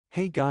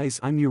Hey guys,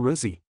 I'm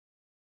Yuruzi.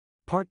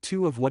 Part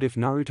 2 of What If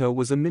Naruto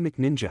Was a Mimic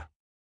Ninja.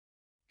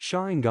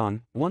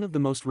 Sharingan, one of the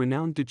most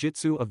renowned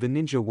doujutsu of the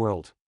ninja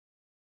world.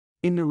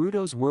 In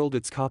Naruto's world,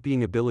 its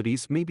copying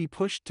abilities may be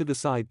pushed to the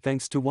side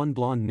thanks to one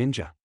blonde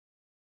ninja.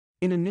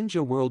 In a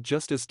ninja world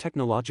just as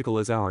technological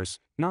as ours,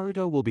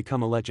 Naruto will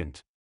become a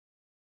legend.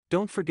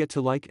 Don't forget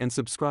to like and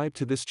subscribe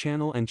to this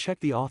channel and check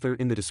the author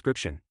in the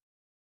description.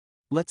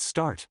 Let's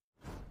start.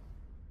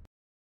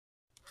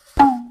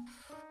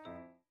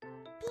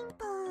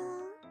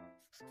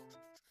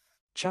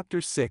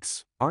 Chapter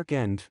 6, Arc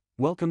End,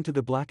 Welcome to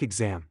the Black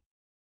Exam.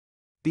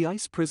 The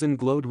ice prison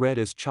glowed red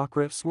as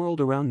chakra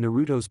swirled around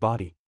Naruto's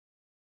body.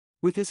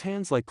 With his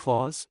hands like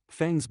claws,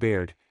 fangs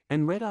bared,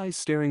 and red eyes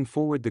staring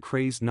forward, the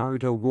crazed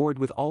Naruto roared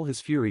with all his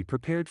fury,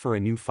 prepared for a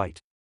new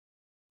fight.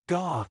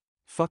 Gah!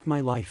 Fuck my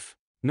life.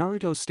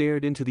 Naruto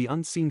stared into the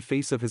unseen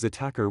face of his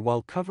attacker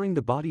while covering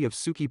the body of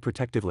Suki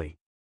protectively.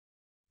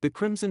 The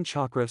crimson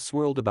chakra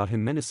swirled about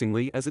him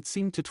menacingly as it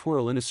seemed to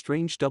twirl in a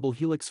strange double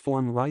helix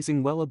form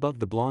rising well above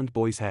the blonde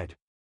boy's head.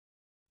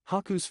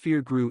 Haku's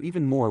fear grew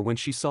even more when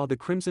she saw the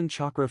crimson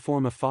chakra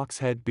form a fox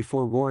head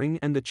before roaring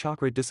and the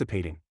chakra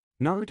dissipating.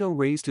 Naruto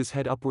raised his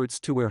head upwards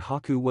to where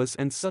Haku was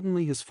and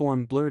suddenly his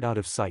form blurred out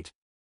of sight.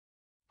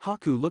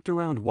 Haku looked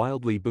around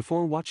wildly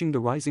before watching the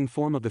rising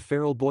form of the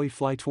feral boy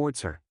fly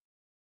towards her.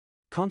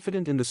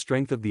 Confident in the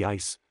strength of the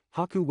ice,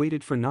 Haku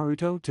waited for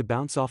Naruto to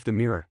bounce off the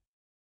mirror.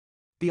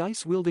 The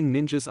ice-wielding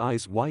ninja's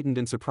eyes widened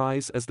in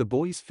surprise as the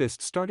boy's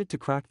fist started to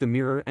crack the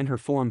mirror and her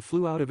form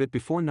flew out of it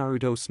before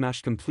Naruto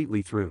smashed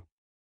completely through.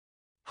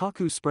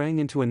 Haku sprang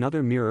into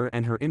another mirror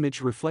and her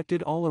image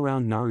reflected all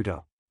around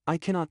Naruto. I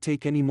cannot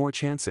take any more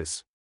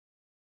chances.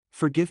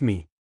 Forgive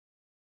me.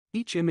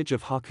 Each image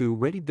of Haku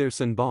readied their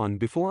Senbon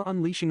before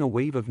unleashing a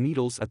wave of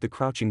needles at the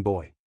crouching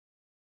boy.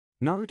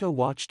 Naruto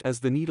watched as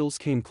the needles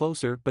came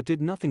closer but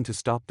did nothing to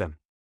stop them.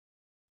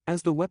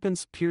 As the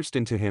weapons pierced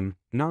into him,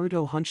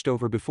 Naruto hunched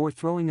over before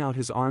throwing out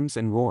his arms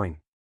and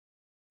roaring.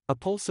 A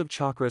pulse of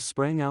chakra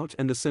sprang out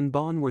and the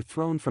Senbon were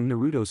thrown from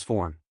Naruto's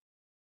form.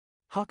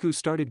 Haku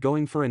started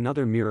going for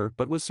another mirror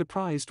but was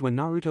surprised when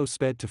Naruto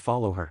sped to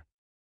follow her.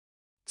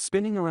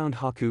 Spinning around,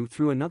 Haku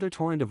threw another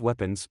torrent of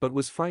weapons but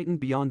was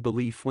frightened beyond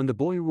belief when the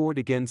boy roared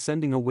again,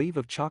 sending a wave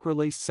of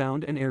chakra-laced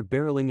sound and air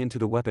barreling into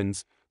the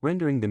weapons,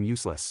 rendering them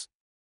useless.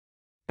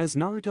 As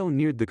Naruto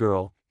neared the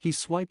girl, he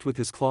swiped with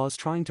his claws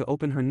trying to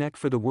open her neck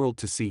for the world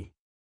to see.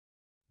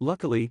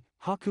 Luckily,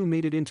 Haku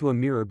made it into a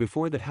mirror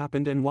before that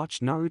happened and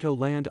watched Naruto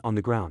land on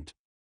the ground.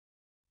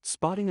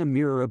 Spotting a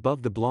mirror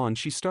above the blonde,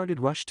 she started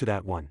rush to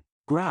that one.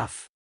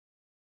 Graph!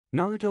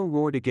 Naruto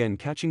roared again,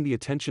 catching the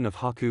attention of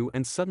Haku,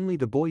 and suddenly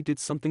the boy did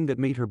something that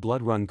made her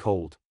blood run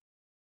cold.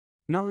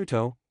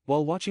 Naruto,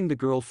 while watching the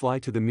girl fly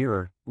to the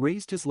mirror,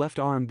 raised his left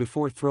arm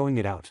before throwing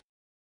it out.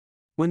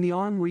 When the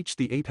arm reached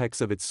the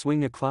apex of its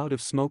swing, a cloud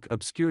of smoke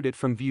obscured it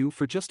from view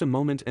for just a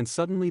moment and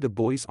suddenly the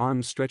boy's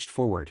arm stretched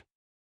forward.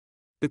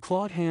 The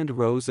clawed hand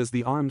rose as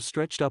the arm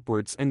stretched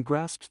upwards and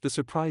grasped the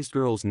surprised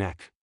girl's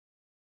neck.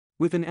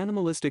 With an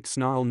animalistic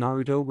snarl,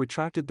 Naruto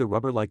retracted the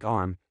rubber-like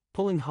arm,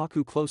 pulling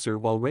Haku closer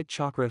while red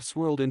chakra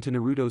swirled into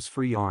Naruto's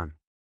free arm.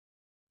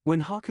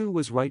 When Haku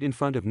was right in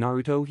front of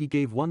Naruto, he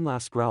gave one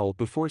last growl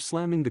before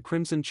slamming the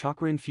crimson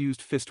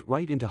chakra-infused fist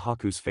right into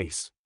Haku's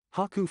face.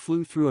 Haku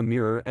flew through a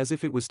mirror as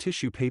if it was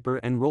tissue paper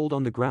and rolled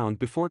on the ground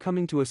before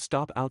coming to a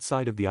stop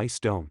outside of the ice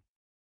dome.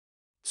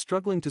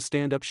 Struggling to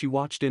stand up, she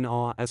watched in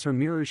awe as her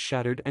mirrors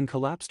shattered and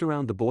collapsed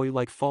around the boy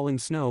like falling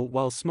snow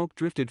while smoke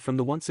drifted from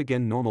the once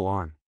again normal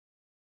arm.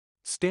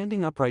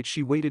 Standing upright,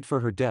 she waited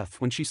for her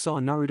death when she saw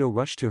Naruto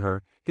rush to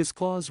her, his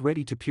claws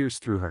ready to pierce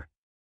through her.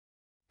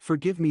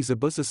 Forgive me,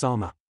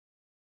 Zabuza-sama.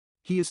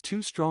 He is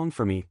too strong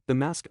for me. The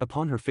mask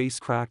upon her face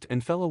cracked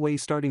and fell away,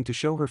 starting to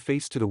show her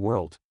face to the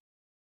world.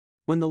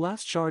 When the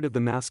last shard of the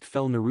mask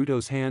fell,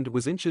 Naruto's hand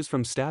was inches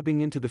from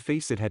stabbing into the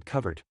face it had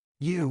covered.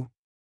 You!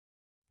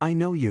 I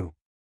know you!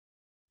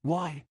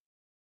 Why?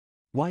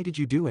 Why did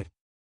you do it?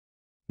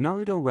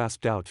 Naruto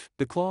rasped out,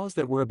 the claws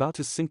that were about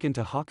to sink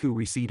into Haku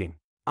receding.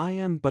 I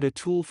am but a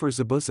tool for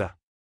Zabuza.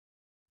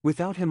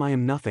 Without him I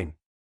am nothing.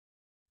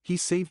 He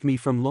saved me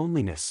from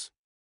loneliness.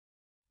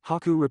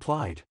 Haku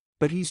replied.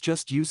 But he's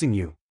just using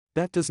you.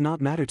 That does not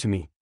matter to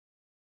me.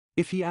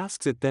 If he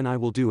asks it, then I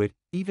will do it,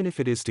 even if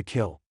it is to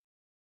kill.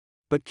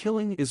 But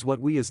killing is what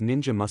we as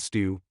ninja must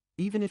do,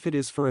 even if it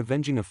is for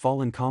avenging a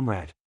fallen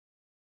comrade.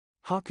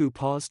 Haku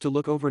paused to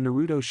look over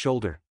Naruto's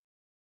shoulder.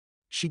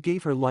 She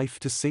gave her life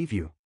to save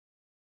you.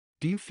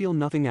 Do you feel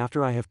nothing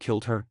after I have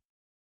killed her?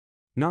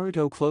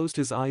 Naruto closed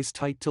his eyes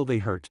tight till they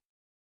hurt.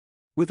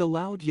 With a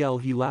loud yell,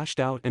 he lashed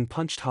out and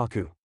punched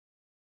Haku.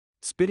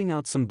 Spitting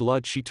out some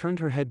blood, she turned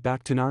her head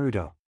back to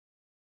Naruto.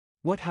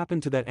 What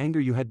happened to that anger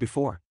you had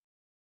before?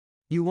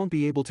 You won't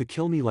be able to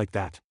kill me like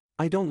that.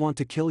 I don't want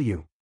to kill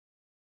you.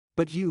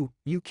 But you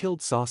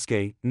killed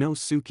Sasuke. No,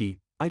 Suki,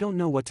 I don't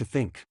know what to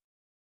think.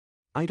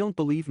 I don't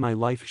believe my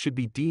life should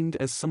be deemed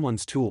as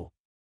someone's tool.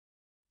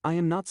 I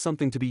am not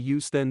something to be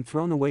used then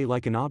thrown away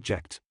like an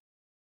object.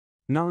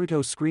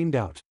 Naruto screamed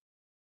out.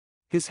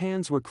 His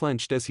hands were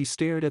clenched as he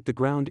stared at the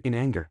ground in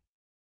anger.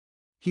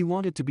 He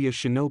wanted to be a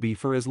shinobi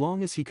for as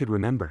long as he could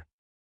remember.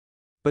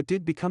 But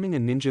did becoming a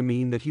ninja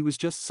mean that he was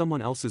just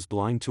someone else's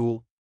blind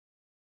tool?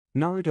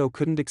 Naruto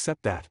couldn't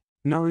accept that.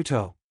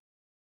 Naruto.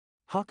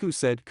 Haku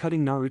said,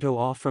 cutting Naruto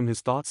off from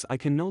his thoughts. I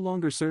can no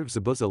longer serve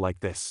Zabuza like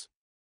this.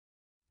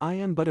 I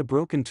am but a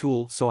broken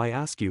tool, so I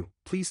ask you,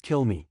 please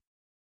kill me.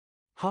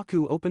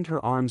 Haku opened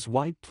her arms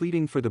wide,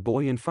 pleading for the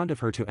boy in front of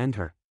her to end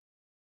her.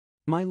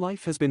 My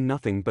life has been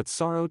nothing but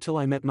sorrow till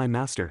I met my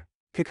master.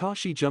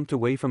 Kakashi jumped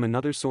away from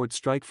another sword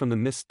strike from the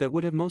mist that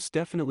would have most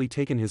definitely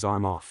taken his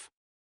arm off.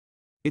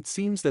 It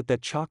seems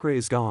that chakra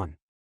is gone.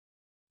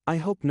 I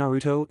hope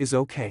Naruto is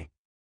okay.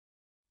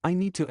 I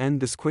need to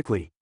end this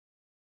quickly.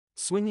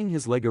 Swinging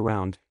his leg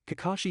around,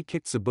 Kakashi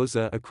kicked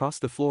Zabuza across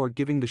the floor,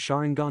 giving the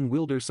Sharingan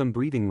wielder some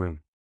breathing room.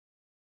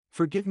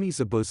 Forgive me,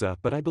 Zabuza,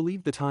 but I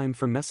believe the time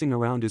for messing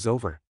around is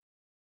over.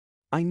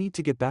 I need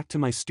to get back to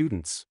my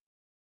students.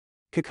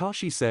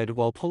 Kakashi said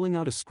while pulling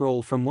out a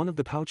scroll from one of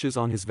the pouches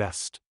on his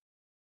vest.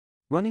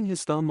 Running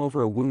his thumb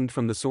over a wound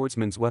from the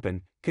swordsman's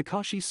weapon,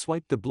 Kakashi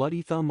swiped the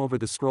bloody thumb over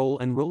the scroll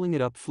and rolling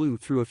it up flew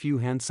through a few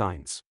hand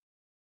signs.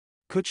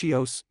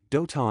 Kuchios,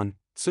 Doton,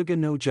 Tsuga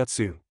no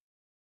Jutsu.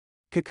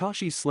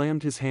 Kakashi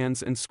slammed his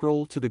hands and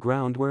scroll to the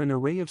ground where an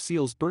array of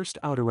seals burst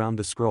out around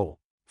the scroll.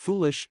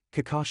 Foolish,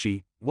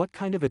 Kakashi, what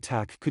kind of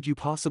attack could you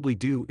possibly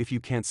do if you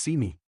can't see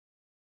me?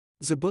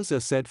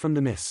 Zabuza said from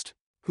the mist.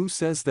 Who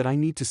says that I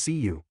need to see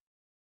you?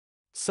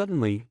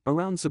 Suddenly,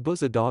 around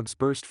Zabuza dogs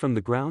burst from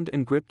the ground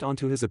and gripped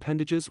onto his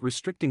appendages,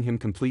 restricting him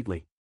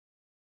completely.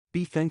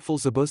 Be thankful,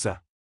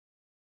 Zabuza.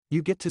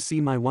 You get to see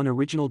my one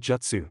original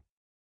jutsu.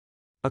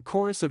 A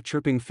chorus of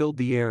chirping filled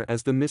the air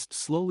as the mist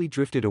slowly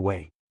drifted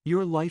away.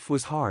 Your life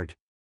was hard.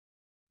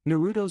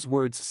 Naruto's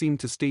words seemed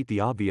to state the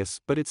obvious,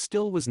 but it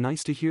still was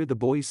nice to hear the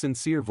boy's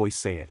sincere voice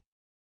say it.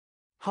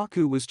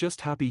 Haku was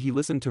just happy he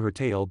listened to her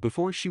tale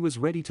before she was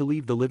ready to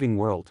leave the living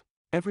world.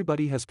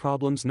 Everybody has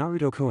problems,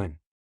 Naruto-kun.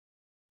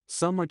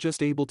 Some are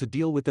just able to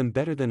deal with them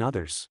better than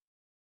others.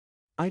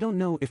 I don't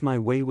know if my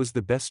way was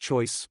the best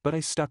choice, but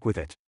I stuck with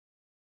it.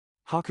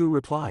 Haku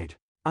replied.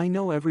 I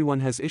know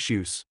everyone has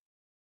issues.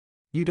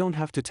 You don't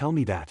have to tell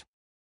me that.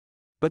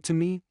 But to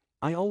me,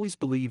 I always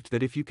believed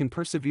that if you can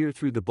persevere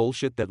through the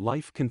bullshit that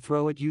life can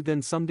throw at you,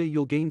 then someday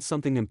you'll gain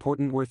something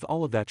important worth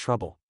all of that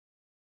trouble.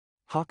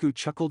 Haku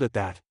chuckled at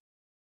that.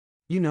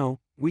 You know,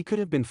 we could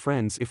have been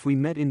friends if we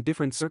met in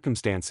different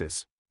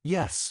circumstances.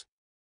 Yes.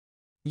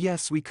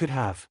 Yes, we could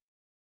have.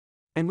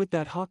 And with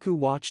that, Haku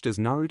watched as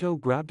Naruto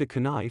grabbed a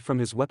kunai from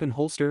his weapon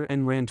holster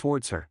and ran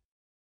towards her.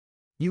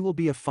 You will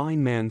be a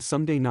fine man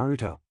someday,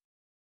 Naruto.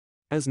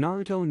 As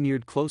Naruto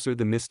neared closer,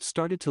 the mist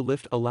started to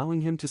lift,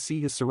 allowing him to see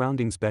his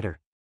surroundings better.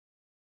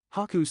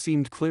 Haku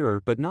seemed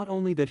clearer, but not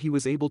only that, he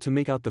was able to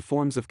make out the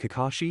forms of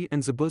Kakashi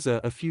and Zabuza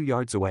a few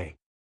yards away.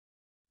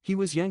 He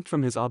was yanked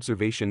from his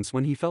observations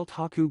when he felt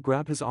Haku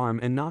grab his arm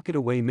and knock it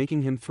away,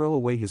 making him throw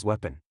away his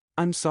weapon.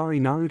 I'm sorry,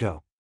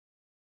 Naruto.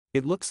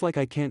 It looks like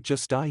I can't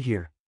just die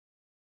here.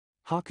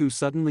 Haku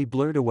suddenly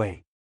blurred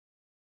away.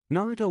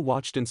 Naruto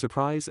watched in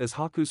surprise as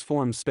Haku's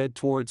form sped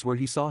towards where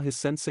he saw his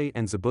sensei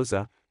and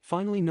Zabuza,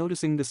 finally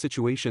noticing the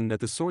situation that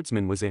the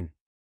swordsman was in.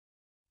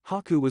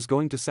 Haku was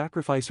going to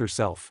sacrifice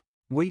herself.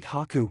 Wait,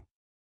 Haku.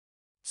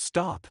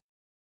 Stop.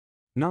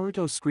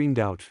 Naruto screamed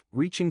out,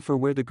 reaching for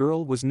where the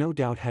girl was no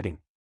doubt heading.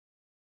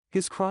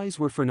 His cries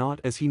were for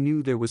naught as he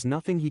knew there was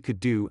nothing he could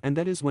do, and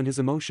that is when his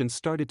emotions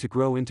started to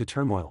grow into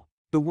turmoil.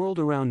 The world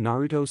around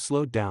Naruto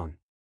slowed down.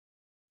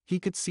 He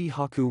could see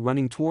Haku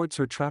running towards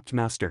her trapped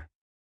master.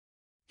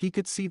 He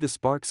could see the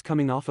sparks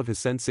coming off of his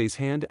sensei's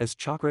hand as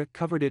chakra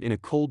covered it in a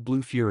cold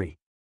blue fury.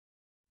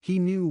 He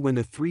knew when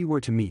the three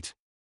were to meet.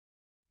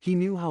 He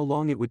knew how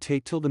long it would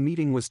take till the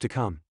meeting was to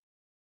come.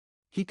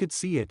 He could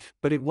see it,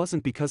 but it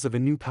wasn't because of a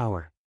new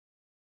power.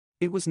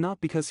 It was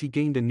not because he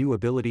gained a new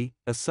ability,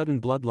 a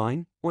sudden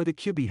bloodline, or the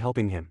Kyuubi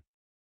helping him.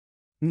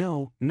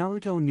 No,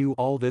 Naruto knew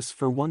all this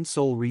for one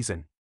sole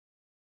reason.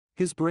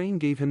 His brain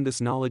gave him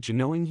this knowledge,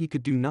 knowing he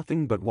could do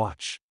nothing but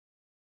watch.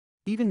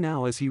 Even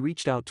now, as he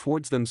reached out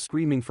towards them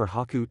screaming for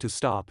Haku to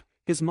stop,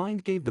 his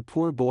mind gave the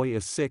poor boy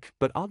a sick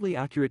but oddly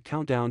accurate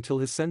countdown till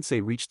his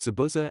sensei reached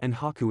Zabuza and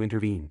Haku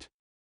intervened.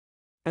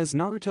 As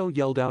Naruto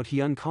yelled out,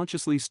 he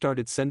unconsciously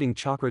started sending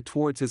chakra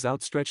towards his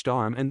outstretched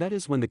arm, and that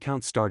is when the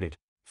count started.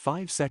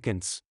 5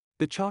 seconds.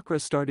 The chakra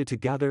started to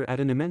gather at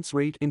an immense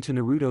rate into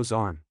Naruto's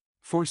arm.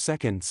 4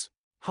 seconds.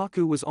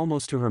 Haku was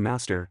almost to her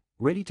master,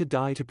 ready to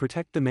die to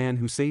protect the man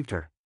who saved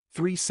her.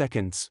 3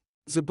 seconds.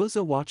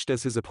 Zabuza watched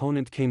as his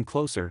opponent came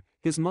closer,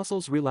 his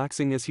muscles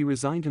relaxing as he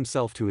resigned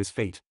himself to his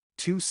fate.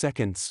 2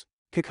 seconds.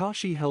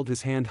 Kakashi held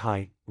his hand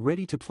high,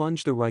 ready to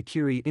plunge the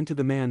Raikiri into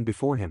the man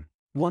before him.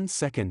 1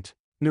 second.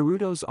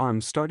 Naruto's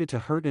arm started to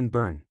hurt and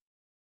burn.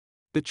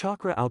 The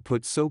chakra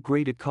output so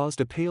great it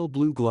caused a pale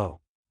blue glow.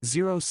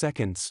 0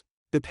 seconds.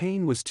 The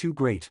pain was too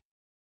great.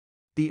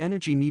 The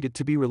energy needed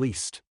to be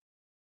released.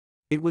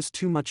 It was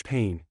too much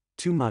pain,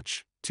 too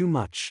much, too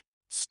much.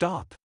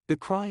 Stop! The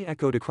cry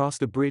echoed across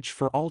the bridge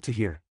for all to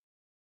hear.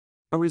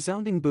 A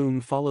resounding boom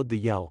followed the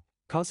yell,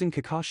 causing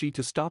Kakashi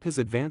to stop his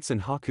advance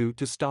and Haku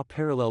to stop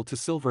parallel to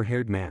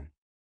silver-haired man.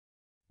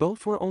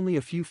 Both were only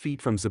a few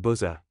feet from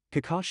Zabuza,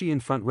 Kakashi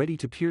in front ready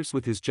to pierce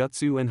with his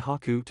jutsu and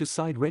Haku to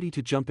side ready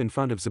to jump in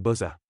front of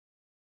Zabuza.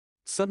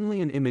 Suddenly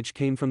an image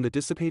came from the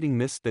dissipating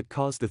mist that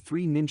caused the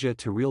three ninja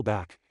to reel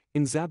back,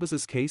 in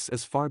Zabuza's case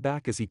as far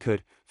back as he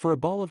could, for a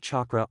ball of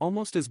chakra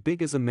almost as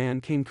big as a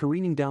man came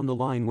careening down the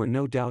line where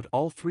no doubt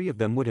all three of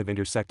them would have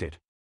intersected.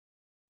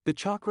 The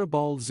chakra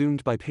ball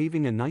zoomed by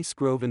paving a nice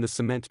grove in the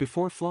cement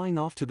before flying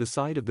off to the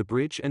side of the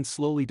bridge and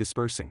slowly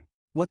dispersing.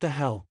 What the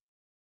hell?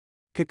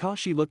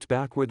 Kakashi looked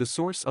back where the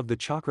source of the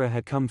chakra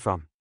had come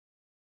from.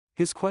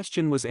 His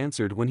question was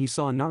answered when he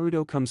saw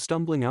Naruto come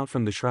stumbling out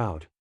from the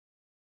shroud.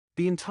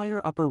 The entire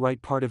upper right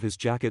part of his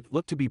jacket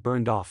looked to be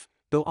burned off,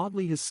 though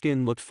oddly his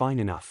skin looked fine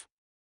enough.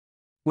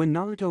 When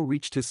Naruto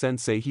reached his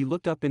sensei, he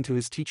looked up into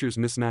his teacher's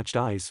mismatched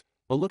eyes,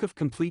 a look of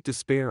complete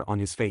despair on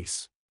his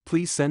face.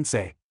 Please,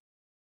 sensei.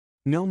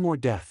 No more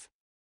death.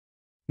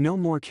 No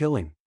more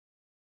killing.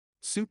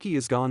 Suki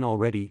is gone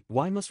already,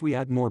 why must we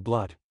add more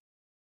blood?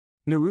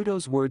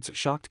 Naruto's words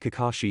shocked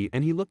Kakashi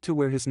and he looked to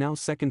where his now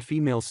second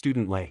female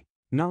student lay.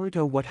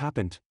 Naruto, what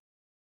happened?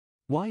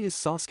 Why is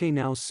Sasuke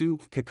now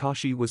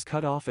Kakashi was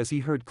cut off as he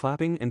heard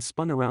clapping and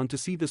spun around to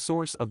see the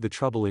source of the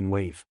trouble in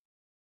wave.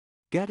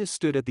 Gaddis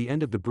stood at the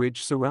end of the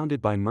bridge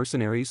surrounded by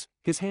mercenaries,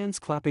 his hands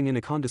clapping in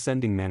a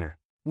condescending manner.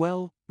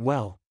 Well.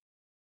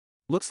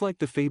 Looks like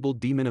the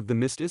fabled demon of the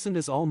mist isn't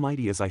as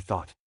almighty as I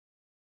thought.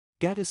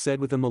 Gaddis said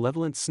with a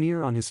malevolent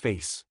sneer on his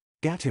face.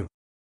 Gatu.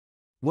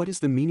 What is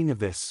the meaning of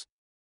this?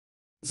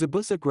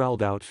 Zabuza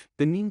growled out,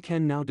 the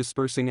Ninken now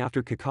dispersing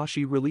after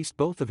Kakashi released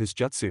both of his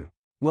jutsu.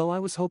 Well, I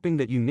was hoping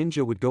that you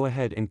ninja would go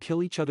ahead and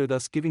kill each other,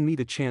 thus giving me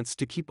the chance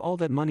to keep all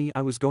that money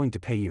I was going to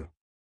pay you.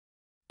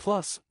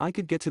 Plus, I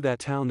could get to that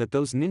town that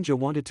those ninja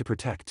wanted to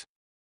protect.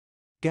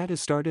 Gaddis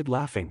started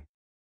laughing.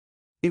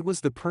 It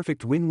was the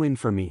perfect win-win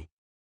for me.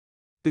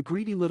 The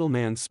greedy little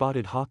man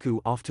spotted Haku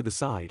off to the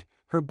side,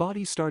 her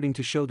body starting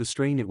to show the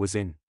strain it was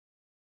in.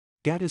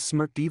 Gaddis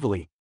smirked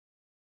evilly.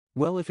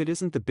 Well, if it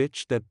isn't the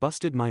bitch that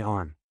busted my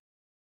arm.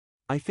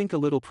 I think a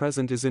little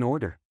present is in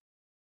order.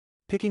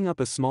 Picking up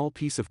a small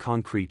piece of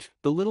concrete,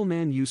 the little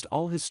man used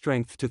all his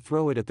strength to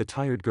throw it at the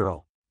tired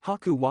girl.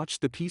 Haku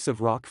watched the piece of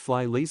rock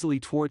fly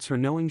lazily towards her,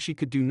 knowing she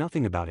could do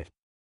nothing about it.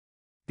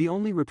 The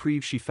only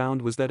reprieve she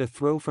found was that a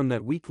throw from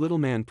that weak little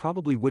man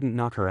probably wouldn't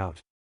knock her out.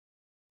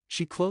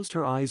 She closed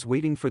her eyes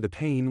waiting for the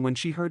pain when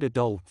she heard a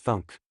dull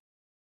thunk.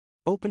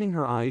 Opening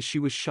her eyes, she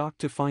was shocked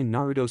to find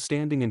Naruto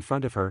standing in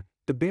front of her,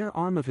 the bare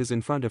arm of his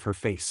in front of her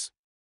face.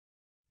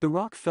 The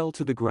rock fell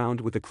to the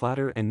ground with a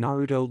clatter and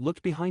Naruto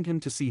looked behind him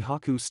to see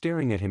Haku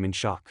staring at him in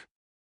shock.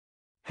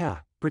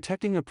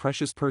 Protecting a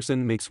precious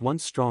person makes one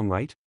strong,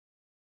 right?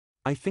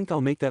 I think I'll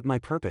make that my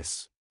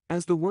purpose.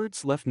 As the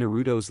words left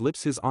Naruto's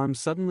lips, his arm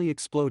suddenly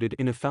exploded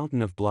in a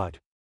fountain of blood.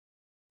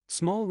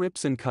 Small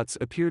rips and cuts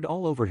appeared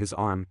all over his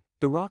arm,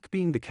 the rock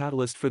being the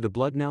catalyst for the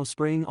blood now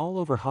spraying all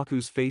over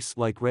Haku's face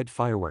like red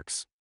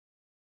fireworks.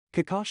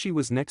 Kakashi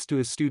was next to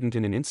his student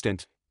in an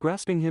instant,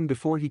 grasping him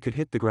before he could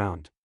hit the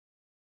ground.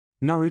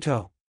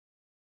 Naruto!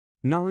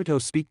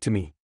 Naruto, speak to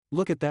me.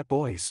 Look at that,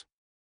 boys.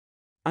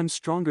 I'm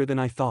stronger than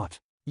I thought.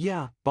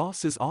 Yeah,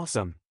 boss is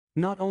awesome.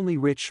 Not only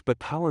rich but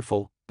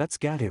powerful, that's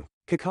Gatu.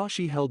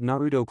 Kakashi held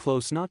Naruto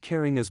close, not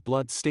caring as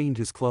blood stained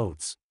his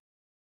clothes.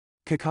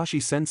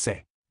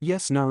 Kakashi-sensei.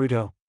 Yes,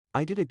 Naruto.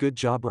 I did a good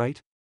job,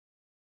 right?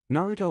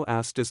 Naruto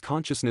asked as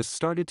consciousness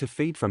started to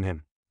fade from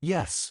him.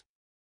 Yes.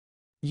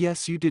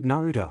 Yes, you did,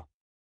 Naruto.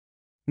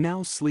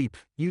 Now sleep,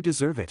 you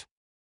deserve it.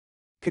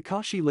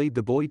 Kakashi laid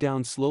the boy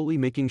down slowly,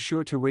 making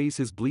sure to raise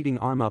his bleeding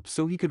arm up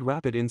so he could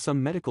wrap it in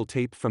some medical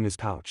tape from his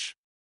pouch.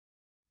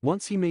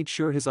 Once he made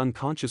sure his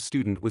unconscious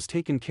student was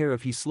taken care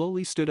of, he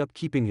slowly stood up,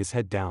 keeping his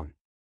head down.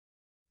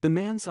 The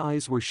man's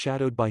eyes were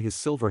shadowed by his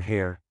silver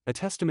hair, a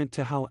testament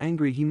to how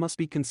angry he must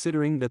be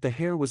considering that the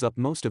hair was up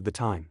most of the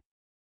time.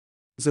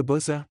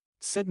 Zabuza,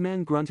 said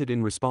man grunted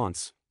in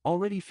response,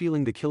 already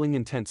feeling the killing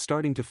intent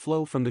starting to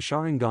flow from the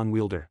Sharingan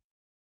wielder.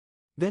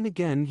 Then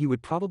again, he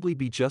would probably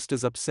be just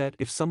as upset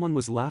if someone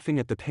was laughing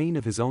at the pain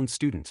of his own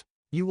student.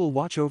 You will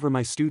watch over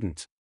my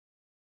student.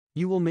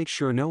 You will make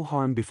sure no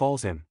harm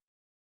befalls him.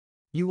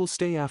 You will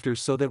stay after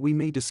so that we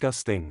may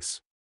discuss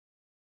things.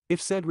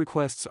 If said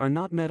requests are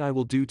not met, I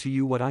will do to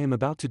you what I am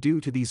about to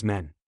do to these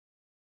men.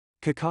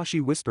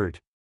 Kakashi whispered.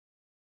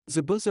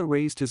 Zabuza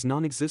raised his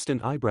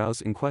non-existent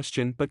eyebrows in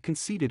question but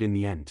conceded in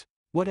the end.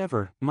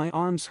 Whatever, my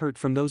arms hurt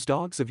from those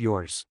dogs of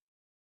yours.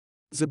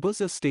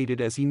 Zabuza stated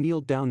as he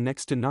kneeled down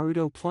next to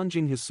Naruto,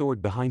 plunging his sword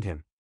behind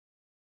him.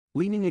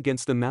 Leaning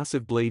against the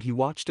massive blade, he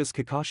watched as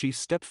Kakashi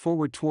stepped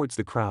forward towards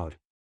the crowd.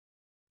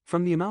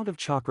 From the amount of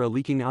chakra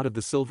leaking out of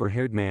the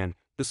silver-haired man,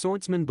 the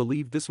swordsman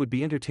believed this would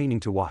be entertaining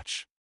to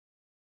watch.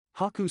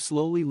 Haku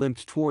slowly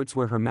limped towards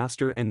where her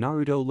master and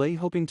Naruto lay,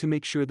 hoping to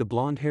make sure the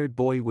blonde-haired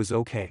boy was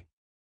okay.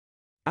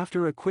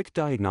 After a quick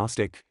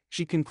diagnostic,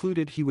 she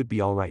concluded he would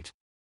be alright.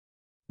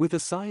 With a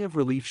sigh of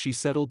relief, she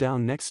settled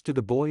down next to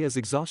the boy as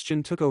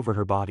exhaustion took over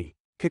her body.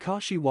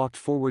 Kakashi walked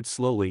forward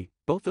slowly,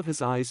 both of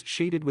his eyes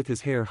shaded with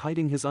his hair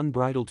hiding his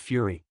unbridled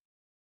fury.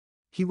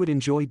 He would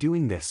enjoy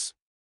doing this.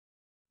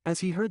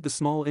 As he heard the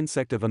small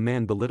insect of a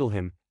man belittle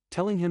him,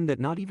 telling him that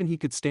not even he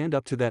could stand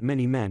up to that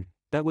many men,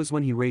 that was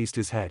when he raised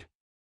his head.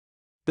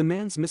 The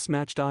man's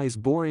mismatched eyes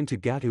bore into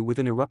Gatu with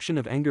an eruption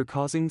of anger,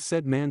 causing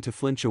said man to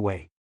flinch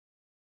away.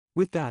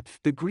 With that,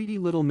 the greedy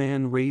little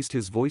man raised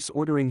his voice,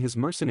 ordering his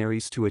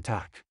mercenaries to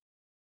attack.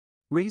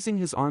 Raising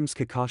his arms,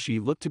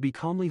 Kakashi looked to be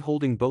calmly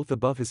holding both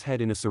above his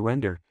head in a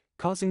surrender,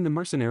 causing the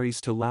mercenaries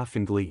to laugh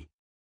in glee.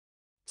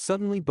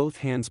 Suddenly both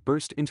hands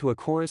burst into a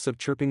chorus of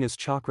chirping as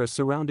chakra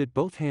surrounded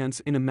both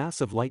hands in a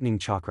mass of lightning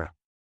chakra.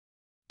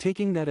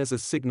 Taking that as a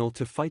signal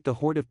to fight, the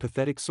horde of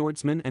pathetic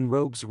swordsmen and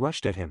rogues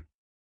rushed at him.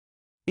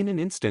 In an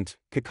instant,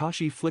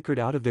 Kakashi flickered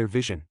out of their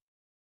vision.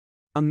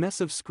 A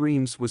mess of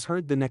screams was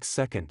heard the next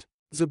second.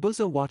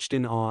 Zabuza watched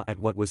in awe at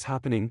what was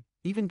happening,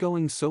 even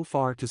going so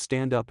far to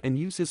stand up and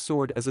use his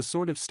sword as a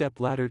sort of step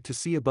ladder to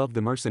see above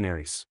the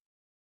mercenaries.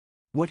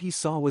 What he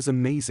saw was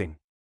amazing.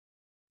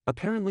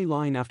 Apparently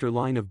line after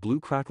line of blue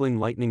crackling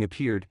lightning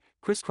appeared,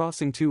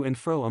 crisscrossing to and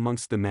fro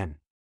amongst the men.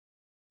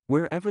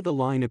 Wherever the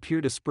line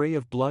appeared, a spray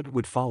of blood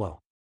would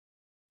follow.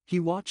 He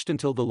watched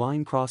until the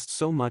line crossed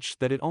so much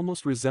that it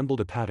almost resembled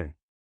a pattern.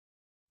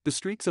 The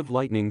streaks of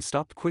lightning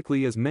stopped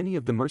quickly as many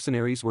of the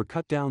mercenaries were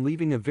cut down,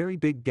 leaving a very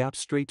big gap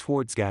straight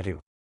towards Gatu.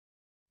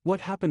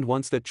 What happened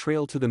once that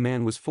trail to the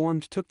man was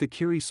formed took the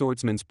Kiri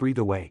swordsman's breath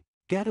away.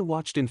 Gatu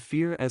watched in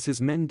fear as his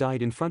men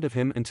died in front of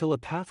him until a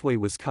pathway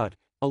was cut,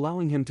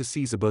 allowing him to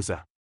see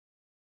Zabuza.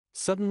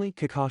 Suddenly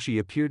Kakashi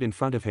appeared in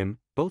front of him,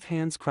 both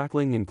hands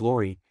crackling in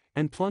glory,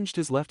 and plunged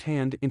his left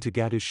hand into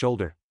Gatu's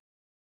shoulder.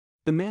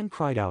 The man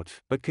cried out,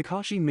 but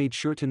Kakashi made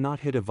sure to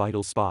not hit a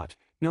vital spot.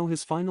 No,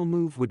 his final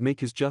move would make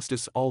his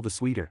justice all the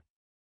sweeter.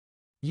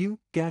 You,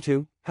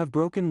 Gatu, have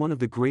broken one of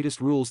the greatest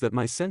rules that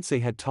my sensei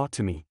had taught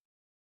to me.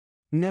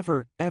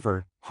 Never,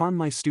 ever, harm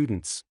my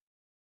students.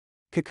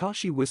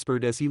 Kakashi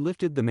whispered as he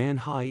lifted the man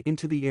high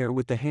into the air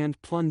with the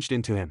hand plunged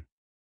into him.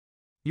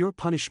 Your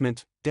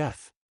punishment,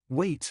 death.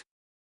 Wait.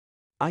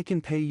 I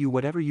can pay you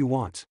whatever you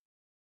want.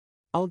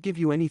 I'll give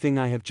you anything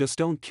I have, just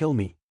don't kill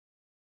me.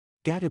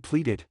 Gatu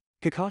pleaded.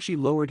 Kakashi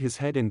lowered his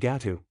head and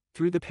Gatu,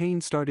 through the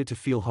pain, started to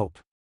feel hope.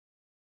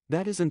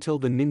 That is until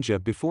the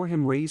ninja before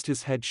him raised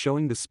his head,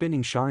 showing the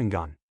spinning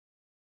Sharingan.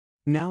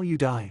 Now you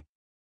die.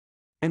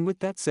 And with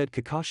that said,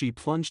 Kakashi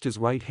plunged his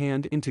right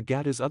hand into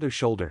Gatu's other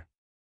shoulder.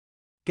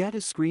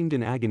 Gatu screamed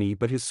in agony,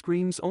 but his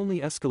screams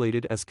only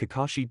escalated as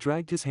Kakashi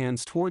dragged his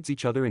hands towards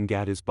each other in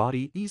Gatu's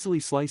body,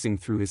 easily slicing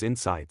through his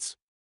insides.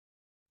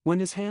 When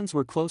his hands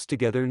were close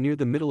together near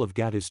the middle of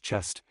Gatu's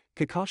chest,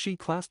 Kakashi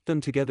clasped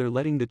them together,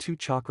 letting the two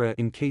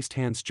chakra-encased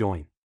hands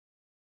join.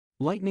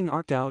 Lightning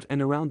arced out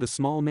and around the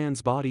small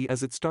man's body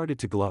as it started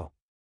to glow.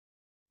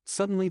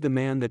 Suddenly the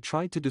man that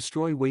tried to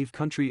destroy Wave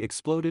Country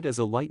exploded as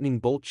a lightning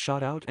bolt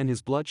shot out and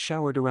his blood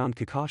showered around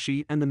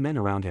Kakashi and the men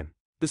around him.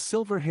 The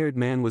silver-haired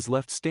man was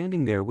left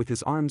standing there with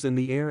his arms in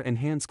the air and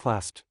hands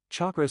clasped,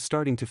 chakra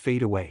starting to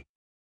fade away.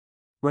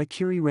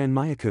 Raikiri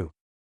Ranmyaku.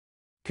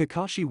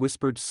 Kakashi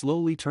whispered,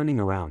 slowly turning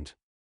around.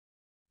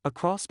 A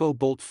crossbow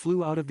bolt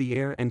flew out of the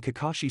air and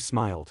Kakashi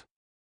smiled.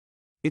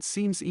 It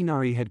seems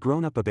Inari had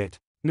grown up a bit.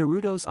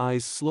 Naruto's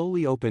eyes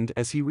slowly opened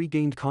as he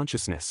regained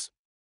consciousness.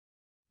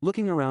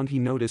 Looking around, he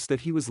noticed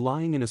that he was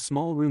lying in a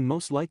small room,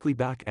 most likely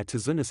back at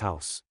Tazuna's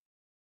house.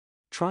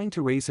 Trying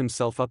to raise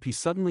himself up, he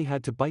suddenly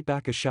had to bite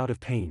back a shout of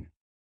pain.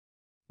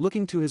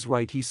 Looking to his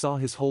right, he saw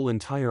his whole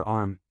entire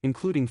arm,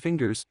 including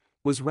fingers,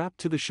 was wrapped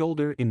to the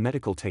shoulder in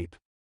medical tape.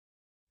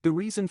 The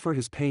reason for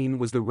his pain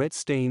was the red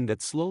stain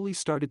that slowly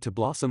started to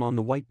blossom on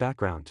the white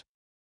background.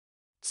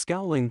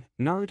 Scowling,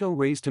 Naruto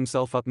raised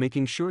himself up,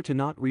 making sure to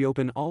not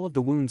reopen all of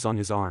the wounds on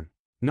his arm.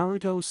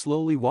 Naruto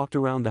slowly walked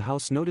around the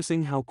house,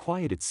 noticing how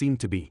quiet it seemed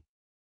to be.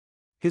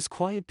 His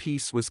quiet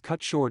peace was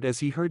cut short as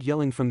he heard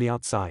yelling from the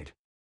outside.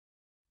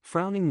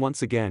 Frowning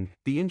once again,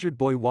 the injured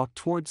boy walked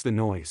towards the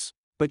noise.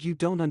 But you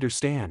don't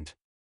understand.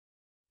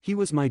 He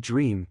was my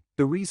dream,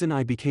 the reason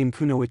I became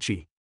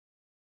Kunoichi.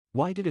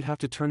 Why did it have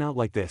to turn out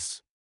like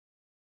this?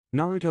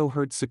 Naruto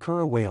heard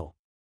Sakura wail.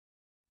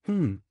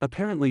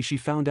 Apparently she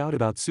found out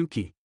about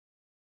Tsuki.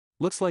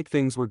 Looks like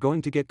things were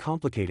going to get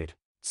complicated.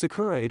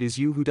 Sakura, it is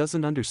you who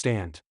doesn't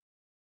understand.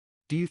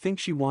 Do you think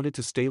she wanted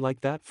to stay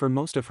like that for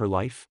most of her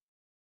life?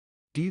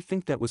 Do you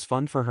think that was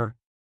fun for her?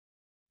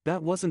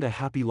 That wasn't a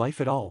happy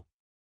life at all.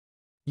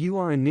 You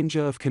are a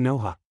ninja of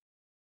Konoha.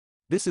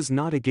 This is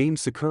not a game,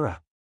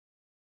 Sakura.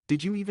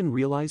 Did you even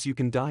realize you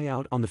can die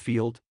out on the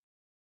field?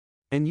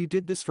 And you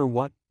did this for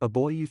what, a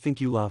boy you think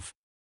you love?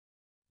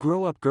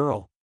 Grow up,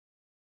 girl.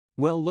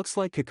 Well, looks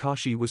like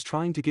Kakashi was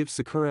trying to give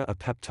Sakura a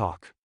pep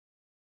talk.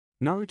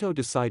 Naruto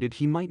decided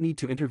he might need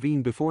to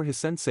intervene before his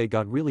sensei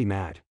got really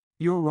mad.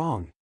 You're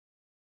wrong.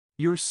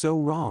 You're so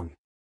wrong.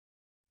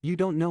 You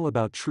don't know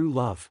about true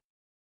love.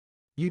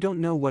 You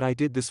don't know what I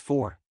did this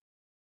for.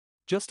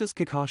 Just as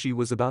Kakashi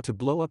was about to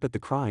blow up at the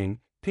crying,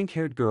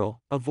 pink-haired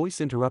girl, a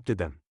voice interrupted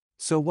them.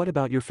 So what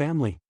about your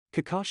family?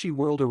 Kakashi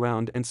whirled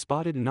around and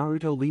spotted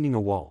Naruto leaning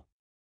a wall.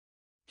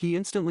 He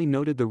instantly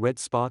noted the red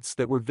spots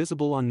that were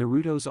visible on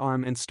Naruto's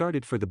arm and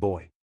started for the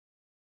boy.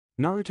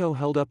 Naruto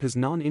held up his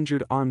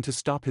non-injured arm to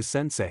stop his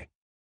sensei.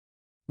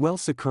 Well,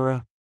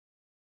 Sakura,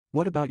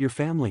 what about your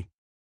family?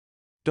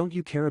 Don't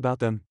you care about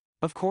them?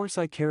 Of course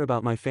I care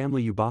about my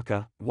family,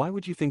 Yubaka, why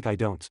would you think I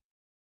don't?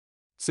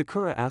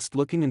 Sakura asked,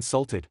 looking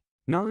insulted.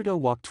 Naruto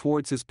walked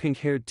towards his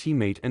pink-haired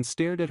teammate and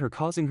stared at her,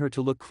 causing her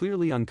to look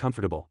clearly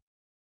uncomfortable.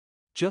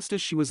 Just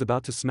as she was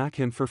about to smack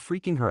him for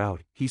freaking her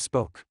out, he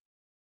spoke.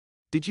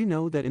 Did you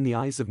know that in the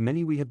eyes of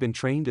many we have been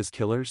trained as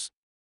killers?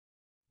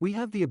 We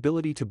have the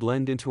ability to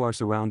blend into our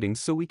surroundings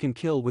so we can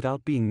kill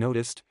without being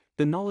noticed,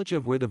 the knowledge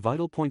of where the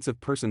vital points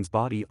of person's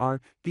body are,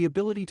 the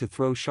ability to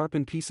throw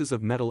sharpened pieces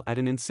of metal at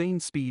an insane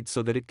speed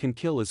so that it can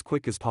kill as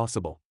quick as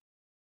possible.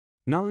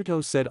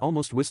 Naruto said,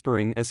 almost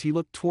whispering as he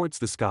looked towards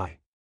the sky.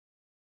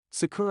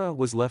 Sakura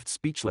was left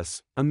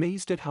speechless,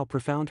 amazed at how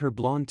profound her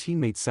blonde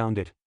teammate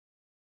sounded.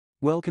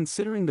 Well,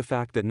 considering the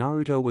fact that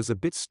Naruto was a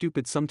bit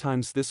stupid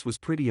sometimes, this was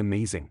pretty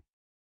amazing.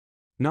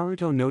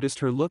 Naruto noticed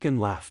her look and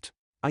laughed.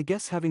 I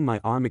guess having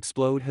my arm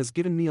explode has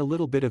given me a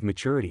little bit of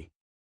maturity.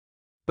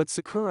 But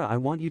Sakura, I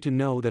want you to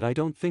know that I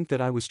don't think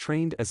that I was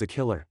trained as a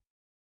killer.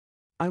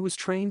 I was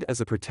trained as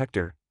a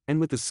protector, and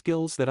with the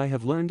skills that I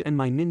have learned and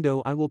my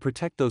Nindo, I will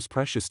protect those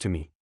precious to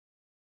me.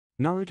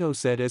 Naruto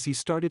said as he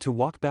started to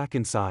walk back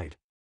inside.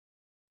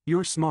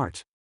 You're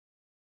smart.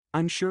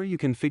 I'm sure you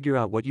can figure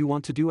out what you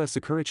want to do as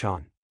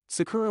Sakura-chan.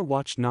 Sakura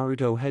watched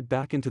Naruto head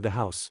back into the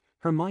house,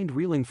 her mind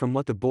reeling from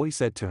what the boy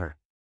said to her.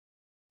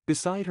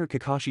 Beside her,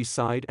 Kakashi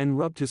sighed and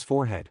rubbed his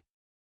forehead.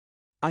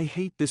 I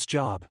hate this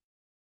job,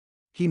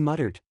 he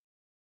muttered.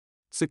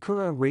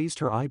 Sakura raised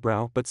her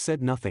eyebrow but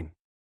said nothing.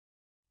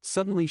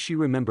 Suddenly she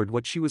remembered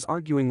what she was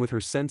arguing with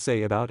her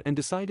sensei about and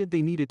decided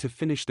they needed to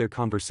finish their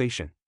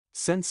conversation.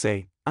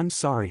 Sensei, I'm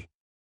sorry.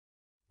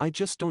 I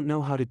just don't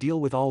know how to deal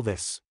with all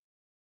this.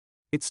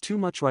 It's too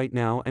much right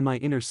now and my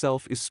inner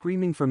self is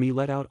screaming for me,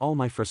 let out all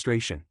my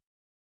frustration.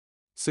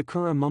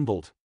 Sakura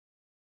mumbled.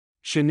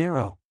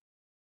 Shinero.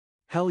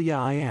 Hell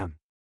yeah, I am.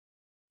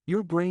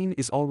 Your brain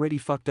is already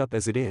fucked up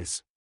as it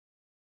is.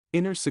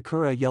 Inner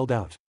Sakura yelled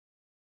out.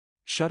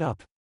 Shut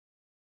up.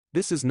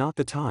 This is not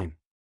the time.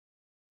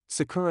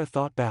 Sakura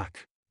thought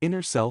back.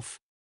 Inner self?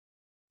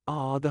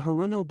 Ah, the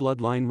Haruno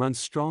bloodline runs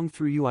strong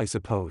through you, I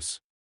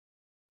suppose.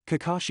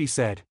 Kakashi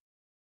said.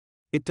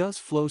 It does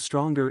flow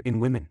stronger in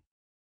women.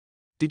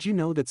 Did you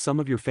know that some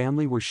of your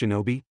family were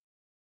shinobi?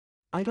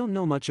 I don't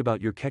know much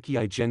about your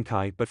Kekii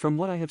Genkai, but from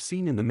what I have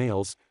seen in the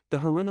males, the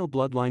Haruno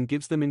bloodline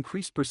gives them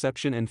increased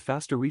perception and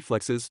faster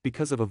reflexes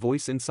because of a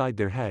voice inside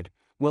their head.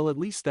 Well, at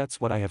least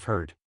that's what I have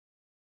heard.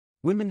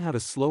 Women have a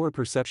slower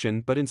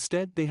perception, but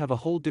instead they have a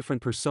whole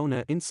different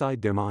persona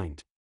inside their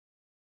mind.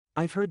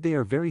 I've heard they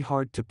are very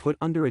hard to put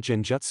under a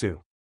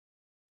genjutsu.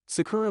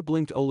 Sakura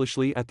blinked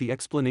owlishly at the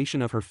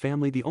explanation of her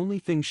family. The only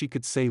thing she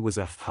could say was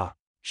ha.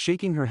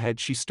 Shaking her head,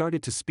 she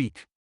started to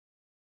speak.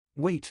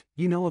 Wait,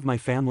 you know of my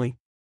family?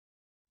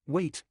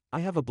 Wait,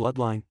 I have a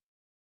bloodline.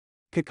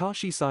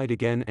 Kakashi sighed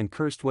again and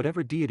cursed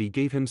whatever deity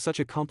gave him such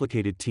a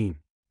complicated team.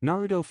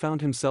 Naruto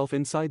found himself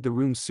inside the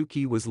room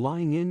Suki was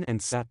lying in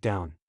and sat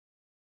down.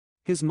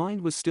 His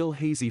mind was still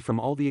hazy from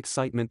all the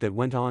excitement that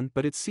went on,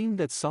 but it seemed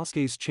that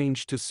Sasuke's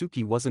change to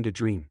Suki wasn't a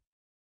dream.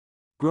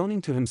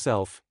 Groaning to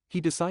himself,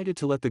 he decided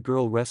to let the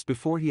girl rest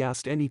before he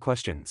asked any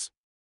questions.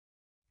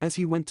 As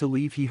he went to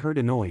leave, he heard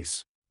a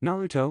noise.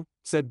 Naruto,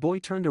 said boy,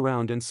 turned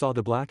around and saw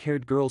the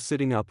black-haired girl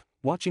sitting up,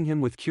 watching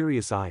him with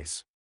curious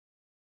eyes.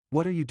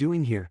 What are you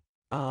doing here?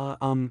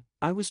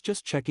 I was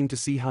just checking to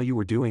see how you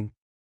were doing.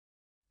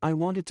 I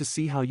wanted to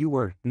see how you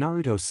were,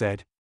 Naruto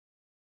said.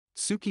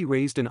 Suki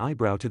raised an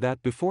eyebrow to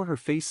that before her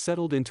face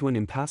settled into an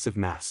impassive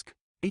mask.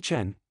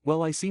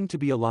 Well, I seem to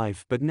be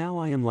alive, but now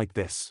I am like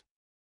this.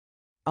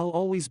 I'll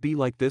always be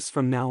like this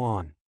from now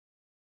on.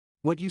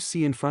 What you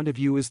see in front of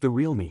you is the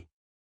real me.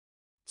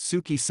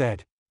 Suki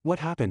said. What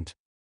happened?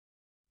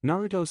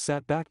 Naruto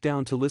sat back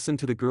down to listen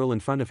to the girl in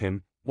front of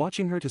him,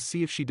 watching her to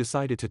see if she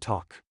decided to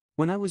talk.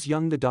 When I was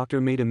young, the doctor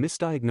made a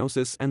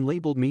misdiagnosis and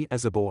labeled me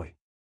as a boy.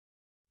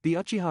 The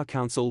Uchiha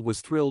Council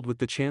was thrilled with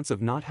the chance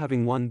of not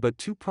having one but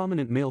two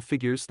prominent male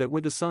figures that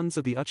were the sons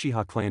of the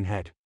Uchiha clan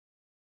head.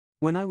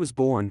 When I was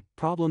born,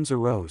 problems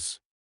arose.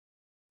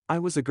 I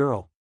was a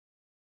girl.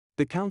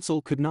 The council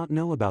could not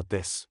know about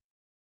this.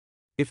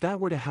 If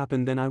that were to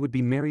happen, then I would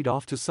be married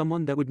off to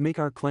someone that would make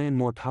our clan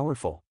more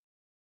powerful.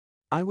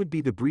 I would be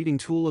the breeding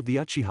tool of the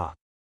Uchiha.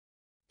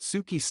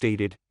 Suki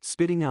stated,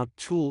 spitting out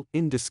tool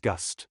in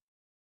disgust.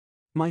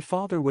 My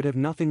father would have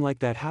nothing like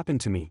that happen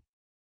to me.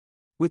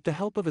 With the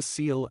help of a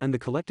seal and the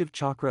collective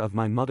chakra of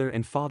my mother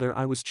and father,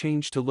 I was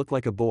changed to look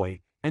like a boy,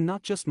 and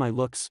not just my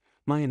looks,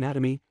 my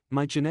anatomy,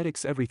 my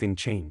genetics, everything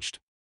changed.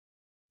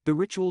 The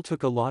ritual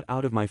took a lot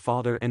out of my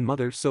father and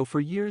mother, so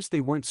for years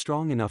they weren't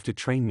strong enough to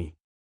train me.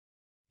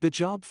 The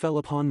job fell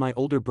upon my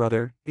older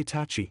brother,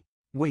 Itachi.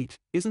 Wait,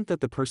 isn't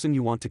that the person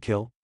you want to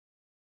kill?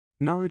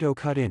 Naruto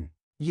cut in.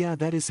 Yeah,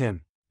 that is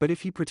him, but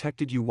if he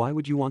protected you, why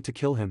would you want to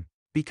kill him?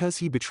 Because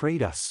he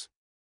betrayed us.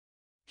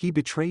 He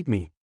betrayed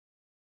me.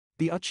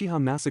 The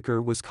Uchiha massacre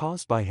was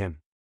caused by him.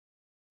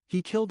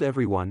 He killed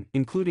everyone,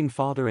 including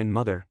father and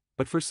mother,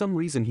 but for some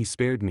reason he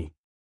spared me.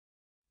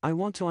 I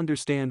want to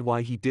understand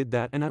why he did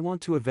that and I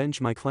want to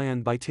avenge my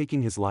clan by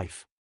taking his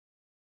life.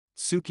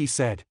 Suki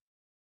said.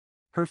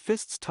 Her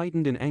fists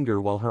tightened in anger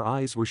while her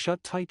eyes were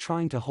shut tight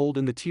trying to hold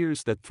in the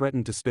tears that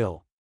threatened to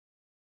spill.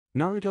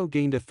 Naruto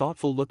gained a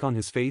thoughtful look on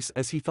his face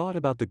as he thought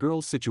about the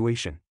girl's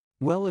situation.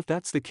 Well, if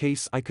that's the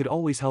case, I could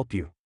always help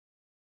you,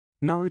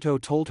 Naruto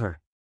told her.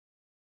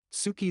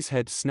 Suki's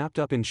head snapped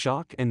up in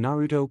shock and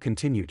Naruto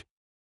continued.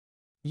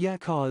 Yeah,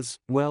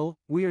 well,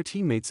 we are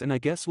teammates and I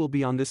guess we'll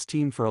be on this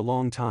team for a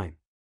long time.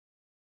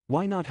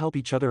 Why not help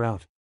each other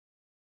out?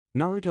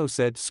 Naruto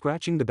said,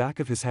 scratching the back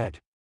of his head.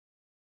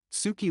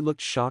 Suki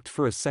looked shocked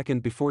for a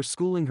second before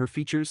schooling her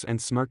features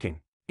and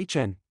smirking.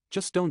 Ichen,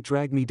 just don't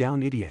drag me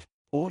down, idiot.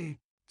 Oi.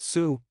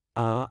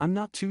 I'm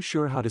not too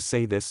sure how to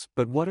say this,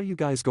 but what are you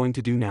guys going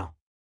to do now?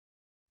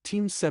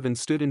 Team 7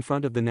 stood in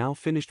front of the now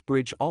finished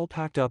bridge all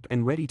packed up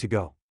and ready to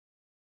go.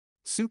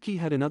 Suki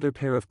had another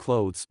pair of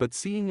clothes, but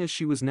seeing as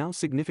she was now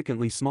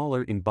significantly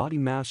smaller in body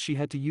mass, she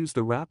had to use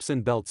the wraps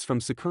and belts from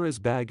Sakura's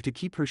bag to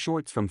keep her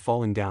shorts from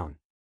falling down.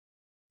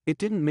 It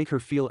didn't make her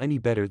feel any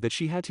better that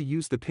she had to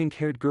use the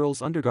pink-haired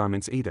girl's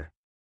undergarments either.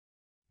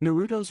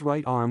 Naruto's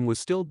right arm was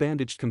still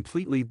bandaged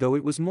completely, though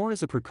it was more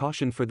as a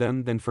precaution for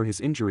them than for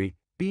his injury,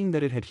 being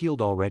that it had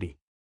healed already.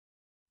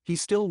 He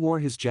still wore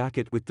his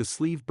jacket with the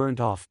sleeve burnt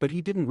off, but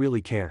he didn't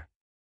really care.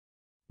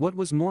 What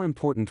was more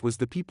important was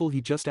the people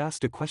he just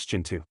asked a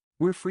question to.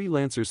 We're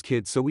freelancers,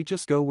 kid, so we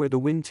just go where the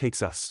wind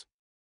takes us.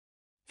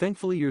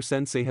 Thankfully your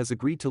sensei has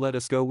agreed to let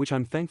us go, which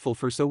I'm thankful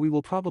for, so we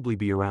will probably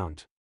be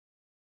around.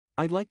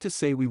 I'd like to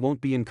say we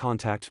won't be in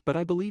contact, but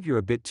I believe you're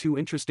a bit too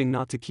interesting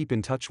not to keep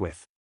in touch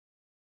with,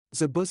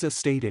 Zabuza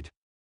stated.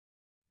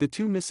 The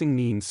two missing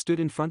nins stood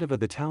in front of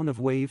the town of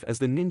Wave as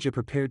the ninja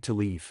prepared to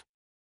leave.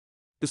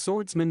 The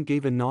swordsman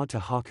gave a nod to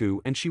Haku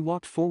and she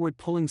walked forward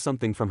pulling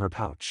something from her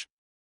pouch.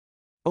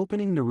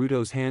 Opening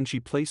Naruto's hand, she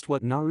placed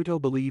what Naruto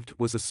believed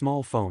was a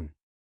small phone.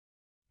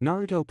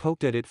 Naruto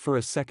poked at it for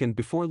a second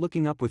before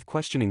looking up with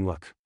questioning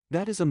look.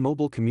 That is a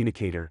mobile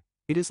communicator.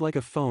 It is like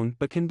a phone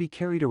but can be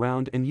carried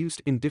around and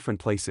used in different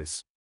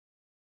places.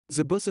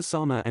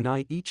 Zabuza-sama and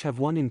I each have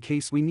one in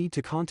case we need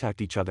to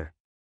contact each other.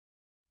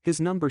 His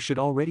number should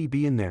already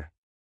be in there.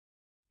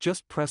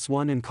 Just press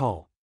 1 and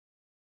call,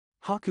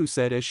 Haku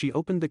said as she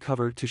opened the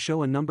cover to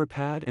show a number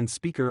pad and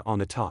speaker on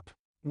the top.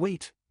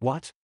 Wait,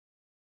 what?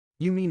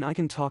 You mean I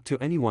can talk to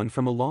anyone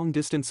from a long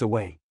distance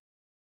away?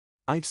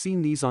 I've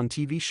seen these on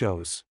TV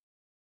shows,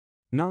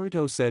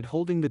 Naruto said,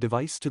 holding the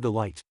device to the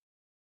light.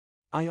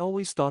 I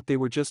always thought they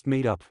were just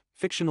made up,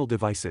 fictional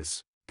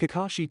devices.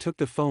 Kakashi took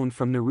the phone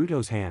from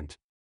Naruto's hand.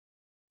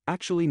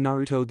 Actually,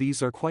 Naruto,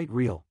 these are quite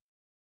real.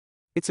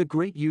 It's a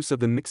great use of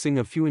the mixing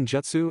of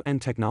fuinjutsu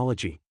and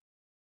technology.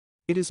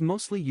 It is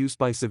mostly used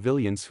by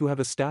civilians who have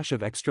a stash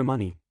of extra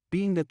money,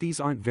 being that these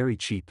aren't very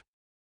cheap.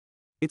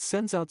 It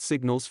sends out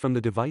signals from the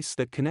device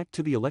that connect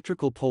to the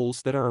electrical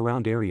poles that are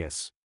around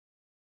areas.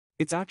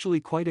 It's actually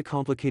quite a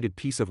complicated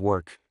piece of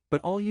work,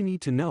 but all you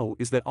need to know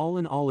is that all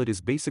in all it is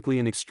basically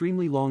an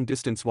extremely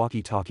long-distance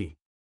walkie-talkie,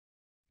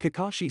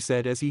 Kakashi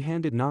said as he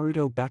handed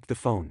Naruto back the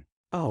phone.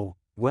 Oh,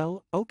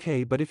 well,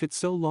 okay, but if it's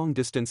so long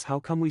distance, how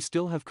come we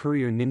still have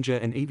courier ninja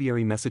and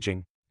aviary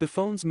messaging? The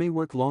phones may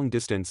work long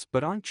distance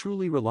but aren't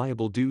truly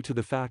reliable due to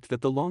the fact that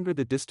the longer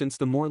the distance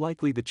the more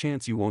likely the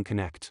chance you won't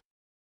connect,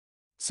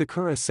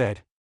 Sakura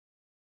said.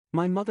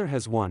 My mother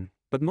has one,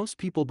 but most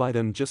people buy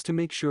them just to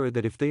make sure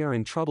that if they are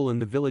in trouble in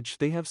the village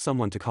they have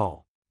someone to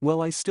call.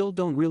 Well, I still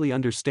don't really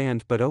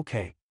understand, but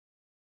okay,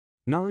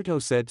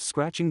 Naruto said,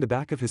 scratching the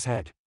back of his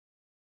head.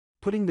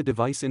 Putting the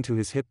device into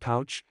his hip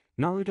pouch,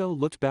 Naruto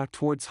looked back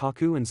towards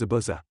Haku and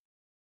Zabuza.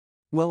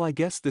 Well, I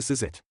guess this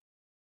is it.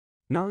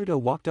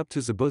 Naruto walked up to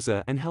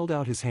Zabuza and held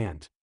out his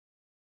hand.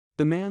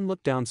 The man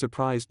looked down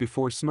surprised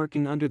before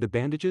smirking under the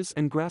bandages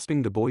and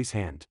grasping the boy's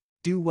hand.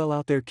 Do well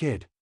out there,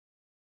 kid.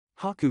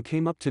 Haku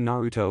came up to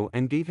Naruto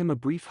and gave him a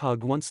brief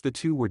hug once the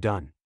two were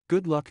done.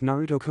 Good luck,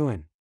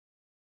 Naruto-kun.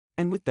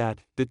 And with that,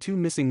 the two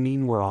missing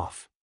nin were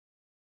off.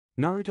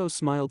 Naruto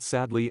smiled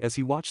sadly as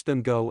he watched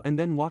them go and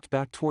then walked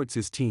back towards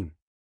his team.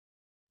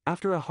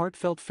 After a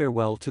heartfelt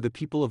farewell to the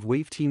people of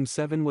Wave, Team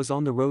 7 was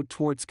on the road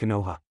towards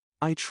Konoha.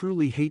 I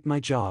truly hate my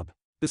job.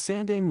 The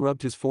Sandaime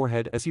rubbed his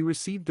forehead as he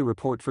received the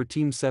report for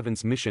Team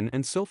 7's mission,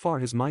 and so far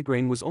his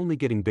migraine was only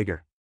getting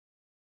bigger.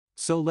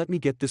 So let me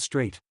get this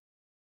straight.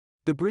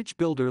 The bridge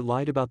builder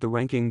lied about the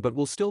ranking but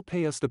will still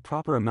pay us the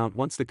proper amount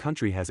once the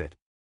country has it.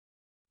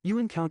 You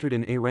encountered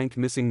an A-rank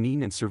missing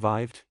nin and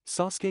survived.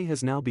 Sasuke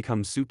has now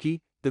become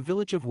Suki, the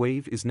village of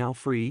Wave is now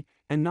free,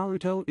 and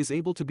Naruto is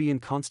able to be in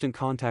constant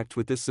contact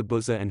with this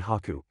Zabuza and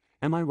Haku.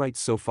 Am I right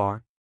so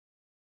far?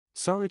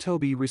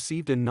 Sarutobi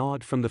received a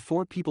nod from the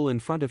 4 people in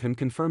front of him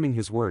confirming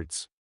his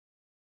words.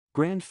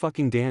 Grand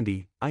fucking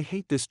dandy, I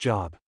hate this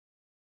job.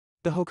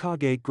 The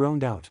Hokage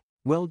groaned out.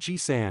 Well,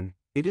 Ji-san,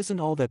 it isn't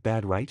all that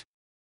bad, right?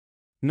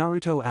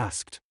 Naruto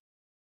asked.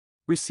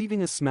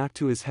 Receiving a smack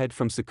to his head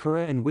from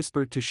Sakura and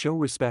whispered to show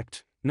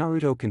respect,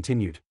 Naruto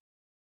continued.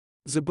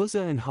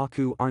 Zabuza and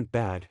Haku aren't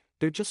bad,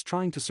 they're just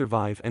trying to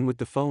survive, and with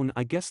the phone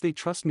I guess they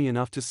trust me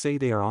enough to say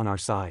they are on our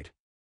side.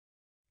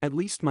 At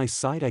least my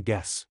side, I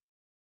guess.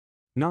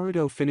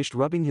 Naruto finished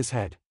rubbing his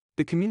head.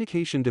 The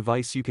communication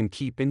device you can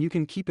keep, and you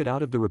can keep it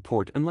out of the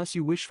report unless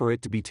you wish for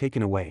it to be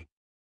taken away.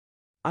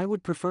 I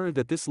would prefer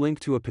that this link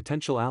to a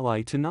potential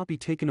ally to not be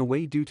taken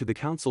away due to the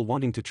council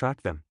wanting to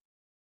track them.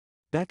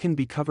 That can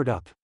be covered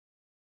up.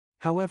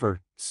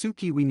 However,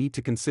 Suki, we need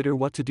to consider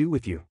what to do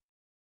with you.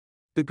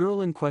 The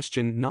girl in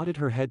question nodded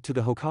her head to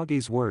the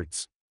Hokage's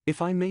words.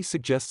 If I may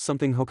suggest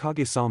something,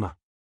 Hokage-sama.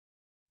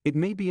 It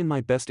may be in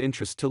my best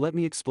interest to let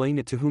me explain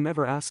it to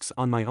whomever asks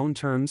on my own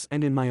terms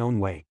and in my own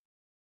way.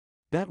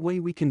 That way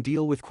we can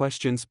deal with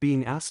questions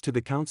being asked to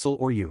the council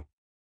or you.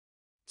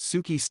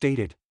 Suki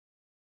stated.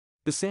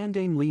 The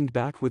Sandaime leaned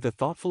back with a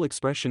thoughtful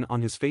expression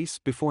on his face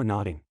before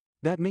nodding.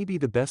 That may be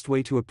the best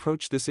way to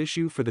approach this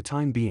issue for the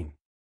time being.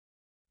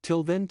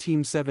 Till then,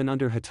 Team 7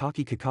 under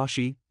Hitaki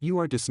Kakashi, you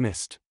are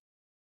dismissed.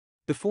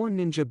 The 4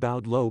 ninja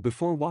bowed low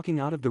before walking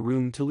out of the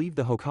room to leave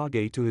the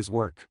Hokage to his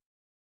work.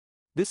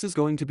 This is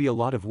going to be a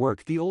lot of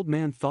work, the old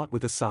man thought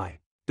with a sigh.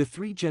 The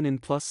 3 genin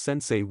plus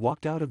sensei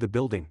walked out of the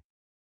building.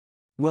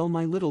 Well,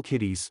 my little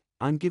kiddies,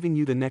 I'm giving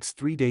you the next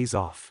 3 days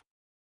off.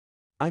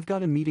 I've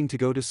got a meeting to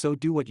go to, so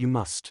do what you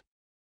must.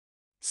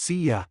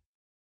 See ya.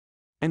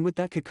 And with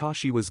that,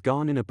 Kakashi was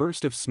gone in a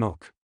burst of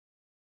smoke.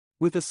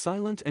 With a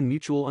silent and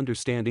mutual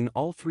understanding,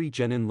 all 3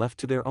 genin left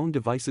to their own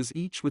devices,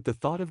 each with the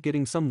thought of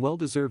getting some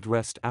well-deserved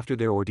rest after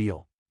their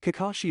ordeal.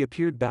 Kakashi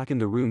appeared back in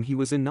the room he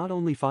was in not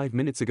only 5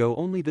 minutes ago,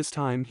 only this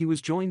time he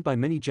was joined by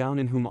many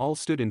jounin whom all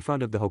stood in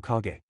front of the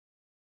Hokage.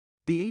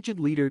 The aged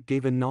leader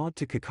gave a nod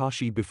to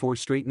Kakashi before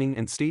straightening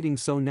and stating,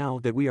 so now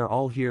that we are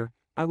all here,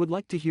 I would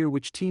like to hear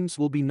which teams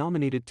will be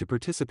nominated to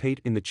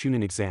participate in the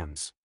Chunin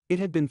exams. It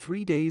had been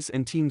 3 days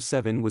and Team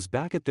 7 was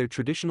back at their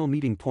traditional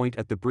meeting point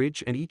at the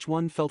bridge, and each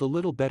one felt a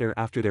little better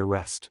after their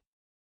rest.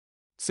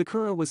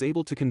 Sakura was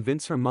able to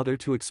convince her mother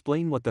to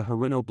explain what the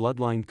Haruno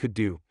bloodline could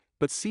do,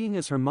 but seeing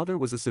as her mother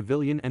was a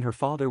civilian and her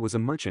father was a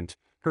merchant,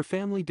 her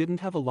family didn't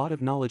have a lot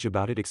of knowledge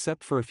about it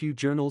except for a few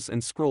journals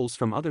and scrolls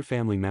from other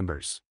family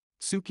members.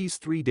 Suki's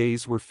 3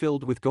 days were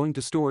filled with going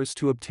to stores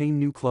to obtain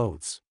new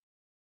clothes.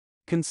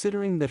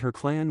 Considering that her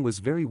clan was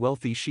very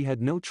wealthy, she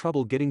had no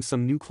trouble getting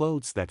some new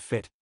clothes that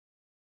fit.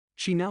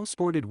 She now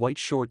sported white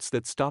shorts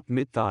that stopped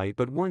mid-thigh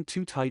but weren't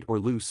too tight or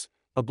loose,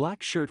 a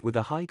black shirt with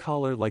a high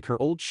collar like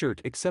her old shirt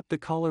except the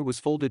collar was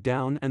folded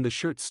down and the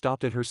shirt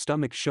stopped at her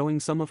stomach, showing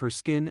some of her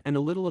skin and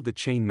a little of the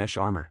chain mesh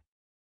armor.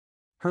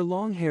 Her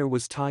long hair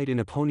was tied in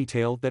a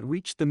ponytail that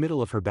reached the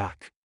middle of her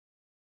back.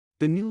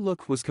 The new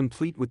look was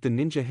complete with the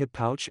ninja hip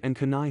pouch and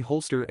kunai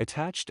holster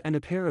attached and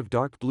a pair of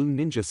dark blue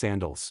ninja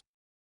sandals.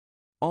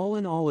 All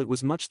in all, it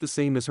was much the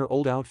same as her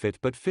old outfit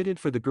but fitted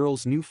for the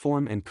girl's new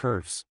form and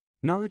curves.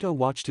 Naruto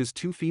watched his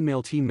 2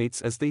 female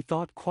teammates as they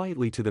thought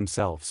quietly to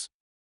themselves.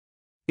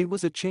 It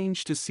was a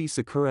change to see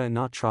Sakura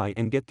not try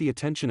and get the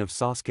attention of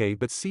Sasuke,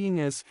 but seeing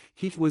as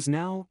he was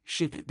now,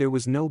 there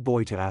was no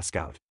boy to ask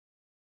out.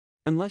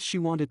 Unless she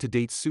wanted to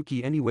date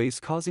Suki anyways,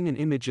 causing an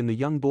image in the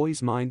young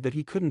boy's mind that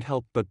he couldn't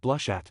help but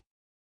blush at.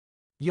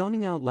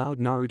 Yawning out loud,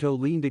 Naruto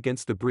leaned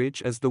against the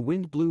bridge as the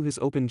wind blew his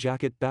open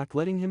jacket back,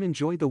 letting him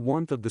enjoy the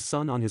warmth of the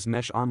sun on his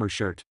mesh armor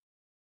shirt.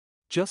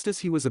 Just as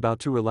he was about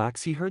to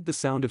relax, he heard the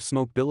sound of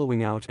smoke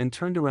billowing out and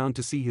turned around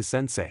to see his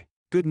sensei.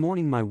 Good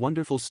morning, my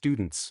wonderful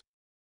students.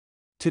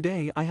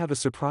 Today I have a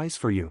surprise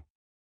for you.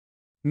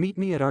 Meet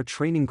me at our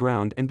training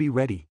ground and be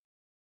ready.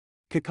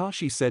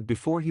 Kakashi said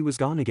before he was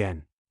gone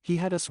again. He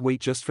had us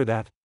wait just for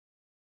that.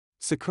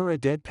 Sakura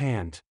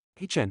deadpanned.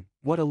 Ichen,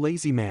 what a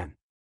lazy man.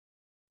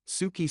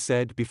 Suki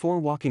said before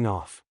walking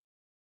off.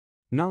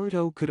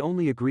 Naruto could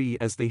only agree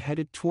as they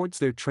headed towards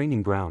their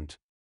training ground.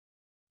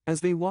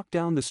 As they walked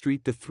down the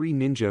street, the 3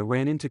 ninja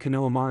ran into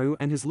Konohamaru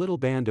and his little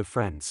band of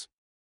friends.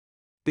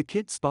 The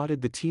kid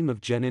spotted the team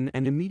of genin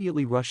and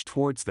immediately rushed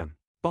towards them.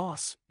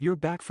 Boss, you're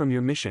back from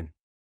your mission.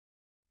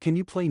 Can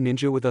you play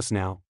ninja with us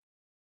now?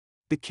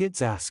 The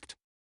kids asked.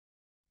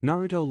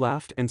 Naruto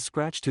laughed and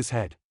scratched his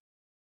head.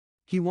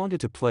 He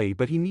wanted to play,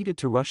 but he needed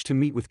to rush to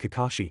meet with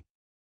Kakashi.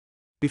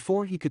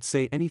 Before he could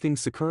say anything,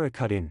 Sakura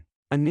cut in.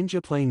 A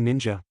ninja playing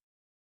ninja?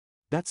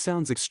 That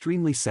sounds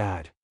extremely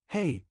sad.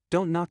 Hey,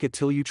 don't knock it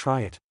till you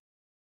try it.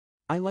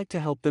 I like to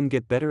help them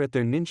get better at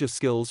their ninja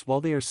skills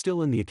while they are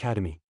still in the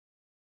academy.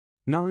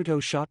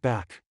 Naruto shot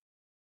back.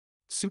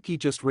 Suki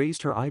just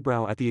raised her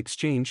eyebrow at the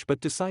exchange but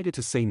decided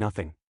to say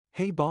nothing.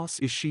 Hey boss,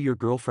 is she your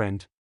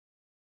girlfriend?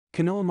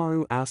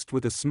 Konohamaru asked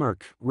with a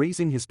smirk,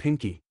 raising his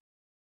pinky.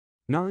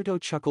 Naruto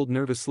chuckled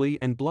nervously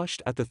and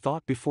blushed at the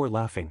thought before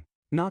laughing.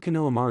 Nah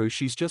Konohamaru,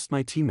 she's just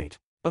my teammate.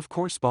 Of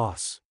course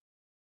boss.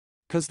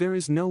 'Cause there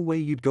is no way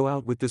you'd go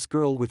out with this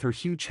girl with her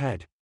huge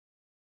head.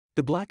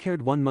 The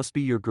black-haired one must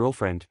be your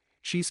girlfriend,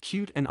 she's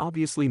cute and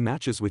obviously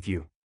matches with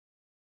you.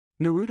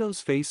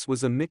 Naruto's face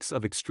was a mix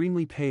of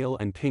extremely pale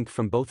and pink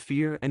from both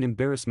fear and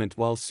embarrassment,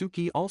 while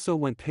Suki also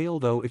went pale,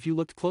 though if you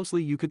looked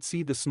closely you could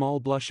see the small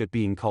blush at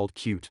being called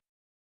cute.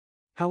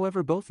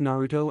 However, both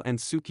Naruto and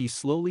Suki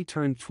slowly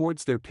turned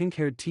towards their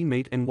pink-haired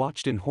teammate and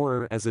watched in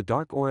horror as a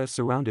dark aura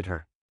surrounded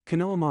her.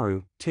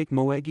 Konohamaru, take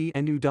Moegi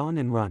and Udon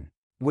and run.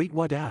 Wait,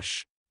 what?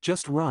 Ash?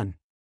 Just run.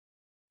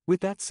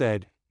 With that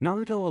said,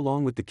 Naruto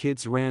along with the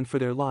kids ran for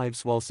their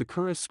lives while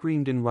Sakura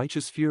screamed in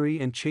righteous fury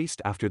and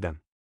chased after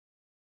them.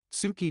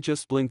 Suki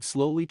just blinked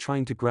slowly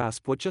trying to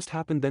grasp what just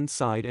happened, then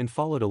sighed and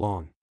followed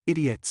along.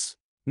 Idiots!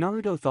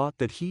 Naruto thought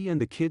that he and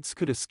the kids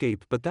could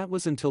escape, but that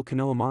was until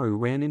Konohamaru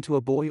ran into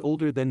a boy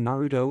older than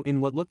Naruto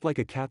in what looked like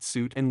a cat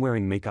suit and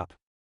wearing makeup.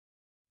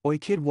 "Oi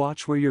kid,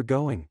 watch where you're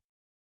going,"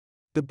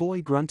 the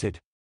boy grunted.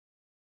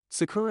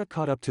 Sakura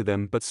caught up to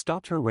them but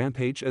stopped her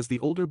rampage as the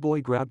older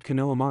boy grabbed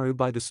Konohamaru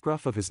by the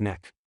scruff of his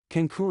neck.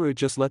 "Kankuro,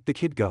 just let the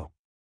kid go.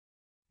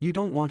 You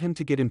don't want him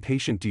to get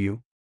impatient, do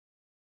you?"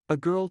 A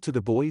girl to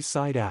the boy's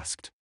side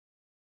asked.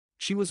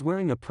 She was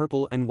wearing a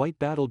purple and white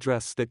battle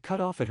dress that cut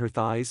off at her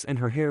thighs and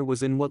her hair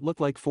was in what looked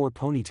like 4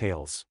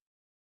 ponytails.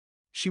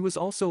 She was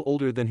also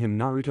older than him,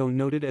 Naruto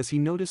noted as he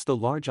noticed the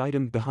large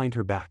item behind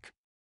her back.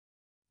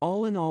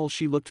 All in all,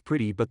 she looked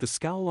pretty, but the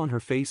scowl on her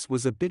face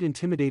was a bit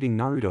intimidating,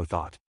 Naruto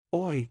thought.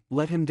 "Oi,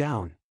 let him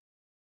down!"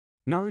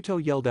 Naruto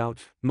yelled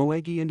out,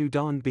 Moegi and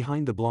Udon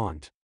behind the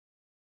blonde.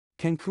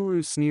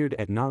 Kankuro sneered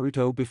at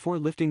Naruto before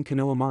lifting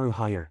Konohamaru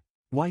higher.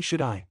 "Why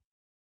should I?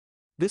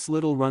 This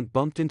little runt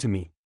bumped into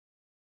me."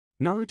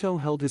 Naruto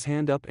held his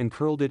hand up and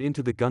curled it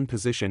into the gun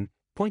position,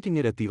 pointing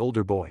it at the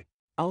older boy.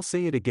 "I'll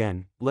say it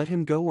again, let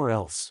him go or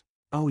else."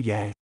 "Oh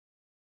yeah?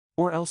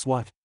 Or else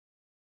what?"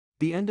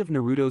 The end of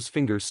Naruto's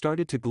finger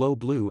started to glow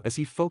blue as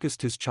he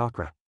focused his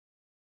chakra.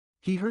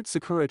 He heard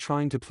Sakura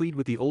trying to plead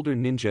with the older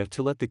ninja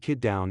to let the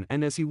kid down,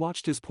 and as he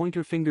watched his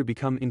pointer finger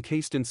become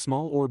encased in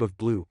small orb of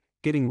blue,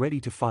 getting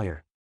ready to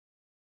fire.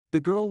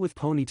 The girl with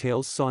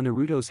ponytails saw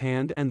Naruto's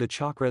hand and the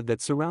chakra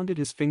that surrounded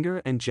his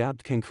finger and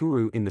jabbed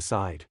Kankuro in the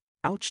side.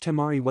 "Ouch,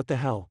 Temari, what the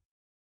hell?"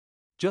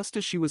 Just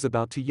as she was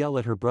about to yell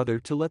at her brother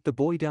to let the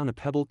boy down, a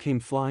pebble came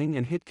flying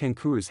and hit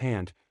Kankuro's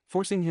hand,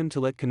 forcing him to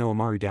let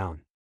Konohamaru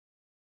down.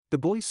 The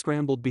boy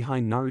scrambled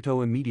behind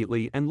Naruto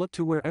immediately and looked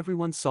to where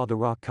everyone saw the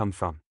rock come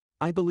from.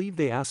 "I believe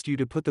they asked you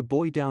to put the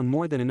boy down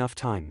more than enough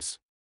times,"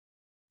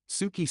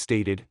 Suki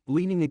stated,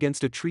 leaning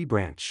against a tree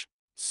branch.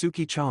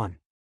 "Suki-chan,"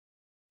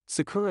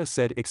 Sakura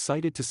said,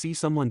 excited to see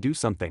someone do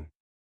something.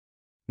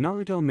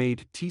 Naruto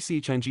made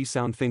tchanji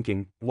sound,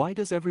 thinking, "Why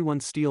does everyone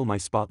steal my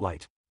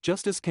spotlight?"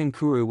 Just as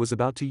Kankuro was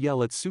about to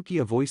yell at Suki,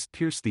 a voice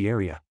pierced the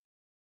area.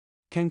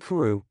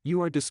 "Kankuro,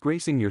 you are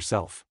disgracing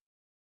yourself."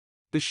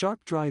 The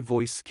sharp, dry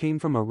voice came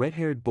from a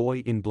red-haired boy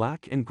in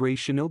black and gray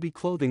shinobi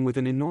clothing with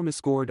an enormous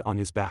gourd on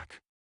his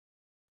back.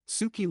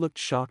 Suki looked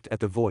shocked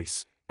at the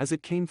voice, as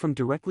it came from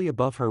directly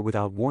above her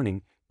without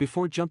warning,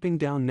 before jumping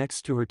down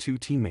next to her 2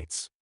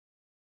 teammates.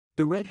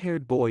 The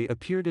red-haired boy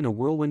appeared in a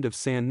whirlwind of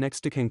sand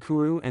next to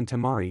Kankuro and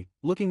Temari,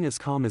 looking as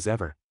calm as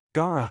ever.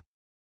 "Gaara!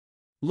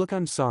 Look,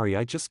 I'm sorry,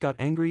 I just got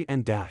angry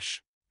and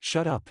dash."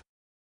 "Shut up,"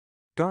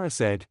 Gaara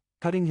said,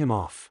 cutting him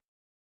off.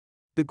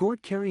 The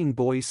gourd-carrying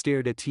boy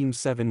stared at Team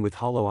 7 with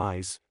hollow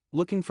eyes,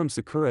 looking from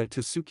Sakura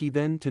to Suki,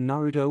 then to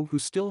Naruto, who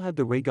still had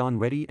the Raygon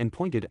ready, and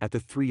pointed at the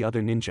 3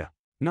 other ninja.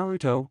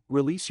 "Naruto,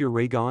 release your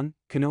Raygon,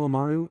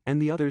 Konohamaru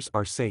and the others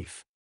are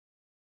safe,"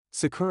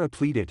 Sakura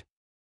pleaded.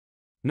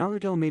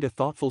 Naruto made a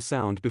thoughtful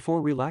sound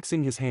before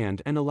relaxing his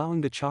hand and allowing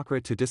the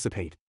chakra to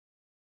dissipate.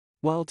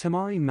 While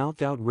Temari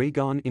mouthed out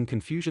Raygon in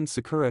confusion,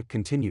 Sakura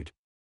continued.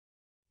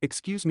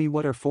 "Excuse me,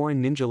 what are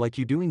foreign ninja like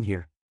you doing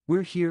here?"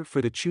 "We're here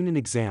for the Chunin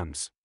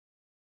exams.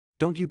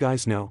 Don't you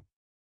guys know?"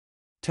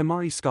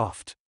 Temari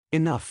scoffed.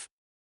 "Enough.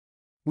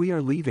 We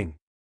are leaving,"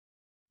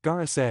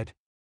 Gaara said.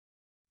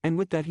 And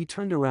with that he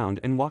turned around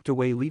and walked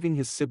away, leaving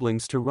his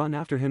siblings to run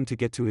after him to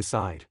get to his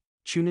side.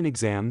 "Chunin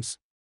exams?"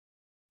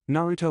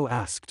 Naruto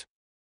asked.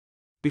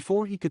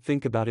 Before he could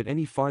think about it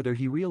any farther,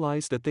 he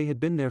realized that they had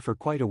been there for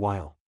quite a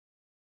while.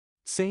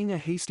 Saying a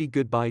hasty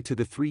goodbye to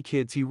the 3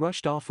 kids, he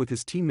rushed off with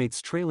his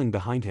teammates trailing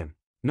behind him.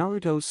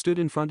 Naruto stood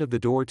in front of the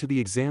door to the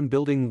exam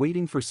building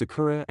waiting for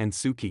Sakura and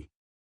Suki.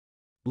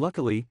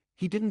 Luckily,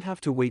 he didn't have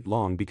to wait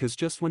long, because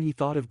just when he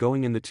thought of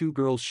going in, the 2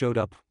 girls showed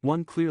up,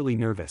 one clearly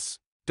nervous.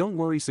 "Don't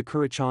worry,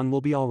 Sakura-chan will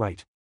be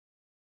alright,"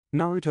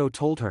 Naruto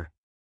told her.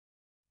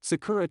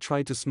 Sakura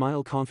tried to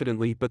smile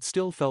confidently but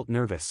still felt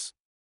nervous.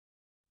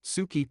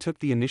 Suki took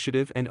the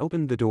initiative and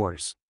opened the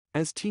doors.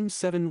 As Team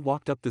 7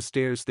 walked up the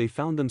stairs, they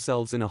found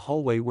themselves in a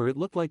hallway where it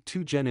looked like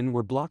 2 genin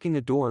were blocking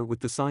a door with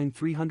the sign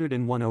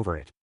 301 over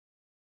it.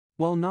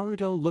 While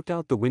Naruto looked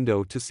out the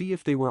window to see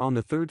if they were on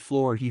the 3rd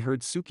floor, he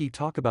heard Suki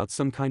talk about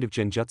some kind of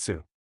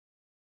genjutsu.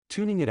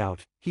 Tuning it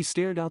out, he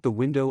stared out the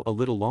window a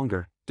little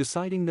longer,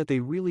 deciding that they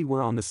really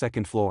were on the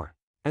 2nd floor.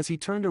 As he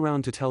turned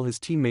around to tell his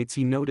teammates,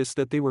 he noticed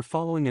that they were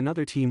following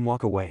another team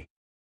walk away.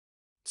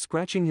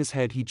 Scratching his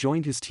head, he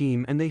joined his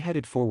team and they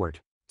headed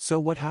forward. "So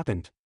what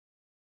happened?"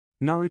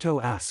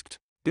 Naruto asked.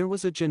 "There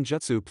was a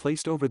genjutsu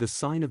placed over the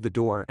sign of the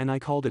door and I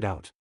called it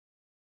out,"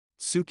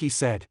 Suki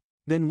said.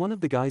 "Then one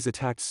of the guys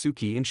attacked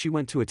Suki and she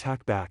went to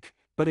attack back,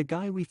 but a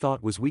guy we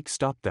thought was weak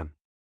stopped them.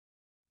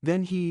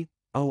 Then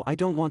oh, I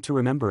don't want to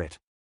remember it."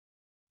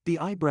 The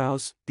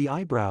eyebrows.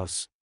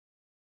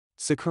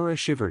 Sakura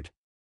shivered.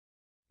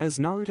 As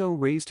Naruto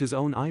raised his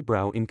own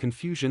eyebrow in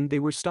confusion, they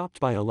were stopped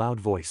by a loud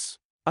voice.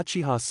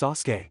 "Uchiha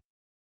Sasuke!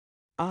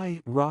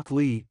 I, Rock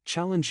Lee,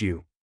 challenge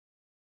you."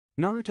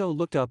 Naruto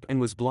looked up and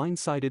was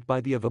blindsided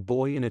by the of a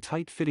boy in a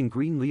tight-fitting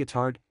green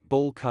leotard,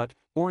 bowl cut,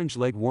 orange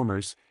leg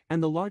warmers,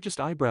 and the largest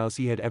eyebrows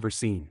he had ever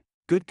seen.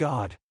 Good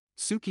God!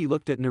 Suki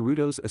looked at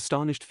Naruto's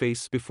astonished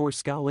face before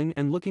scowling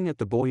and looking at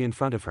the boy in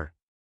front of her.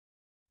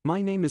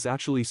 My name is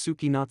actually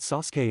Suki, not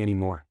Sasuke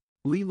anymore.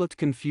 Lee looked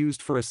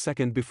confused for a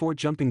second before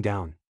jumping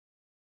down.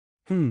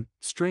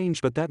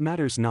 Strange, but that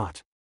matters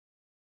not.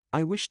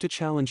 I wish to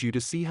challenge you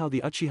to see how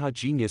the Uchiha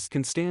genius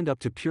can stand up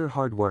to pure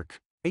hard work.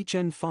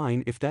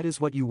 Fine if that is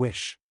what you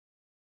wish.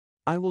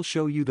 I will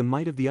show you the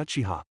might of the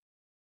Uchiha.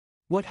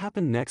 What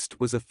happened next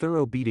was a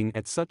thorough beating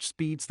at such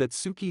speeds that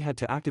Suki had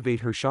to activate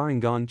her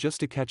Sharingan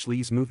just to catch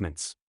Lee's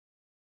movements.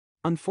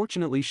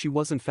 Unfortunately, she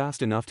wasn't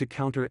fast enough to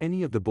counter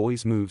any of the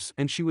boy's moves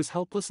and she was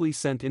helplessly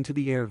sent into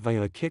the air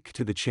via a kick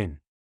to the chin.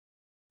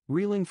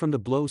 Reeling from the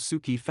blow,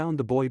 Suki found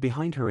the boy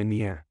behind her in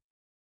the air.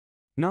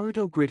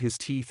 Naruto grit his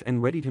teeth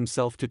and readied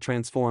himself to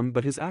transform,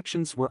 but his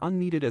actions were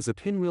unneeded as a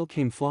pinwheel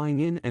came flying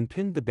in and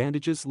pinned the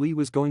bandages Lee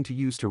was going to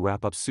use to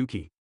wrap up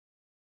Suki.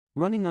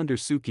 Running under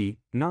Suki,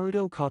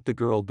 Naruto caught the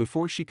girl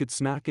before she could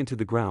smack into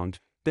the ground,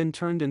 then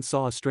turned and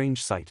saw a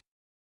strange sight.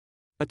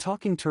 A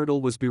talking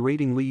turtle was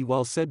berating Lee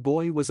while said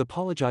boy was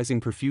apologizing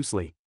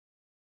profusely.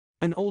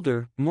 An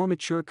older, more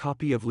mature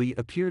copy of Lee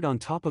appeared on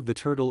top of the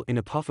turtle in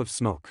a puff of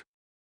smoke.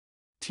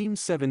 Team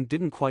 7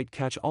 didn't quite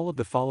catch all of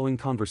the following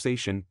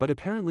conversation, but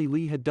apparently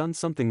Lee had done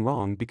something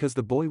wrong because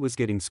the boy was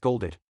getting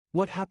scolded.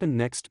 What happened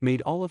next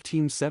made all of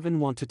Team 7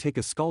 want to take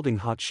a scalding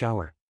hot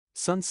shower.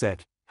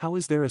 Sunset? How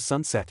is there a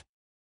sunset?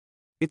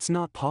 It's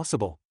not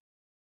possible.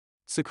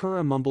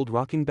 Sakura mumbled,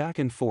 rocking back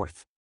and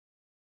forth.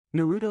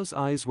 Naruto's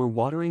eyes were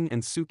watering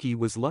and Suki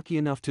was lucky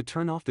enough to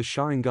turn off the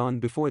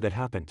Sharingan before that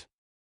happened.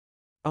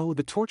 Oh,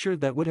 the torture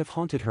that would have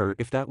haunted her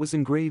if that was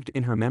engraved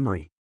in her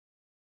memory.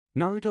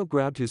 Naruto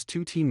grabbed his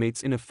two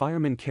teammates in a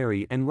fireman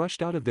carry and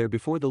rushed out of there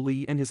before the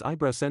Lee and his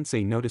eyebrow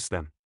sensei noticed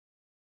them.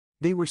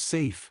 They were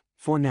safe,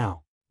 for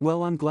now.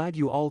 Well, I'm glad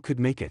you all could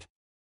make it.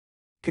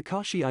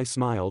 Kakashi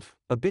smiled,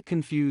 a bit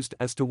confused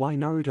as to why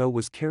Naruto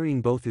was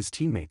carrying both his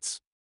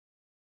teammates.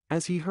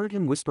 As he heard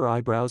him whisper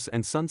eyebrows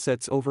and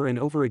sunsets over and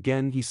over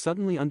again, he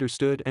suddenly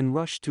understood and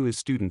rushed to his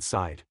student's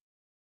side.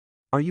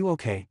 Are you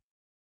okay?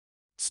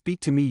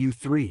 Speak to me, you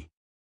three.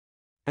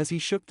 As he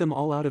shook them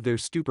all out of their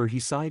stupor, he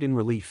sighed in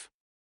relief.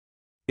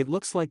 It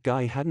looks like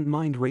Guy hadn't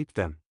mind raped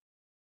them.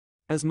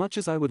 As much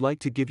as I would like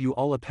to give you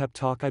all a pep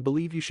talk, I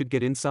believe you should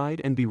get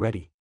inside and be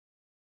ready.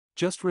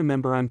 Just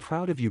remember, I'm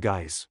proud of you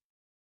guys.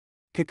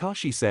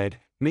 Kakashi said,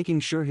 making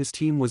sure his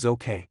team was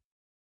okay.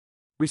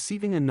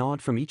 Receiving a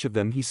nod from each of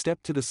them, he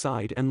stepped to the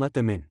side and let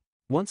them in.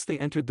 Once they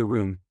entered the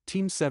room,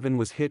 Team 7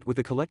 was hit with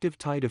a collective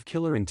tide of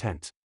killer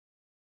intent.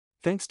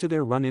 Thanks to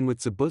their run-in with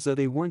Zabuza,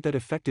 they weren't that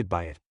affected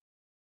by it.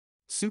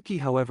 Suki,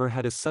 however,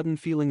 had a sudden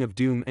feeling of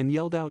doom and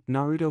yelled out,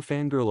 Naruto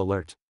fangirl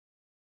alert.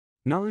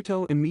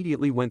 Naruto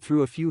immediately went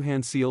through a few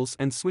hand seals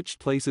and switched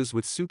places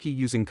with Suki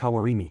using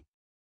Kawarimi.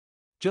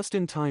 Just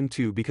in time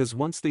too, because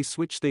once they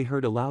switched they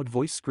heard a loud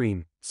voice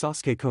scream,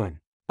 Sasuke-kun.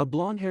 A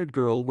blonde-haired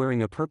girl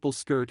wearing a purple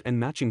skirt and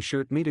matching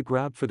shirt made a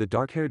grab for the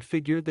dark-haired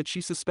figure that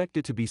she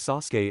suspected to be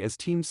Sasuke as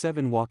Team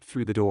 7 walked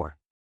through the door.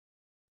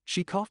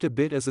 She coughed a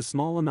bit as a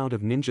small amount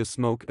of ninja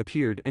smoke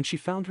appeared and she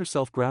found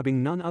herself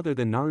grabbing none other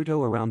than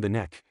Naruto around the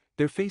neck,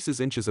 their faces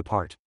inches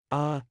apart.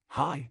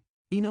 Hi!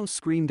 Ino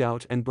screamed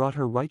out and brought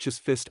her righteous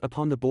fist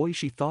upon the boy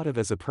she thought of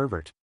as a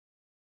pervert.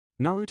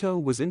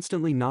 Naruto was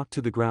instantly knocked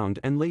to the ground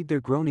and laid there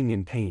groaning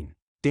in pain.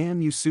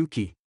 Damn you,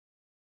 Suki!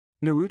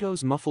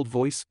 Naruto's muffled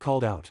voice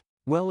called out.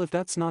 Well, if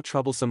that's not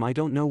troublesome, I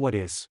don't know what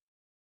is.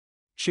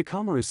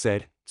 Shikamaru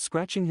said,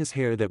 scratching his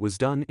hair that was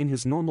done in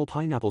his normal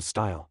pineapple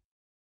style.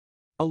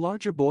 A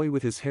larger boy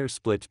with his hair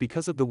split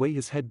because of the way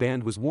his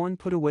headband was worn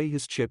put away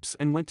his chips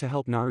and went to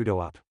help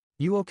Naruto up.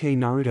 You okay,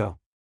 Naruto?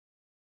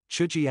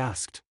 Chuji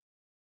asked.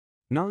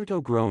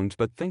 Naruto groaned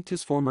but thanked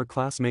his former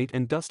classmate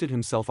and dusted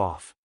himself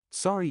off.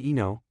 Sorry,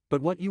 Ino,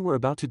 but what you were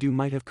about to do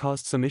might have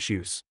caused some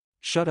issues.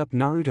 Shut up,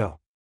 Naruto.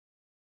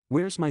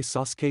 Where's my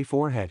Sasuke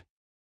forehead?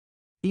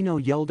 Ino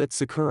yelled at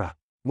Sakura.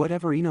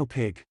 Whatever, Ino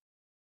pig.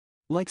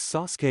 Like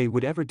Sasuke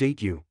would ever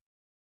date you.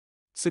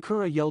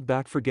 Sakura yelled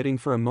back, forgetting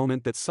for a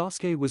moment that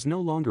Sasuke was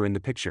no longer in the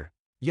picture.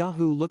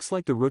 Yahoo, looks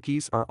like the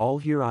rookies are all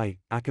here.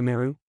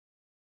 Akamaru?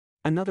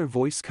 Another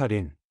voice cut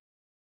in.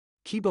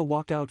 Kiba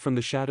walked out from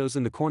the shadows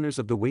in the corners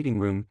of the waiting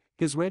room,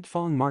 his red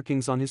fang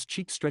markings on his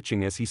cheek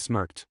stretching as he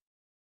smirked.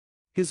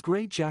 His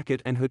gray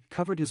jacket and hood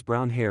covered his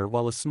brown hair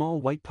while a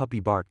small white puppy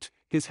barked,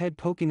 his head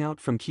poking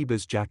out from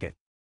Kiba's jacket.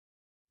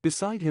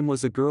 Beside him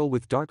was a girl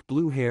with dark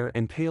blue hair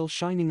and pale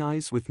shining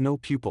eyes with no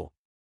pupil.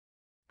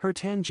 Her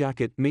tan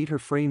jacket made her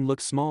frame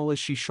look small as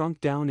she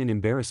shrunk down in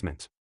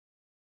embarrassment.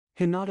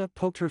 Hinata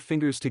poked her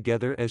fingers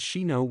together as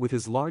Shino, with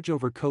his large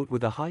overcoat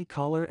with a high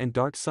collar and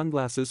dark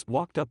sunglasses,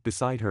 walked up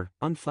beside her,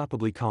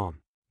 unflappably calm.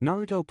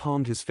 Naruto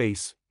palmed his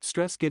face,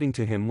 stress getting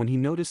to him when he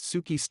noticed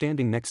Suki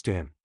standing next to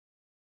him.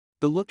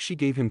 The look she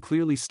gave him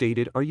clearly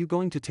stated, are you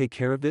going to take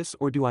care of this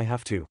or do I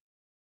have to?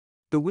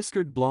 The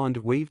whiskered blonde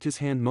waved his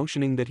hand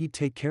motioning that he'd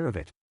take care of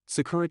it.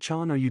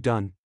 Sakura-chan, are you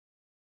done?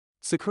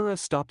 Sakura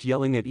stopped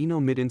yelling at Ino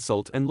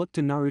mid-insult and looked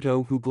to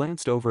Naruto, who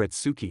glanced over at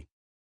Suki.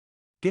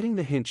 Getting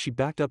the hint, she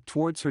backed up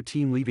towards her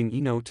team, leaving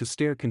Ino to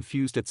stare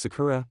confused at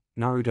Sakura,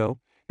 Naruto,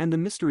 and the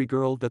mystery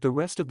girl that the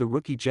rest of the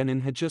rookie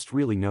genin had just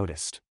really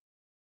noticed.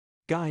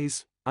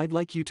 Guys, I'd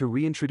like you to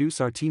reintroduce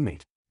our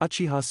teammate,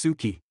 Uchiha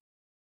Suki.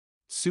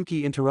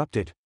 Suki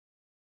interrupted.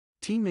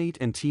 Team 8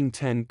 and Team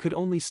 10 could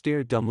only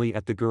stare dumbly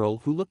at the girl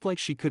who looked like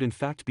she could in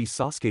fact be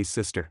Sasuke's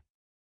sister.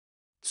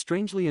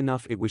 Strangely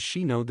enough, it was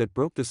Shino that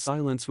broke the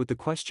silence with the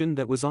question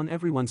that was on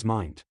everyone's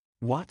mind.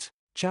 What?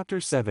 Chapter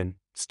 7,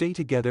 Stay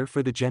Together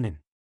for the Genin.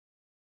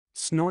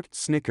 Snort,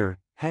 snicker,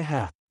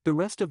 ha. The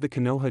rest of the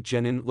Konoha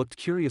genin looked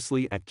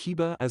curiously at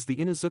Kiba as the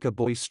Inuzuka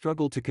boy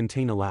struggled to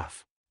contain a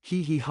laugh.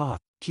 Hee ha,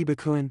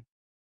 Kiba-kun.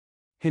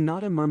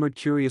 Hinata murmured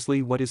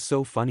curiously, what is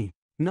so funny?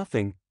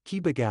 Nothing,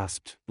 Kiba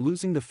gasped,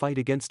 losing the fight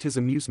against his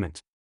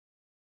amusement.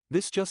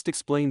 This just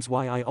explains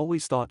why I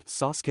always thought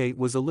Sasuke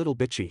was a little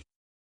bitchy.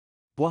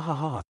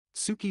 Wahaha.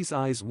 Suki's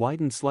eyes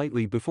widened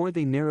slightly before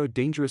they narrowed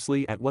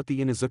dangerously at what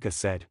the Inuzuka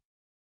said.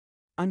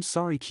 I'm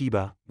sorry,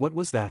 Kiba, what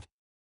was that?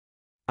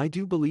 I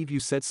do believe you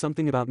said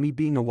something about me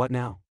being a what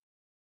now?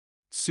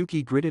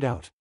 Suki gritted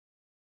out.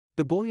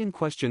 The boy in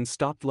question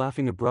stopped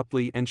laughing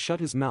abruptly and shut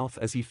his mouth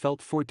as he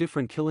felt 4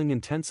 different killing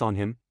intents on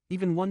him,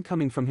 even one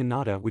coming from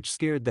Hinata, which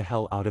scared the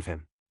hell out of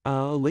him.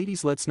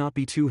 Ladies, let's not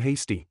be too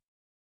hasty,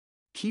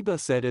 Kiba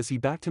said as he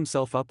backed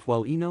himself up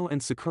while Ino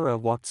and Sakura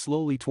walked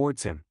slowly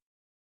towards him.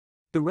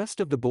 The rest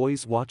of the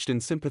boys watched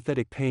in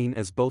sympathetic pain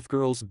as both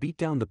girls beat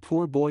down the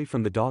poor boy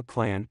from the dog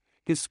clan,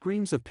 his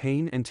screams of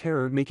pain and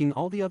terror making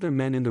all the other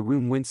men in the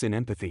room wince in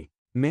empathy.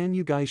 Man,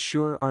 you guys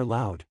sure are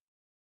loud.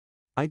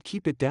 I'd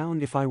keep it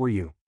down if I were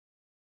you.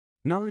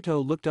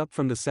 Naruto looked up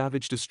from the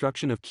savage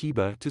destruction of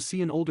Kiba to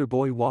see an older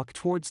boy walk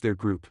towards their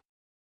group.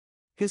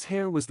 His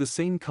hair was the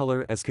same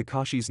color as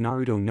Kakashi's,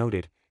 Naruto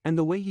noted, and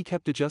the way he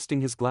kept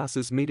adjusting his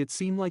glasses made it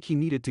seem like he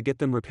needed to get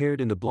them repaired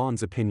in the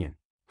blonde's opinion.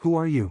 Who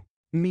are you?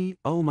 Me,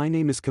 oh, my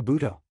name is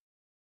Kabuto.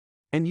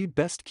 And you'd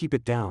best keep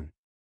it down.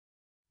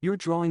 You're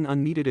drawing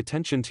unneeded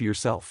attention to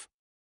yourself,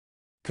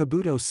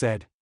 Kabuto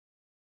said.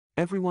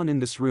 Everyone in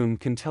this room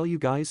can tell you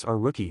guys are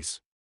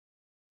rookies.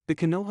 The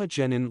Konoha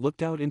genin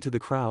looked out into the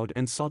crowd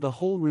and saw the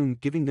whole room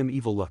giving them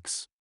evil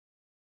looks.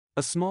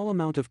 A small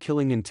amount of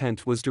killing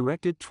intent was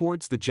directed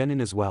towards the genin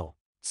as well.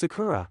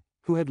 Sakura,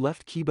 who had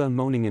left Kiba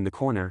moaning in the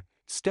corner,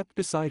 stepped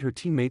beside her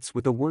teammates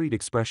with a worried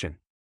expression.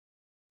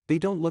 They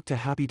don't look too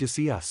happy to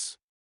see us,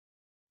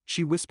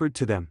 she whispered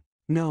to them.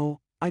 No,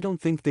 I don't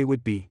think they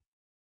would be.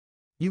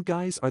 You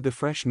guys are the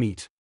fresh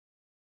meat.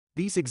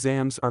 These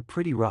exams are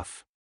pretty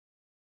rough,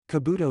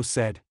 Kabuto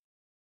said.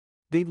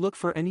 They'd look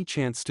for any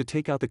chance to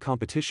take out the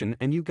competition,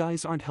 and you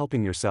guys aren't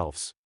helping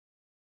yourselves.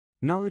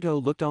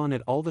 Naruto looked on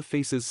at all the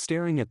faces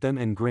staring at them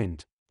and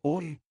grinned.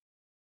 Oi!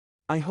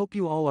 I hope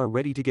you all are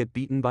ready to get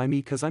beaten by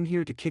me, cause I'm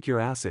here to kick your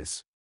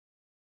asses,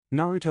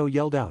 Naruto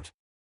yelled out.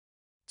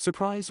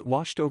 Surprise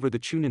washed over the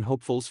Chunin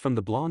hopefuls from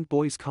the blonde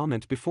boy's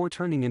comment before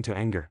turning into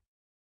anger.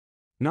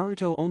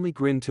 Naruto only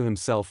grinned to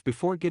himself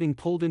before getting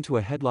pulled into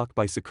a headlock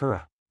by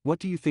Sakura. What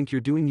do you think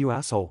you're doing, you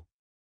asshole?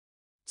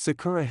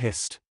 Sakura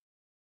hissed.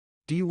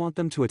 Do you want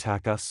them to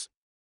attack us?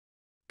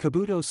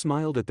 Kabuto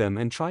smiled at them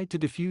and tried to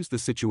defuse the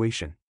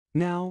situation.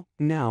 Now,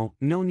 no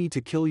need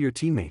to kill your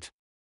teammate.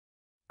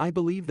 I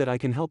believe that I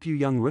can help you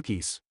young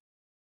rookies,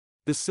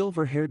 the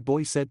silver-haired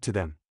boy said to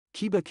them.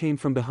 Kiba came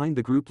from behind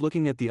the group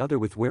looking at the other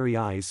with wary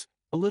eyes,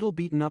 a little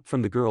beaten up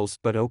from the girls,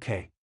 but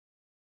okay.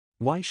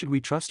 Why should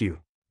we trust you?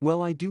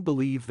 Well, I do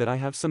believe that I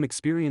have some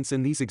experience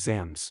in these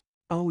exams.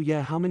 Oh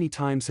yeah, how many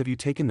times have you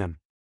taken them?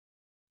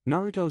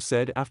 Naruto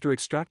said after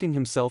extracting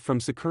himself from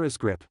Sakura's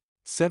grip.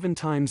 7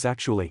 times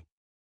actually,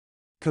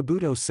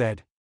 Kabuto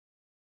said.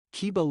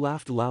 Kiba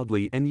laughed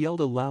loudly and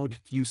yelled aloud,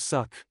 you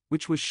suck,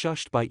 which was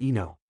shushed by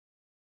Ino.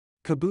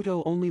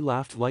 Kabuto only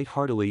laughed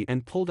lightheartedly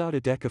and pulled out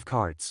a deck of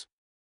cards.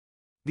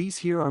 These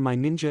here are my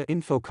ninja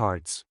info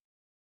cards.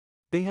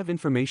 They have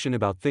information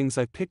about things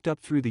I've picked up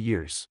through the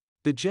years.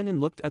 The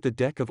genin looked at the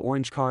deck of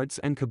orange cards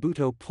and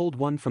Kabuto pulled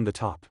one from the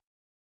top.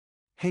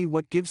 Hey,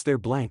 what gives their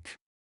blank?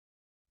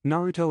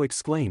 Naruto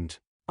exclaimed.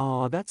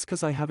 Aw, that's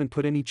cause I haven't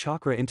put any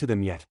chakra into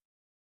them yet.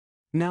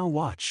 Now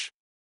watch.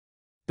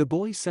 The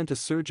boy sent a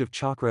surge of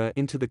chakra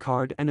into the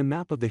card and a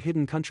map of the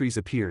hidden countries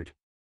appeared.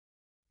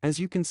 As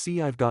you can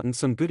see, I've gotten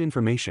some good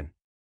information.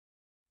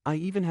 I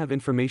even have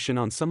information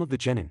on some of the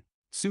genin.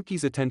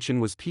 Suki's attention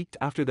was piqued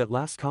after that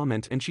last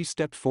comment and she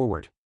stepped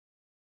forward.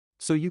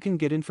 So you can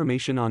get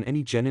information on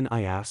any genin,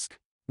 I ask?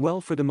 Well,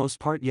 for the most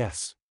part,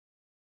 yes,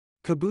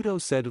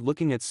 Kabuto said,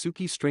 looking at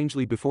Suki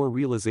strangely before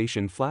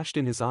realization flashed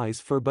in his eyes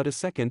for but a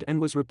second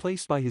and was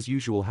replaced by his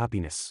usual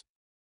happiness.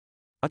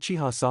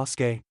 Uchiha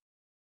Sasuke?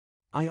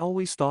 I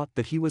always thought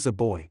that he was a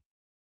boy.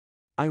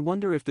 I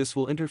wonder if this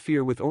will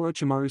interfere with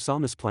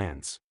Orochimaru-sama's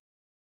plans.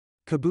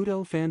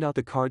 Kabuto fanned out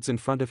the cards in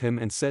front of him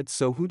and said,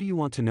 so who do you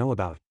want to know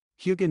about?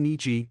 Hyuga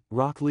Niji,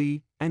 Rock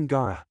Lee, and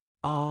Gaara.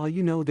 Ah,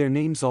 you know their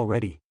names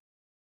already.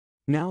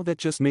 Now that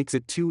just makes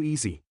it too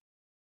easy,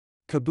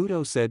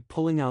 Kabuto said,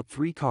 pulling out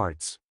 3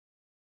 cards.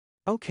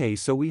 Okay,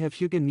 so we have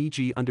Hyuga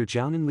Niji under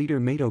Jounin leader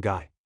Mato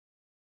Guy.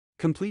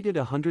 Completed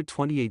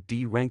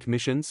 128D rank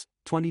missions,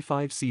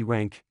 25C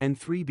rank, and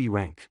 3B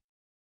rank.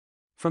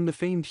 From the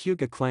famed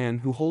Hyuga clan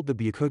who hold the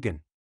Byakugan.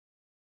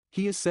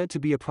 He is said to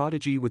be a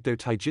prodigy with their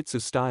taijutsu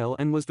style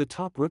and was the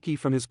top rookie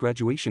from his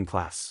graduation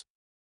class.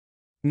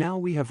 Now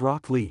we have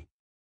Rock Lee.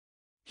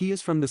 He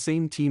is from the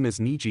same team as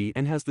Niji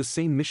and has the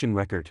same mission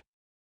record.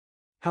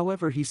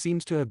 However, he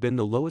seems to have been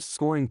the lowest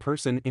scoring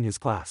person in his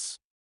class.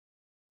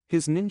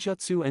 His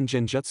ninjutsu and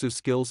genjutsu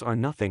skills are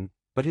nothing,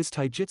 but his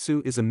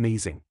taijutsu is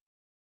amazing.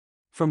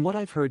 From what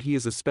I've heard, he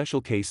is a special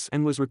case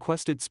and was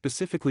requested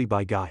specifically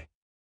by Guy.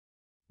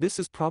 This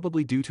is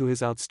probably due to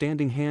his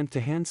outstanding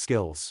hand-to-hand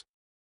skills.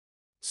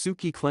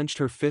 Suki clenched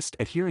her fist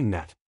at hearing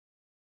that.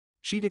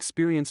 She'd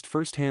experienced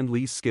firsthand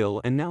Lee's skill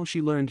and now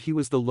she learned he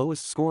was the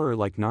lowest scorer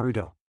like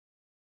Naruto.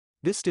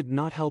 This did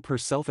not help her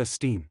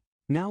self-esteem.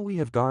 Now we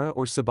have Gaara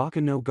or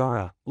Sabaka no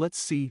Gaara, let's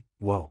see.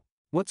 Whoa.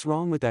 What's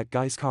wrong with that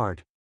guy's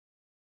card?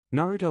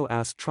 Naruto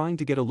asked, trying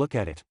to get a look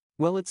at it.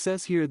 Well, it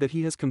says here that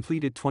he has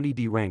completed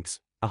 20D ranks,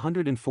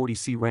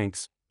 140C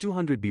ranks,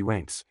 200B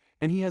ranks,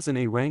 and he has an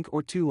A rank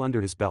or 2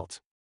 under his belt.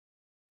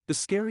 The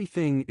scary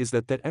thing is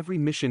that every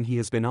mission he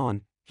has been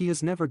on, he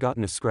has never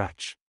gotten a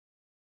scratch.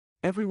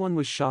 Everyone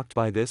was shocked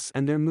by this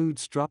and their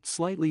moods dropped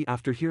slightly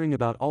after hearing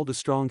about all the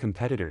strong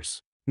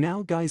competitors.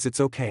 Now guys,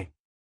 it's okay.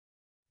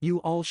 You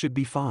all should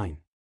be fine.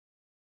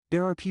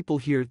 There are people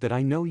here that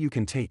I know you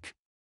can take.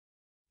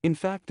 In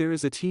fact, there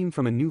is a team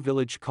from a new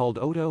village called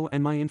Oto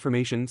and my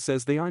information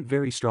says they aren't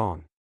very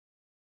strong.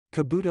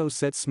 Kabuto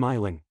said,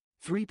 smiling.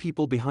 3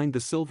 people behind the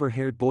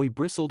silver-haired boy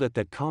bristled at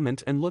that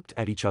comment and looked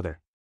at each other.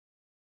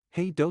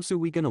 Hey Dosu,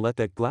 we gonna let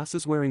that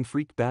glasses-wearing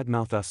freak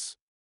badmouth us?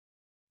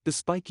 The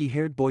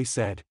spiky-haired boy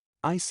said.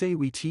 I say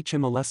we teach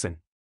him a lesson.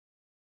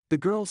 The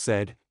girl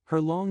said,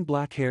 her long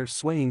black hair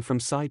swaying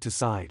from side to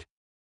side.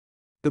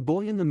 The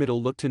boy in the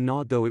middle looked to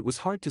nod, though it was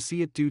hard to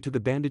see it due to the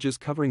bandages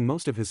covering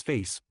most of his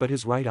face, but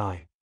his right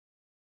eye.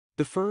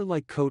 The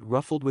fur-like coat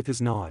ruffled with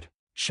his nod.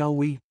 Shall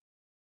we?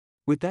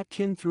 With that,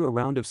 Kin threw a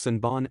round of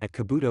Senbon at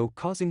Kabuto,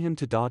 causing him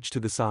to dodge to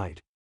the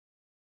side.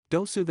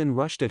 Dosu then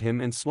rushed at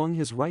him and swung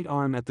his right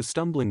arm at the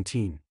stumbling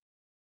teen.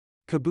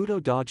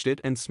 Kabuto dodged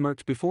it and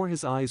smirked before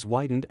his eyes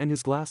widened and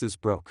his glasses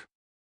broke.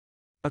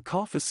 A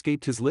cough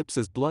escaped his lips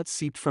as blood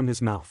seeped from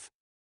his mouth.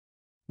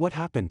 What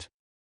happened?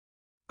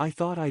 I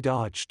thought I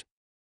dodged.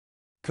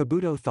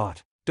 Kabuto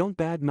thought. Don't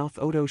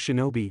badmouth Oto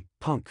Shinobi,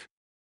 punk.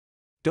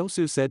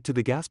 Dosu said to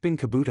the gasping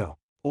Kabuto.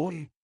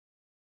 Oi!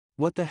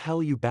 What the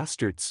hell, you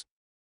bastards?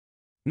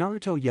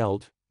 Naruto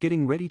yelled,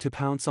 getting ready to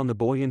pounce on the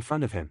boy in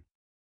front of him.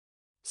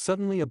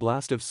 Suddenly a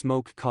blast of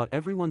smoke caught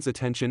everyone's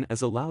attention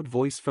as a loud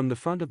voice from the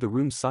front of the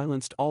room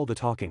silenced all the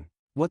talking.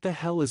 What the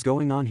hell is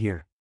going on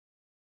here?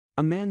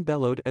 A man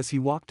bellowed as he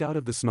walked out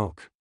of the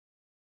smoke.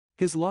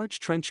 His large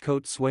trench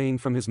coat swaying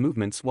from his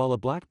movements while a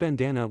black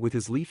bandana with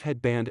his leaf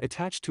headband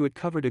attached to it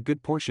covered a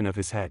good portion of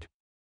his head.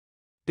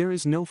 There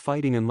is no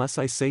fighting unless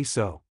I say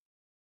so.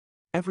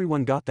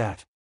 Everyone got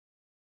that?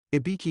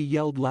 Ibiki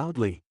yelled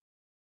loudly.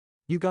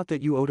 You got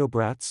that, you Oto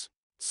brats?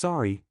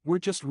 Sorry, we're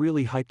just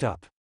really hyped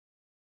up.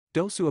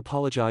 Dosu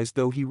apologized,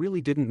 though he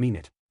really didn't mean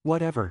it.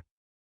 Whatever.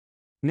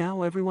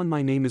 Now everyone,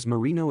 my name is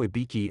Marino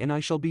Ibiki and I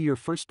shall be your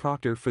first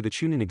proctor for the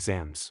Chunin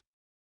exams.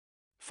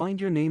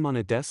 Find your name on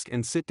a desk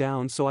and sit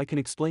down so I can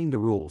explain the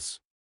rules.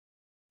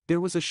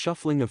 There was a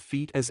shuffling of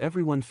feet as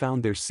everyone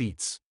found their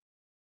seats.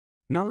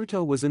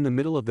 Naruto was in the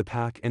middle of the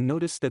pack and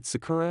noticed that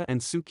Sakura and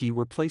Suki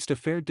were placed a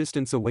fair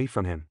distance away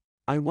from him.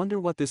 I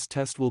wonder what this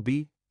test will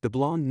be, the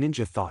blonde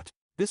ninja thought.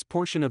 This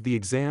portion of the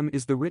exam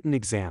is the written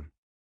exam.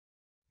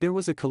 There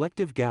was a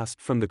collective gasp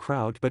from the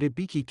crowd, but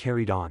Ibiki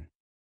carried on.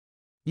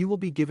 You will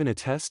be given a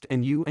test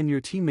and you and your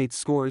teammates'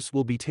 scores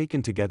will be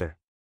taken together.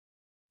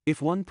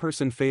 If one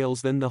person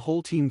fails, then the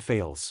whole team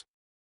fails.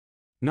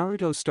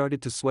 Naruto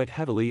started to sweat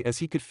heavily as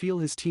he could feel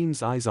his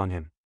team's eyes on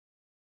him.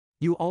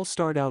 You all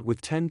start out with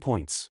 10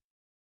 points.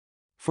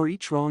 For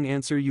each wrong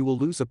answer you will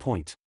lose a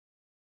point.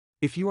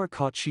 If you are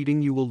caught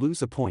cheating you will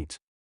lose a point.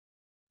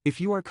 If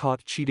you are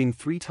caught cheating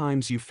 3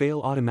 times you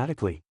fail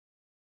automatically.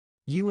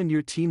 You and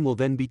your team will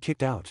then be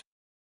kicked out.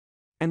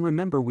 And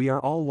remember, we are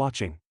all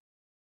watching.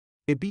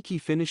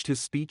 Ibiki finished his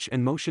speech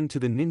and motioned to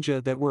the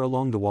ninja that were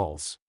along the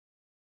walls.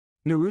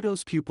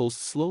 Naruto's pupils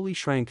slowly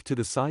shrank to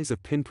the size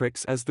of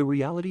pinpricks as the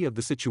reality of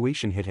the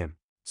situation hit him.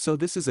 So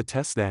this is a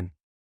test then?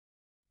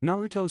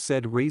 Naruto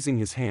said, raising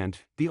his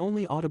hand, the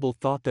only audible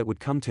thought that would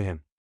come to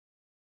him.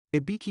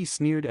 Ibiki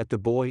sneered at the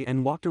boy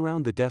and walked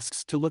around the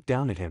desks to look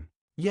down at him.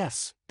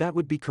 Yes, that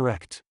would be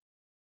correct.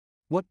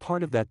 What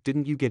part of that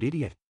didn't you get,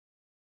 idiot?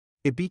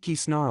 Ibiki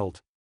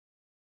snarled.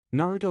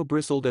 Naruto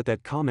bristled at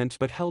that comment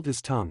but held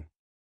his tongue.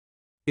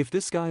 If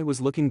this guy was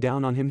looking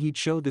down on him, he'd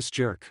show this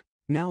jerk.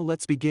 Now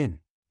let's begin.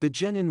 The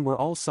genin were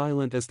all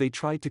silent as they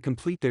tried to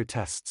complete their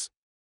tests.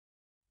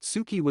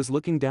 Suki was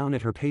looking down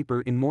at her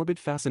paper in morbid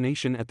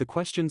fascination at the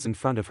questions in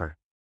front of her.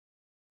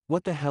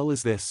 What the hell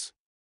is this?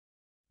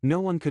 No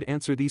one could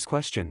answer these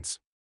questions.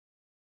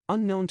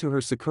 Unknown to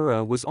her,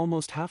 Sakura was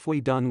almost halfway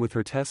done with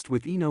her test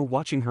with Ino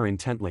watching her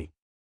intently.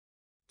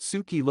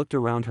 Suki looked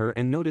around her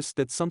and noticed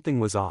that something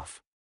was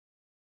off.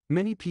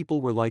 Many people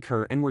were like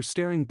her and were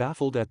staring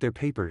baffled at their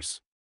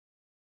papers.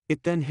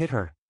 It then hit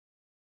her.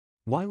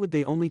 Why would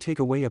they only take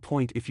away a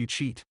point if you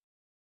cheat?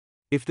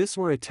 If this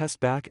were a test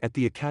back at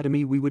the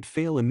academy, we would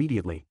fail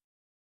immediately.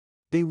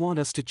 They want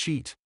us to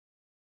cheat.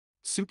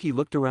 Suki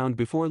looked around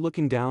before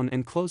looking down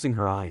and closing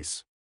her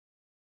eyes.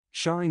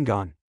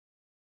 Sharingan.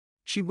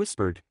 She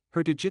whispered,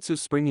 her doujutsu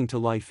springing to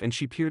life, and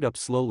she peered up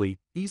slowly,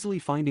 easily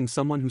finding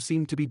someone who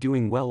seemed to be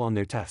doing well on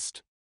their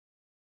test.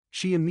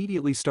 She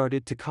immediately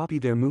started to copy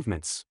their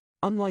movements.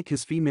 Unlike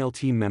his female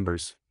team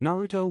members,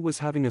 Naruto was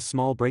having a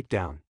small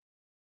breakdown.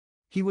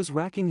 He was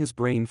racking his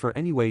brain for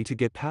any way to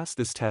get past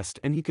this test,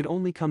 and he could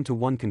only come to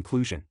one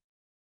conclusion.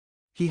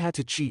 He had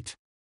to cheat.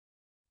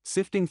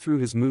 Sifting through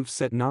his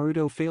moveset,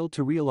 Naruto failed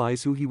to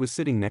realize who he was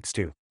sitting next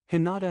to.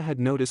 Hinata had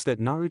noticed that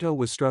Naruto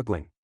was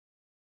struggling.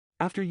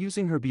 After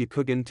using her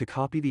Byakugan to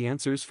copy the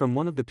answers from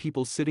one of the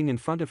people sitting in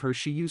front of her,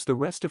 she used the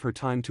rest of her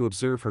time to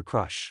observe her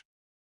crush.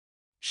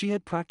 She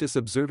had practiced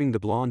observing the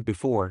blonde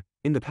before,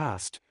 in the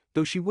past,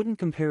 though she wouldn't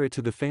compare it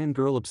to the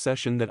fangirl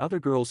obsession that other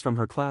girls from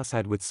her class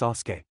had with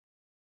Sasuke.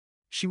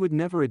 She would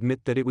never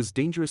admit that it was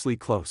dangerously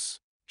close.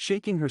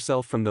 Shaking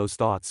herself from those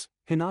thoughts,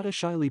 Hinata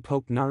shyly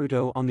poked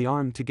Naruto on the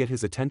arm to get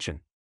his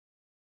attention.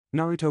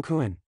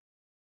 Naruto-kun.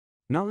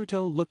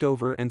 Naruto looked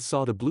over and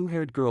saw the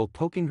blue-haired girl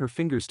poking her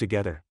fingers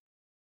together.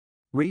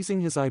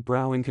 Raising his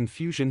eyebrow in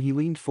confusion, he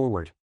leaned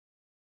forward.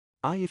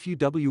 If you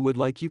would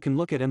like, you can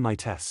look at my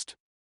test.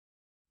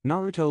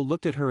 Naruto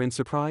looked at her in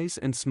surprise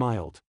and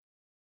smiled.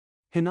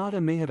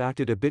 Hinata may have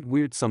acted a bit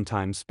weird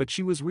sometimes, but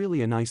she was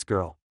really a nice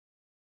girl.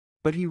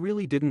 But he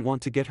really didn't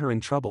want to get her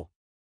in trouble.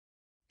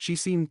 She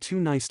seemed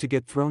too nice to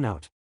get thrown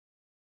out.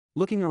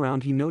 Looking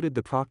around, he noted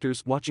the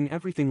proctors watching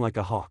everything like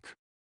a hawk.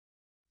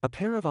 A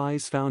pair of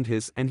eyes found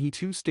his, and he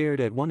too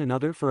stared at one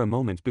another for a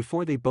moment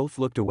before they both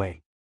looked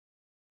away.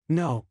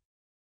 No.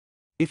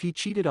 If he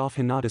cheated off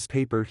Hinata's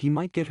paper, he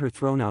might get her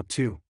thrown out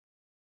too.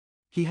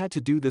 He had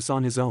to do this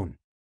on his own.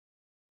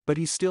 But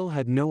he still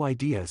had no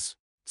ideas.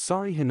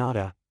 Sorry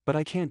Hinata, but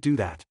I can't do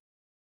that.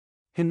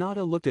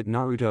 Hinata looked at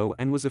Naruto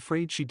and was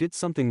afraid she did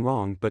something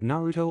wrong, but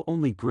Naruto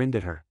only grinned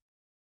at her.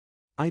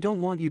 I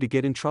don't want you to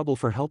get in trouble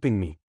for helping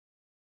me.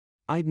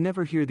 I'd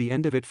never hear the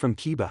end of it from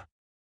Kiba.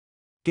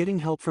 Getting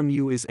help from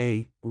you is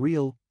a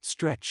real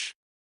stretch,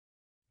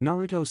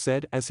 Naruto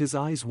said as his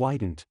eyes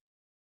widened.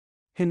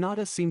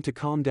 Hinata seemed to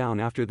calm down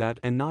after that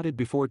and nodded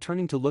before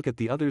turning to look at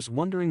the others,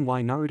 wondering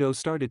why Naruto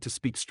started to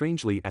speak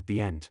strangely at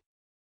the end.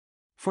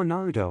 For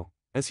Naruto,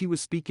 as he was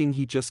speaking,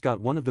 he just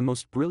got one of the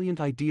most brilliant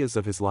ideas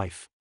of his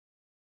life.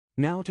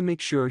 Now to make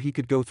sure he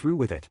could go through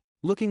with it.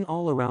 Looking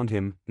all around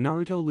him,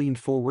 Naruto leaned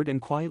forward and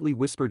quietly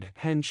whispered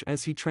 "hench"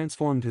 as he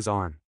transformed his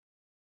arm.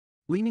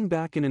 Leaning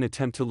back in an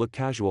attempt to look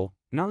casual,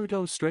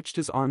 Naruto stretched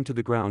his arm to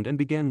the ground and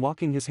began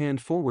walking his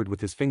hand forward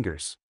with his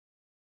fingers.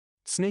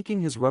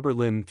 Snaking his rubber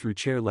limb through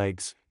chair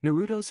legs,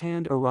 Naruto's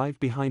hand arrived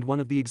behind one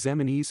of the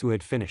examinees who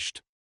had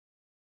finished.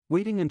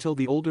 Waiting until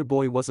the older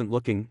boy wasn't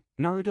looking,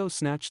 Naruto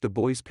snatched the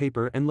boy's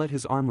paper and let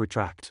his arm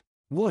retract.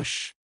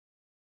 Whoosh!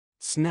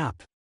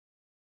 Snap!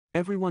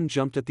 Everyone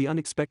jumped at the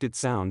unexpected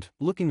sound,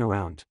 looking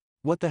around.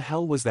 What the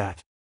hell was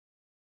that?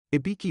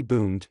 Ibiki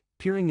boomed,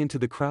 peering into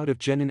the crowd of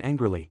genin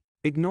angrily.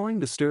 Ignoring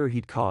the stir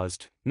he'd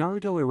caused,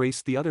 Naruto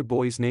erased the other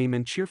boy's name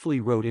and cheerfully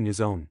wrote in his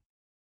own.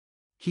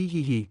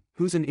 He,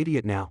 who's an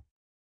idiot now?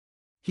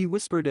 He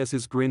whispered as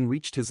his grin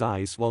reached his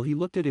eyes while he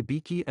looked at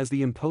Ibiki as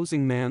the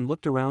imposing man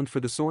looked around for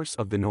the source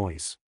of the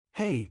noise.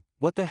 Hey,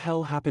 what the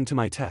hell happened to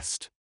my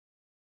test?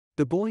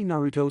 The boy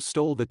Naruto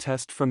stole the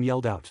test from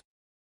yelled out.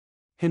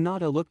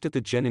 Hinata looked at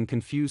the genin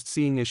confused,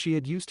 seeing as she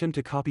had used him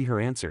to copy her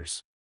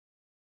answers.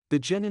 The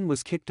genin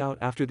was kicked out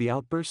after the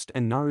outburst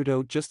and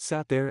Naruto just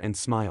sat there and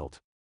smiled.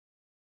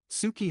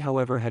 Suki,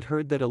 however, had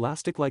heard that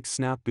elastic-like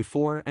snap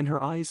before and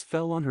her eyes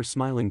fell on her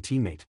smiling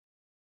teammate.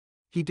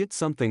 He did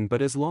something,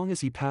 but as long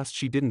as he passed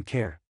she didn't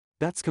care.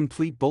 That's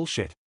complete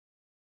bullshit.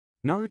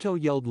 Naruto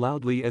yelled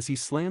loudly as he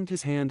slammed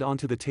his hand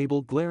onto the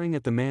table, glaring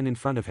at the man in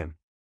front of him.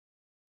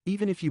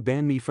 Even if you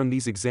ban me from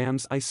these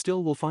exams, I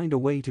still will find a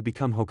way to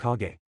become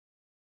Hokage.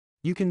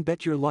 You can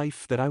bet your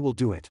life that I will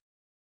do it.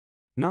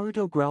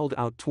 Naruto growled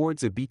out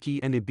towards Ibiki,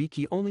 and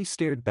Ibiki only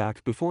stared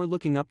back before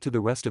looking up to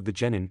the rest of the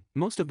genin,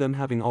 most of them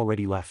having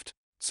already left.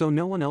 So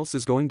no one else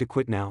is going to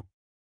quit now?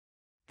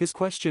 His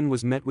question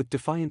was met with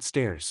defiant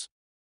stares.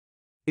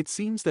 It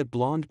seems that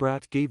blonde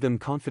brat gave them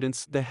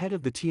confidence, the head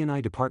of the T&I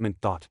department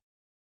thought.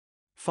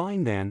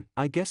 Fine then,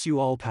 I guess you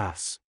all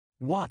pass.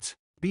 What?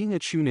 Being a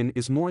chunin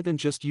is more than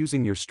just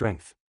using your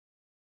strength.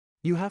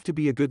 You have to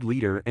be a good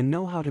leader and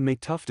know how to make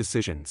tough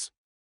decisions.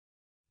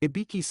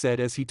 Ibiki said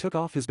as he took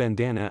off his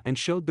bandana and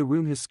showed the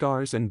room his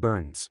scars and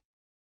burns.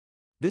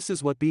 This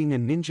is what being a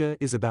ninja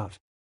is about.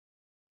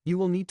 You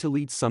will need to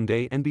lead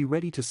someday and be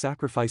ready to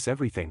sacrifice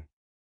everything.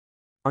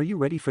 Are you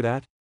ready for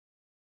that?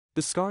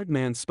 The scarred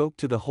man spoke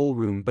to the whole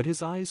room, but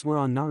his eyes were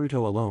on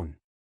Naruto alone.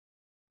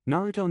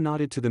 Naruto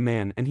nodded to the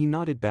man and he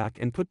nodded back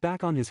and put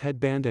back on his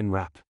headband and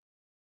wrap.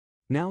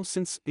 Now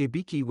since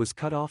Ibiki was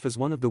cut off as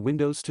one of the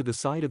windows to the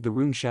side of the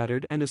room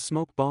shattered and a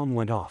smoke bomb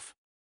went off.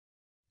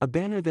 A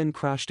banner then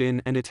crashed in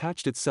and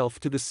attached itself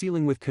to the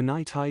ceiling with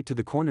kunai tied to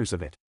the corners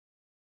of it.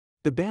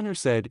 The banner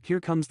said, "Here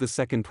comes the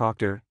second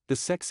proctor, the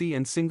sexy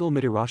and single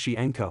Mitarashi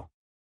Anko."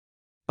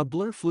 A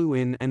blur flew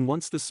in and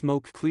once the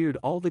smoke cleared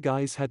all the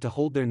guys had to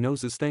hold their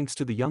noses thanks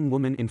to the young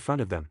woman in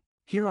front of them.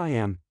 "Here I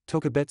am,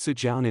 Tokubetsu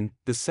Jounin,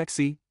 the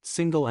sexy,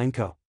 single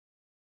Anko,"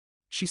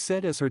 she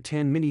said as her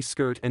tan mini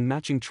skirt and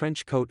matching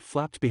trench coat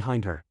flapped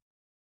behind her.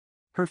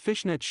 Her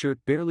fishnet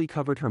shirt barely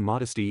covered her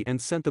modesty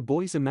and sent the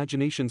boys'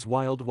 imaginations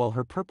wild while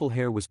her purple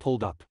hair was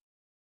pulled up.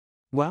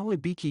 "Wow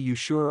Ibiki, you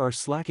sure are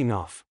slacking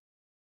off.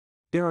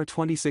 There are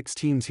 26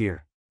 teams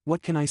here.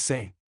 What can I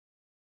say?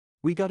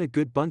 We got a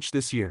good bunch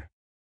this year,"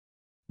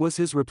 was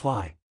his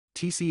reply.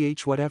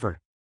 "TCH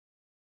whatever.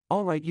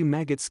 Alright you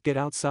maggots, get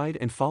outside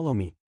and follow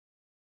me."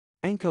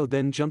 Anko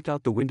then jumped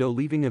out the window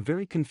leaving a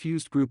very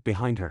confused group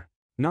behind her.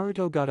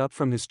 Naruto got up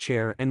from his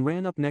chair and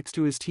ran up next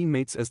to his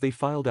teammates as they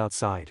filed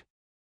outside.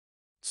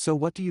 "So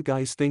what do you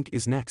guys think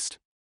is next?"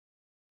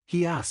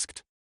 he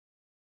asked.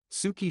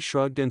 Suki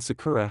shrugged and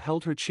Sakura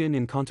held her chin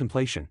in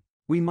contemplation.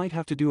 "We might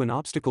have to do an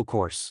obstacle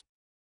course.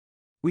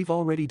 We've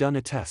already done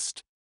a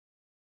test,"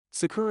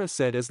 Sakura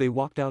said as they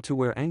walked out to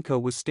where Anko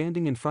was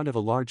standing in front of a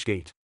large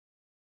gate.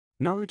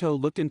 Naruto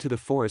looked into the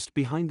forest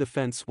behind the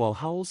fence while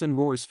howls and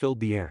roars filled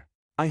the air.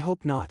 "I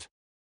hope not.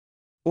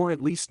 Or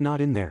at least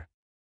not in there."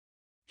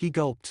 He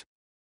gulped.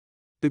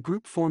 The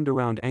group formed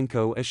around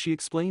Anko as she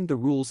explained the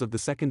rules of the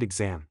second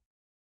exam.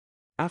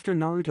 After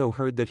Naruto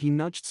heard that, he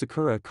nudged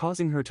Sakura,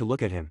 causing her to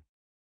look at him.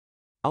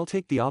 "I'll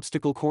take the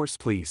obstacle course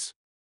please."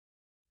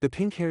 The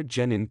pink-haired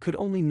genin could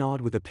only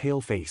nod with a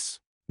pale face.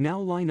 "Now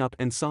line up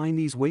and sign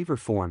these waiver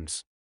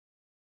forms.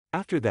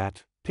 After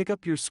that, pick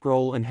up your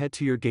scroll and head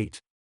to your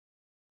gate,"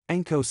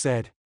 Anko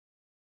said.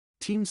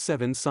 Team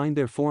 7 signed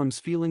their forms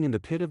feeling in the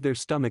pit of their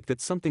stomach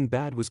that something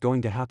bad was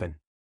going to happen.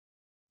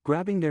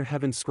 Grabbing their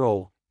heaven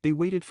scroll, they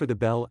waited for the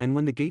bell and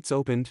when the gates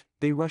opened,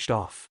 they rushed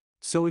off.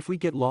 "So if we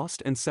get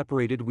lost and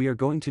separated we are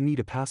going to need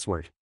a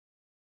password,"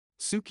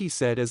 Suki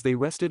said as they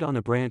rested on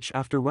a branch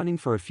after running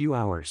for a few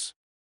hours.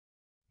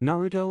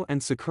 Naruto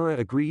and Sakura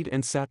agreed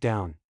and sat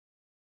down.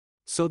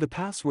 "So the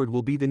password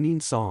will be the Nin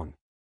song.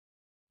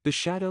 The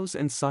shadows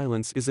and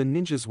silence is a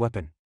ninja's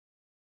weapon.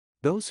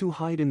 Those who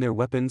hide in their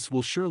weapons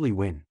will surely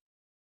win."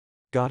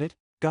 "Got it,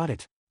 got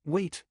it."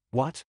 "Wait,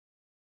 what?"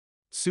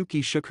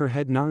 Suki shook her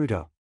head.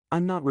 "Naruto,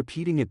 I'm not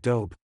repeating it,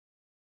 dope.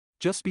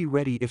 Just be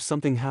ready if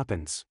something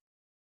happens,"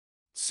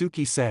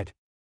 Suki said.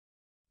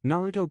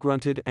 Naruto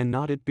grunted and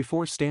nodded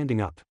before standing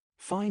up.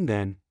 "Fine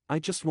then, I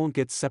just won't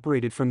get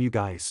separated from you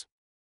guys,"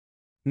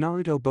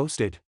 Naruto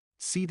boasted.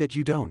 "See that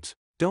you don't."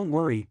 "Don't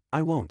worry,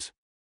 I won't.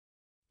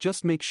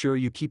 Just make sure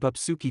you keep up,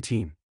 Suki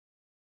team."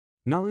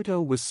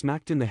 Naruto was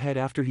smacked in the head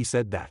after he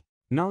said that.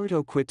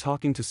 Naruto quit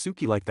talking to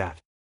Suki like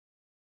that.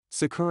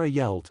 Sakura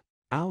yelled.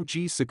 "Ow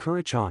gee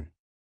Sakura-chan.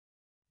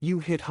 You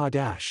hit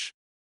Hadash."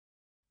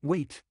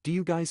 "Wait, do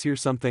you guys hear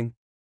something?"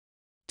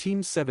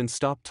 Team 7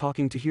 stopped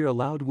talking to hear a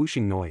loud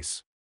whooshing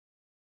noise.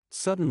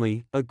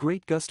 Suddenly, a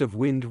great gust of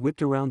wind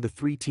whipped around the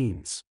three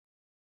teens.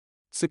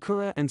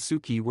 Sakura and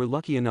Suki were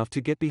lucky enough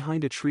to get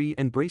behind a tree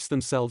and brace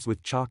themselves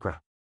with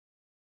chakra.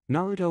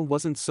 Naruto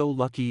wasn't so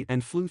lucky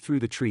and flew through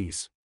the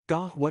trees.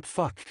 "Gah, what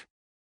fuck?"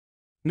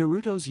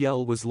 Naruto's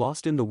yell was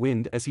lost in the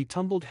wind as he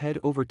tumbled head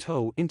over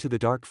toe into the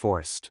dark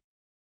forest.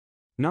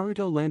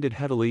 Naruto landed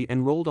heavily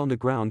and rolled on the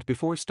ground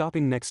before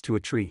stopping next to a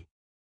tree.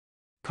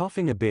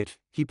 Coughing a bit,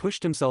 he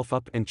pushed himself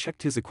up and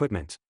checked his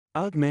equipment.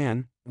 "Ugh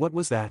man, what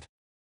was that?"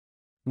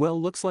 "Well,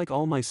 looks like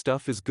all my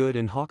stuff is good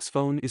and Hawk's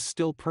phone is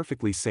still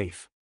perfectly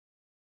safe.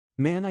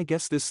 Man, I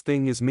guess this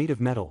thing is made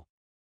of metal,"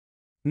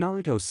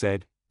 Naruto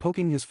said,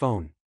 poking his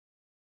phone.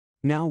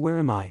 "Now where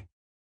am I?"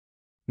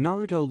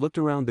 Naruto looked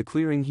around the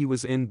clearing he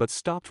was in but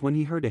stopped when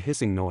he heard a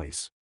hissing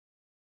noise.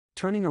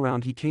 Turning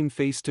around, he came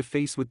face to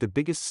face with the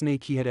biggest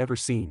snake he had ever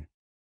seen.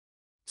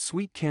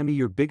 "Sweet Kami,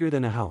 you're bigger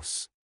than a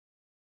house,"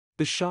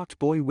 the shocked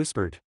boy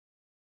whispered.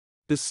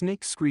 The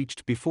snake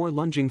screeched before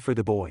lunging for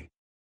the boy.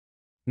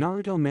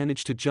 Naruto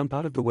managed to jump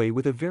out of the way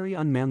with a very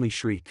unmanly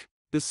shriek.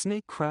 The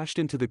snake crashed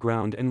into the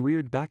ground and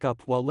reared back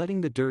up while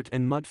letting the dirt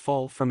and mud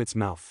fall from its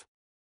mouth.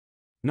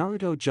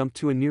 Naruto jumped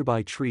to a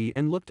nearby tree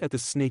and looked at the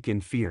snake in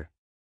fear.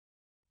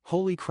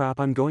 "Holy crap,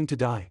 I'm going to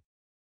die."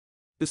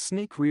 The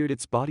snake reared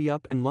its body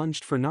up and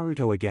lunged for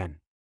Naruto again.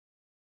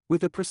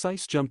 With a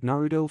precise jump,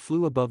 Naruto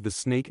flew above the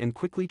snake and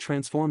quickly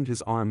transformed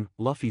his arm,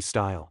 Luffy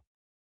style.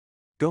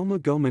 "Goma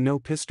Goma no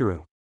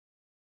Pistaru!"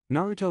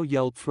 Naruto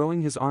yelled,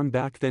 throwing his arm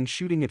back then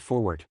shooting it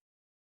forward.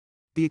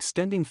 The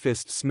extending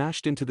fist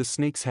smashed into the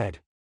snake's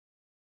head.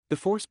 The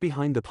force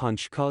behind the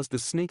punch caused the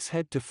snake's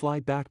head to fly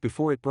back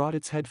before it brought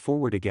its head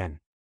forward again.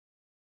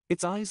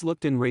 Its eyes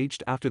looked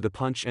enraged after the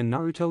punch and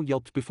Naruto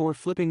yelped before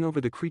flipping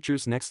over the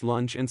creature's next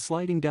lunge and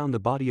sliding down the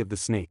body of the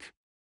snake.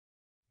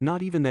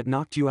 "Not even that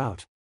knocked you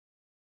out?"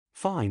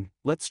 "Fine,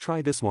 let's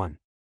try this one,"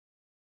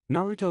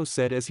 Naruto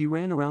said as he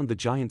ran around the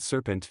giant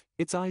serpent,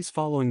 its eyes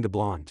following the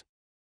blonde.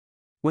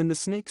 When the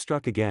snake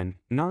struck again,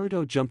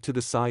 Naruto jumped to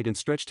the side and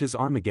stretched his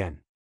arm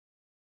again.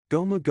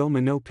 Goma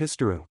Goma no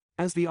Pistaru.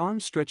 As the arm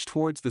stretched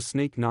towards the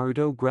snake,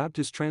 Naruto grabbed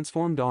his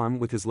transformed arm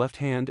with his left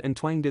hand and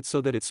twanged it so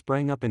that it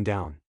sprang up and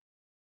down.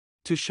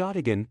 To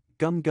Sharingan,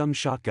 Gum Gum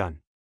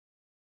Shotgun.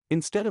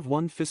 Instead of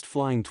one fist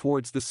flying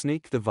towards the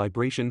snake, the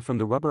vibration from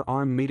the rubber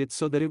arm made it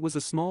so that it was a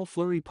small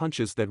flurry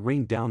punches that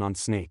rained down on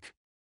snake.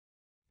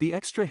 The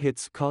extra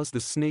hits caused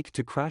the snake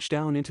to crash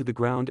down into the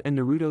ground and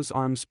Naruto's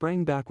arm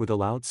sprang back with a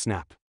loud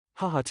snap.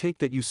 Haha, take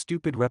that, you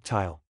stupid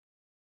reptile.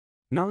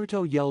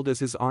 Naruto yelled as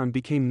his arm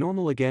became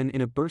normal again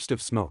in a burst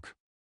of smoke.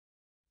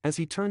 As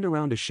he turned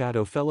around, a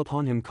shadow fell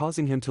upon him,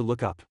 causing him to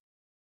look up.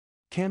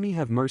 Kami,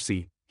 have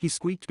mercy, he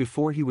squeaked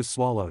before he was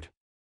swallowed.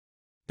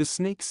 The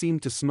snake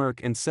seemed to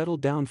smirk and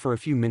settled down for a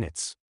few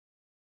minutes.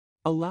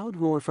 A loud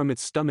roar from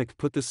its stomach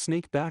put the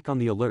snake back on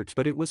the alert,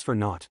 but it was for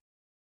naught.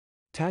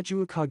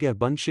 Tajuakage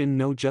Bunshin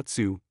no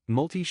Jutsu,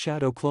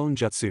 Multi-Shadow Clone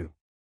Jutsu.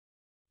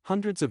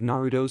 Hundreds of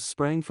Narutos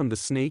sprang from the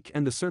snake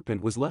and the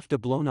serpent was left a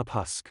blown-up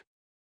husk.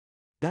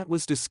 That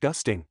was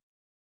disgusting,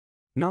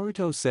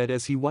 Naruto said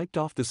as he wiped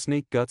off the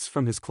snake guts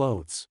from his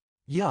clothes.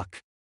 Yuck.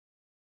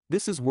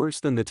 This is worse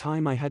than the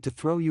time I had to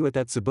throw you at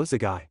that Zabuza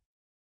guy,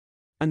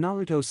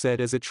 Naruto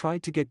said as it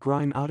tried to get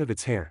grime out of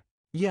its hair.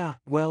 Yeah,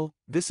 well,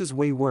 this is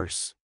way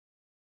worse.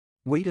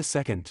 Wait a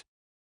second.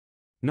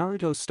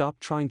 Naruto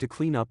stopped trying to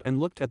clean up and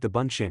looked at the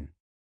Bunshin.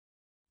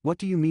 What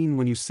do you mean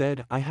when you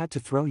said I had to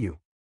throw you?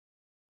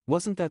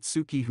 Wasn't that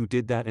Suki who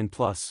did that, and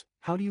plus,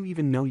 how do you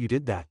even know you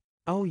did that?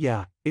 Oh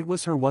yeah, it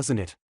was her, wasn't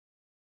it?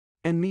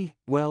 And me,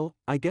 well,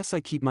 I guess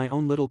I keep my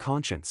own little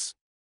conscience.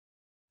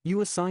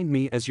 You assigned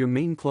me as your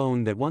main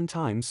clone that one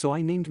time, so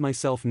I named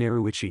myself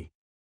Naruichi.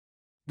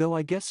 Though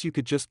I guess you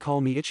could just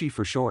call me Ichi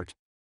for short,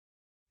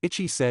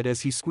 Ichi said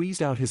as he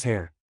squeezed out his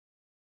hair.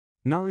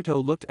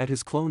 Naruto looked at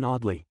his clone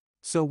oddly.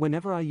 So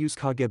whenever I use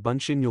Kage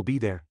Bunshin you'll be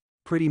there?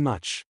 Pretty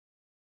much.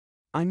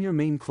 I'm your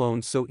main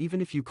clone, so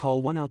even if you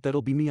call one out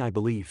that'll be me, I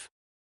believe.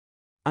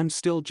 I'm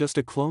still just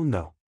a clone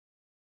though.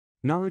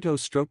 Naruto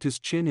stroked his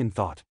chin in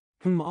thought.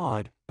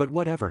 Odd, but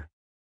whatever.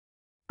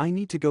 I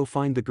need to go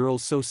find the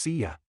girls, so see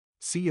ya.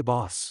 See ya,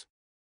 boss.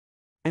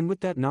 And with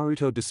that,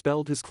 Naruto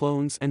dispelled his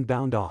clones and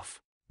bound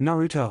off.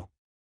 Naruto!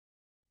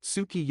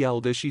 Suki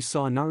yelled as she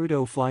saw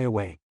Naruto fly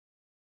away.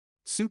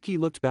 Suki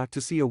looked back to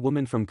see a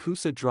woman from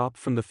Kusa drop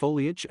from the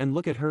foliage and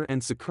look at her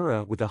and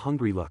Sakura with a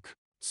hungry look.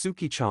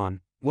 Suki-chan,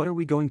 what are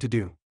we going to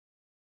do?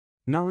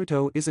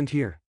 Naruto isn't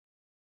here.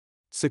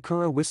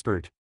 Sakura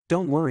whispered.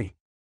 Don't worry.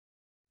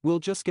 We'll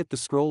just get the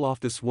scroll off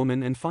this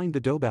woman and find the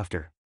dobe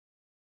after.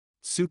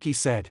 Suki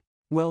said.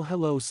 Well,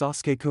 hello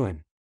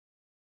Sasuke-kun.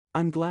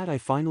 I'm glad I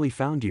finally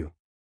found you.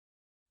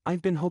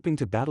 I've been hoping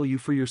to battle you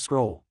for your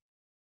scroll.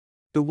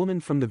 The woman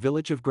from the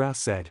village of grass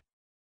said.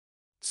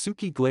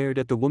 Suki glared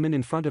at the woman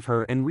in front of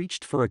her and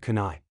reached for a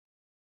kunai.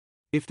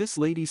 If this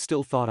lady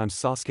still thought I'm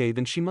Sasuke,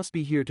 then she must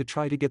be here to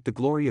try to get the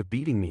glory of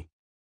beating me.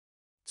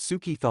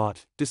 Suki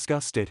thought,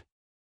 disgusted.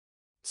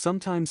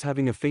 Sometimes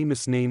having a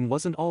famous name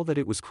wasn't all that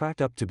it was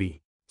cracked up to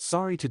be.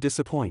 Sorry to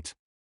disappoint.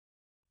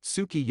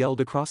 Suki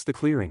yelled across the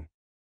clearing.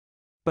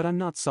 But I'm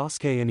not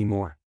Sasuke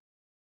anymore.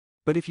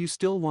 But if you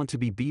still want to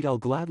be beat, I'll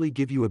gladly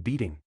give you a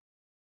beating.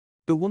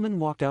 The woman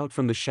walked out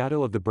from the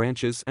shadow of the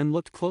branches and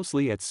looked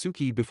closely at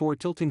Suki before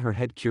tilting her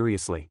head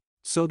curiously.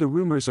 So the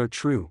rumors are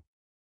true.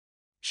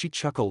 She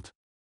chuckled.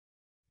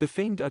 The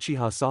famed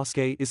Uchiha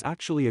Sasuke is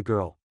actually a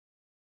girl.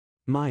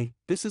 My,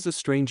 this is a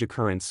strange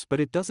occurrence, but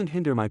it doesn't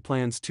hinder my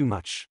plans too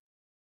much.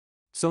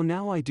 So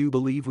now I do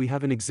believe we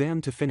have an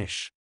exam to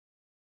finish.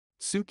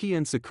 Suki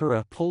and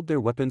Sakura pulled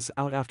their weapons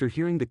out after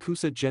hearing the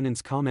Kusa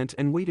Genin's comment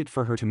and waited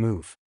for her to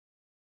move.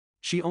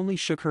 She only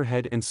shook her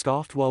head and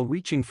scoffed while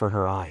reaching for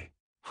her eye.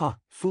 Ha,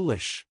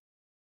 foolish.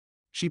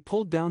 She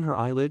pulled down her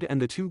eyelid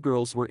and the two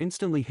girls were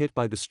instantly hit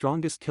by the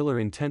strongest killer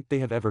intent they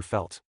have ever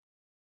felt.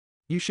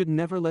 You should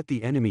never let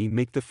the enemy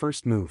make the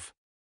first move,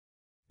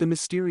 the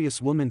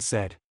mysterious woman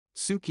said.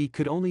 Suki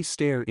could only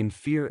stare in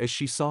fear as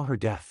she saw her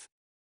death.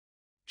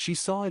 She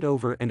saw it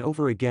over and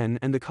over again,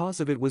 and the cause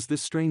of it was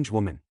this strange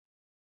woman.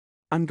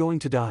 I'm going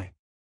to die.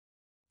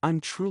 I'm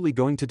truly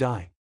going to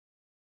die.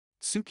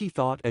 Suki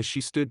thought as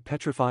she stood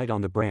petrified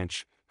on the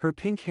branch, her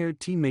pink-haired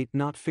teammate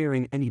not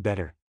faring any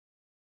better.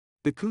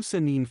 The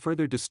Kusa-nin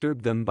further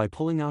disturbed them by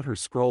pulling out her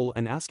scroll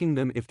and asking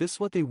them if this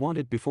what they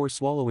wanted before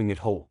swallowing it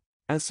whole.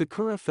 As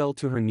Sakura fell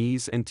to her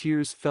knees and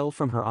tears fell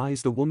from her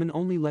eyes, the woman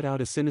only let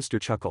out a sinister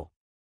chuckle.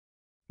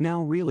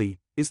 Now really,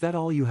 is that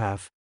all you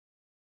have?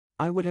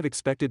 I would have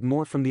expected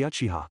more from the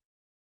Uchiha.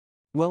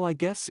 Well, I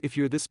guess if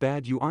you're this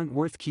bad you aren't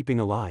worth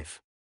keeping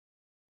alive.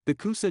 The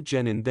Kusa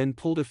Genin then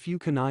pulled a few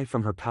kunai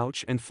from her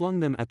pouch and flung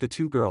them at the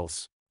two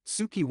girls.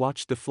 Suki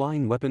watched the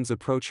flying weapons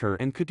approach her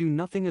and could do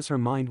nothing as her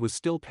mind was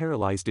still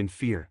paralyzed in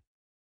fear.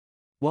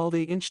 While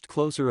they inched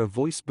closer, a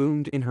voice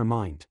boomed in her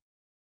mind.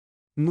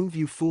 Move,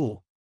 you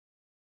fool.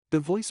 The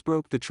voice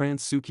broke the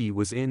trance Suki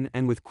was in,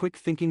 and with quick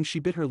thinking she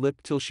bit her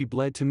lip till she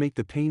bled to make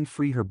the pain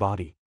free her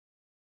body.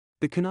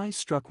 The kunai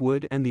struck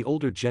wood and the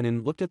older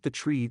Genin looked at the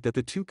tree that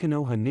the two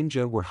Konoha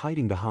ninja were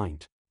hiding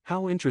behind.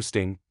 How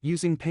interesting,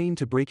 using pain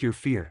to break your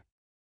fear.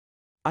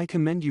 I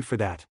commend you for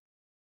that.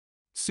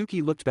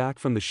 Suki looked back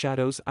from the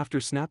shadows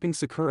after snapping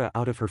Sakura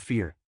out of her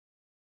fear.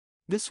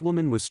 This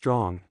woman was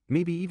strong,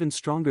 maybe even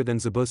stronger than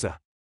Zabuza.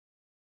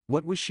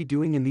 What was she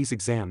doing in these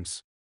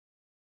exams?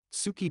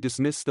 Suki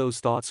dismissed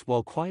those thoughts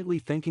while quietly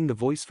thanking the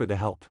voice for the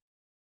help.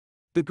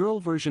 The girl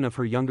version of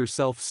her younger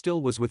self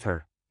still was with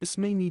her. This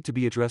may need to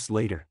be addressed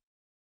later.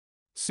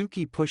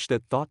 Suki pushed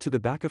that thought to the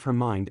back of her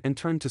mind and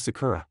turned to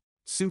Sakura.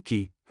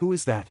 Suki, who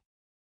is that?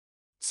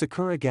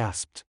 Sakura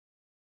gasped.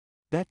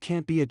 That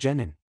can't be a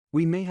genin.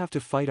 We may have to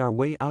fight our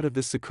way out of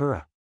this,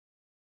 Sakura.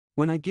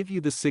 When I give you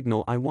the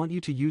signal, I want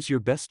you to use your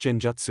best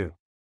genjutsu.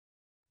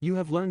 You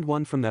have learned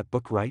one from that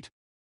book, right?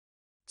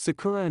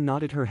 Sakura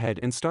nodded her head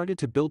and started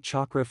to build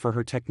chakra for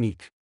her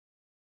technique.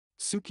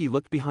 Suki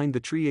looked behind the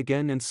tree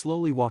again and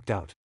slowly walked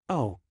out.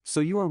 Oh, so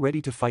you are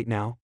ready to fight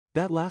now?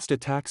 That last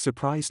attack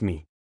surprised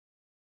me.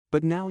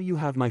 But now you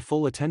have my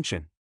full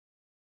attention.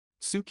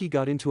 Suki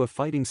got into a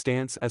fighting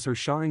stance as her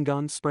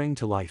Sharingan sprang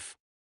to life.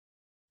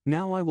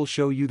 Now I will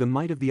show you the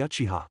might of the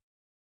Uchiha.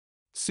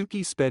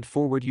 Suki sped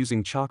forward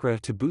using chakra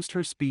to boost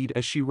her speed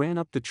as she ran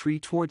up the tree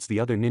towards the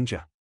other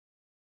ninja.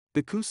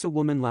 The Kusa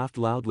woman laughed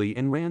loudly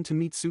and ran to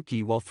meet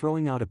Suki while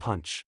throwing out a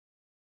punch.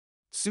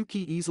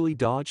 Suki easily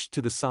dodged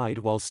to the side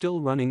while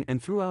still running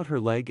and threw out her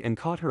leg and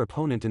caught her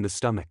opponent in the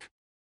stomach.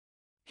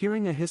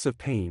 Hearing a hiss of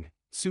pain,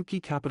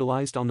 Suki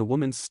capitalized on the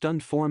woman's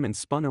stunned form and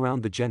spun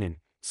around the genin,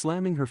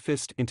 slamming her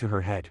fist into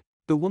her head.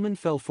 The woman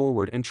fell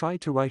forward and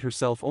tried to right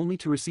herself only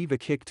to receive a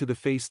kick to the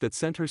face that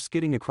sent her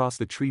skidding across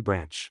the tree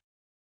branch.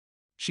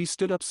 She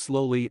stood up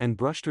slowly and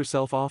brushed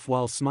herself off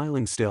while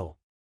smiling still.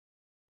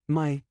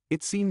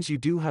 It seems you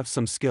do have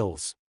some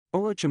skills.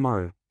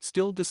 Orochimaru,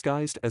 still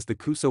disguised as the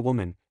Kusa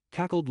woman,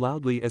 cackled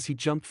loudly as he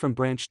jumped from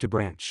branch to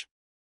branch.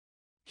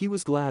 He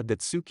was glad that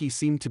Suki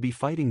seemed to be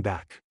fighting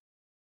back.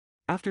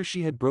 After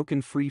she had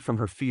broken free from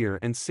her fear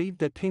and saved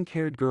that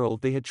pink-haired girl,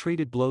 they had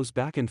traded blows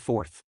back and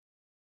forth.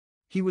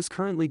 He was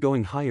currently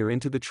going higher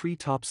into the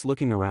treetops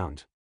looking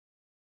around.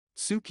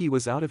 Suki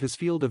was out of his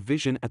field of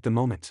vision at the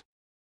moment.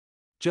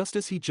 Just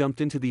as he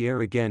jumped into the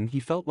air again, he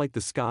felt like the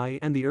sky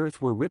and the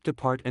earth were ripped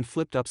apart and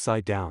flipped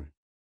upside down.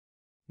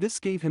 This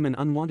gave him an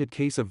unwanted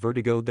case of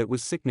vertigo that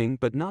was sickening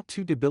but not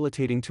too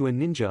debilitating to a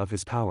ninja of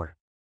his power.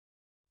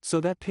 So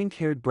that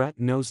pink-haired brat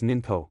knows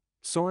Ninpo,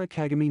 Sora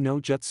Kagami no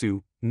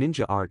Jutsu,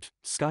 ninja art,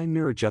 sky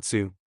mirror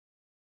jutsu.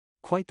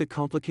 Quite the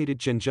complicated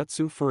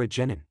genjutsu for a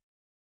genin.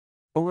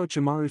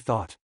 Orochimaru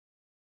thought.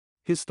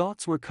 His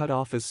thoughts were cut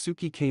off as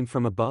Suki came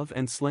from above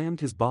and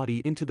slammed his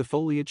body into the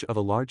foliage of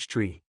a large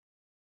tree.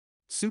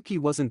 Suki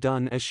wasn't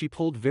done as she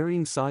pulled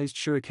varying-sized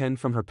shuriken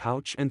from her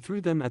pouch and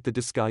threw them at the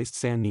disguised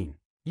Sannin.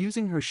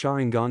 Using her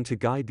Sharingan to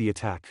guide the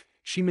attack,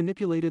 she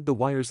manipulated the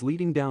wires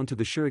leading down to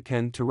the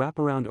shuriken to wrap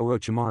around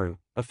Orochimaru,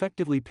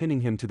 effectively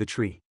pinning him to the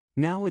tree.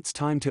 Now it's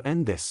time to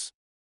end this,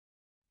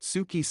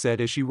 Suki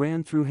said as she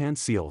ran through hand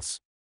seals.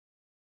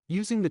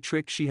 Using the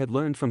trick she had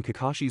learned from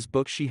Kakashi's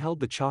book, she held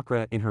the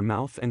chakra in her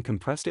mouth and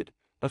compressed it,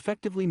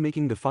 effectively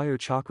making the fire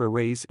chakra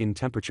raise in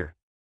temperature.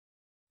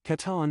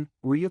 Katan,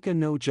 Ryuka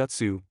no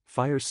Jutsu,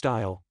 Fire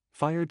Style,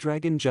 Fire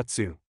Dragon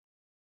Jutsu.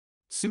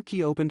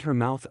 Suki opened her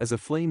mouth as a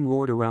flame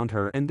roared around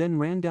her and then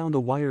ran down the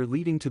wire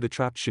leading to the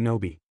trapped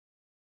shinobi.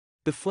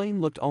 The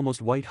flame looked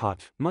almost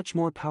white-hot, much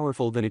more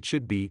powerful than it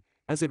should be,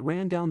 as it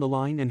ran down the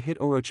line and hit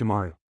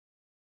Orochimaru.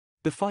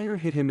 The fire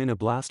hit him in a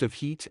blast of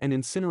heat and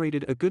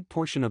incinerated a good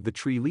portion of the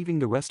tree, leaving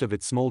the rest of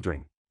it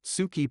smoldering.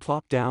 Suki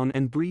plopped down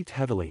and breathed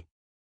heavily.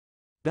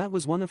 That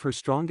was one of her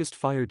strongest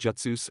fire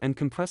jutsus, and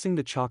compressing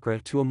the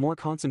chakra to a more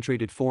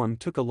concentrated form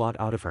took a lot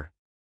out of her.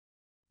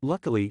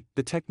 Luckily,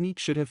 the technique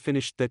should have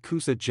finished that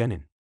Kusa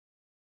genin.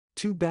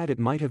 Too bad it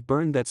might have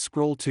burned that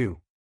scroll too.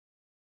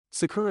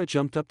 Sakura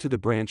jumped up to the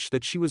branch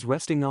that she was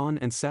resting on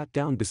and sat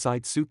down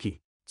beside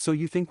Suki. So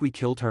you think we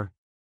killed her?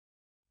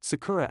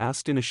 Sakura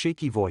asked in a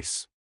shaky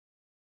voice.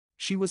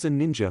 She was a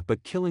ninja,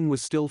 but killing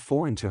was still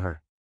foreign to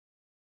her.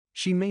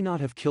 She may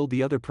not have killed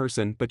the other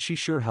person, but she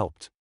sure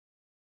helped.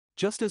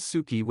 Just as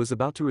Suki was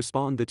about to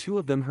respond, the two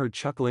of them heard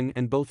chuckling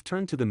and both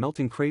turned to the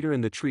melting crater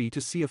in the tree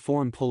to see a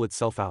form pull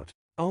itself out.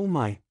 Oh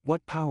my,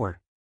 what power!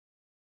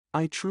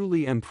 I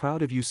truly am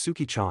proud of you,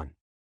 Suki-chan.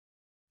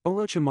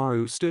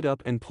 Orochimaru stood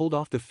up and pulled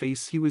off the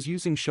face he was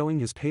using, showing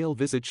his pale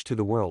visage to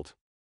the world.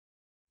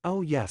 Oh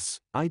yes,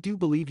 I do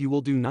believe you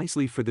will do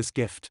nicely for this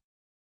gift.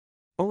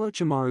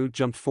 Orochimaru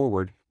jumped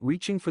forward,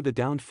 reaching for the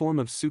downed form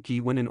of Suki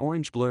when an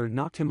orange blur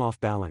knocked him off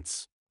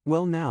balance.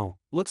 Well now,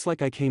 looks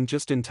like I came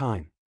just in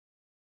time,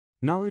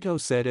 Naruto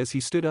said as he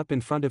stood up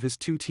in front of his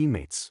two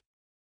teammates.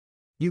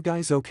 You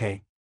guys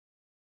okay?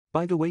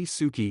 By the way,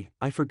 Suki,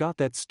 I forgot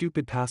that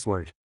stupid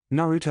password.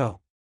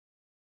 Naruto.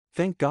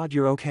 Thank God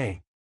you're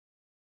okay.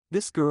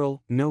 This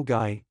girl, no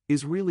guy,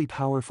 is really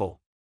powerful.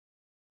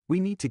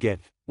 We need to get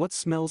what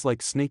smells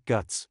like snake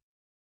guts,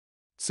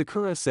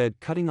 Sakura said,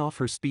 cutting off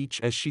her speech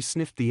as she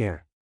sniffed the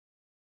air.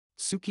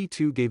 Suki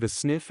too gave a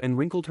sniff and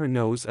wrinkled her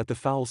nose at the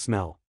foul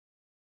smell.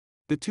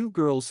 The two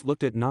girls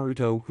looked at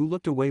Naruto, who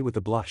looked away with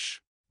a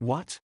blush.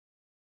 What?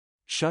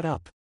 Shut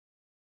up.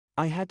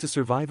 I had to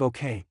survive,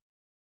 okay?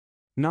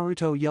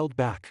 Naruto yelled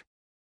back.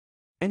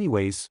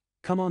 Anyways,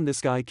 come on,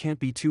 this guy can't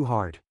be too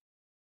hard.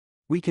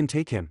 We can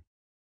take him.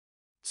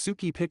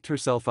 Suki picked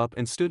herself up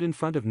and stood in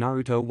front of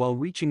Naruto while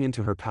reaching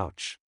into her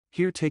pouch.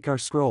 Here, take our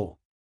scroll.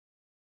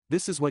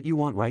 This is what you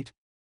want, right?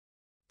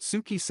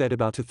 Suki said,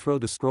 about to throw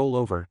the scroll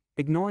over,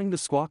 ignoring the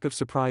squawk of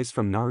surprise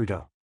from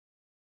Naruto.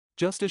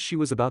 Just as she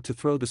was about to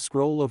throw the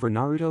scroll over,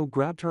 Naruto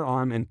grabbed her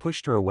arm and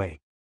pushed her away.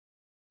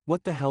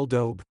 What the hell,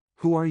 Dobe?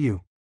 Who are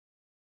you?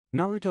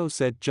 Naruto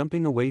said,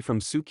 jumping away from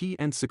Suki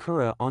and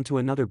Sakura onto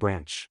another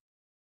branch.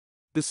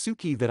 The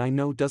Suki that I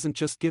know doesn't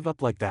just give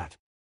up like that.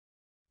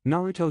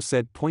 Naruto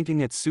said,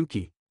 pointing at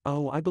Suki.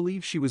 Oh, I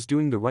believe she was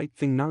doing the right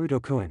thing,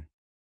 Naruto-kun.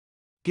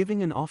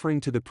 Giving an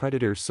offering to the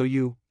predator so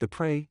you, the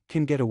prey,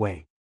 can get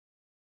away.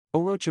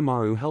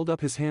 Orochimaru held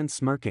up his hand,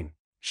 smirking.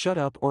 Shut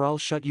up or I'll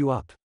shut you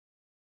up.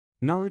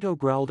 Naruto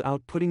growled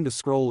out, putting the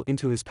scroll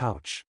into his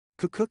pouch.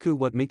 Kukuku,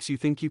 what makes you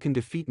think you can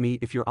defeat me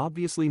if your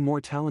obviously more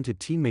talented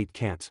teammate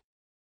can't?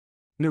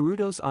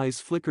 Naruto's eyes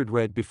flickered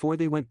red before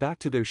they went back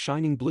to their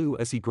shining blue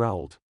as he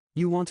growled.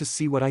 You want to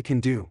see what I can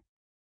do?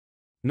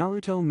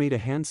 Naruto made a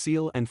hand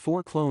seal and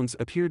 4 clones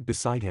appeared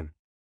beside him.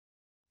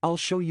 I'll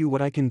show you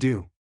what I can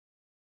do.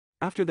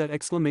 After that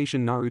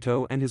exclamation,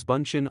 Naruto and his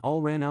bunshin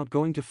all ran out,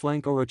 going to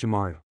flank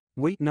Orochimaru.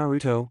 Wait,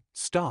 Naruto,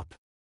 stop!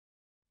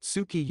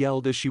 Suki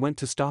yelled as she went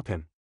to stop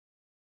him.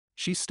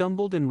 She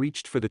stumbled and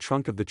reached for the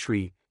trunk of the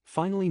tree,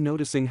 finally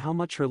noticing how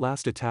much her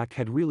last attack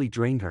had really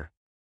drained her.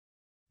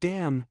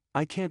 Damn,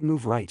 I can't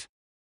move right.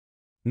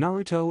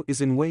 Naruto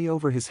is in way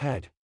over his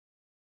head.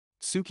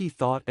 Suki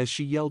thought as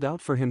she yelled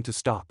out for him to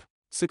stop.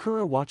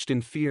 Sakura watched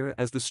in fear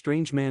as the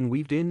strange man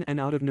weaved in and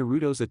out of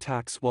Naruto's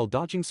attacks while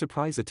dodging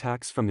surprise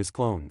attacks from his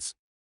clones.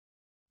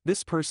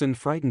 This person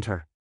frightened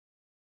her.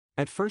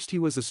 At first he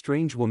was a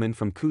strange woman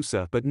from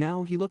Kusa, but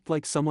now he looked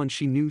like someone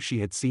she knew she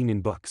had seen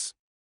in books.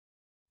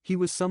 He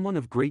was someone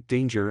of great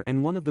danger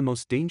and one of the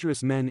most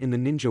dangerous men in the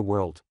ninja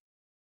world.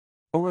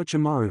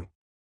 Orochimaru.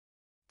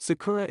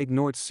 Sakura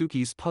ignored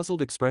Suki's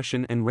puzzled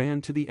expression and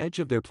ran to the edge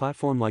of their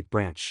platform-like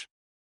branch.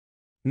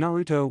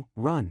 Naruto,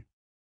 run!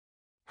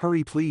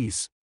 Hurry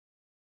please!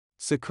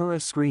 Sakura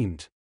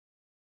screamed.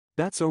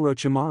 That's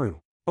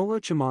Orochimaru.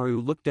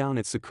 Orochimaru looked down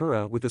at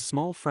Sakura with a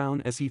small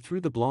frown as he threw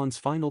the blonde's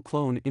final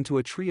clone into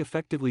a tree,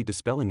 effectively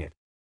dispelling it.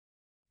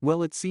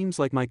 Well, it seems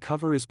like my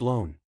cover is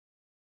blown.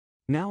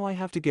 Now I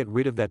have to get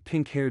rid of that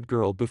pink-haired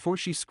girl before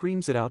she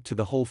screams it out to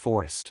the whole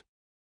forest.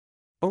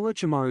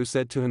 Orochimaru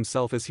said to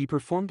himself as he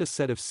performed a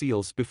set of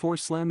seals before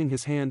slamming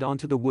his hand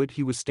onto the wood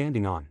he was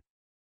standing on.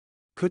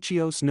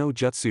 Kuchios no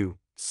Jutsu,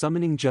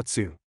 Summoning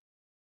Jutsu.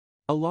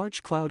 A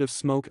large cloud of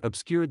smoke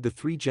obscured the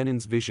 3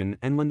 genins' vision,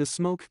 and when the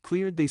smoke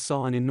cleared they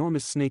saw an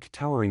enormous snake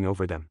towering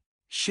over them.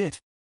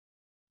 Shit!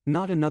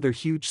 Not another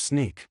huge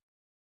snake!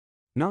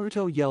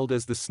 Naruto yelled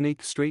as the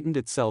snake straightened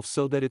itself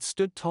so that it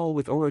stood tall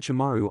with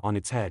Orochimaru on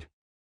its head.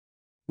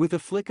 With a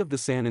flick of the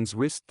Sanin's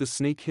wrist, the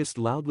snake hissed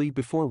loudly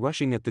before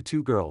rushing at the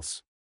 2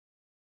 girls.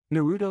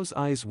 Naruto's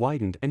eyes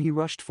widened and he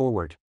rushed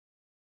forward.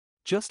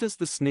 Just as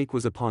the snake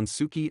was upon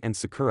Suki and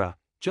Sakura,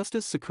 just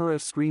as Sakura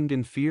screamed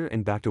in fear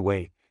and backed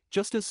away,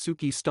 just as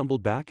Suki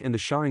stumbled back and the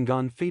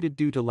Sharingan faded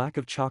due to lack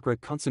of chakra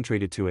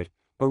concentrated to it,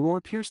 a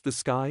roar pierced the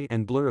sky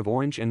and blur of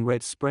orange and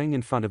red sprang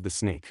in front of the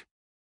snake.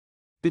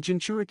 The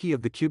Jinchuriki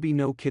of the Kyubi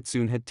no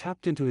Kitsune had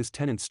tapped into his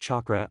tenant's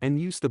chakra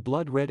and used the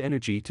blood-red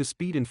energy to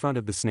speed in front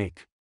of the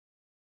snake.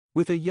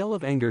 With a yell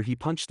of anger he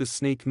punched the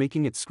snake,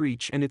 making it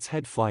screech and its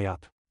head fly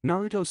up.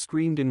 Naruto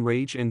screamed in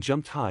rage and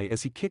jumped high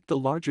as he kicked the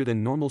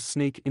larger-than-normal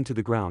snake into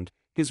the ground,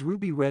 his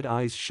ruby-red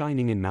eyes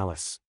shining in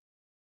malice.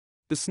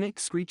 The snake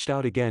screeched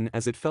out again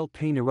as it felt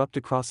pain erupt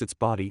across its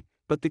body,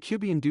 but the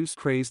Kyubi-induced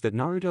craze that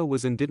Naruto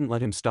was in didn't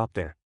let him stop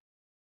there.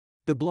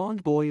 The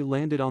blonde boy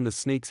landed on the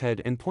snake's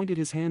head and pointed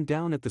his hand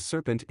down at the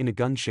serpent in a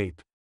gun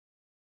shape.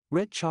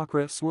 Red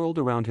chakra swirled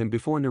around him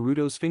before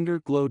Naruto's finger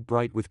glowed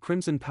bright with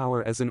crimson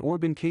power as an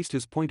orb encased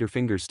his pointer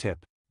finger's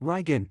tip.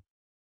 Raigin!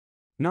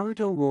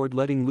 Naruto roared,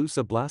 letting loose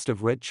a blast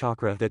of red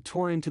chakra that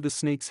tore into the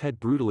snake's head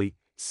brutally,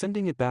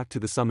 sending it back to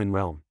the summon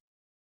realm.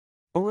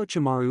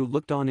 Orochimaru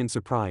looked on in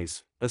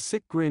surprise, a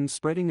sick grin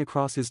spreading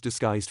across his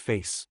disguised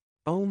face.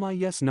 Oh my,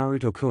 yes,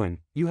 Naruto-kun,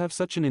 you have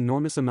such an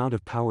enormous amount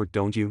of power,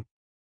 don't you?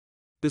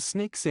 The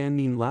snake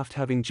Sannin laughed,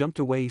 having jumped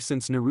away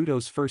since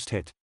Naruto's first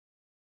hit.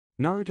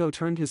 Naruto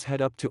turned his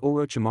head up to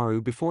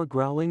Orochimaru before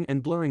growling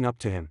and blurring up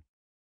to him.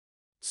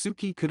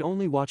 Suki could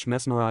only watch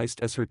mesmerized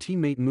as her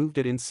teammate moved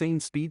at insane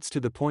speeds to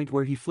the point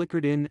where he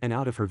flickered in and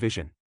out of her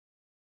vision.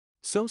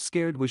 So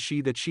scared was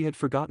she that she had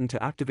forgotten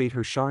to activate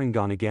her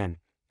Sharingan again,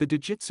 the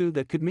doujutsu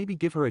that could maybe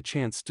give her a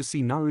chance to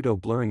see Naruto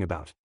blurring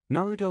about.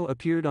 Naruto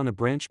appeared on a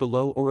branch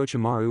below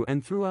Orochimaru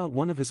and threw out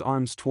one of his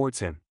arms towards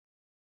him.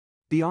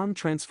 The arm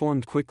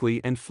transformed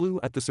quickly and flew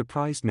at the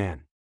surprised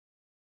man.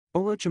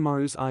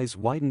 Orochimaru's eyes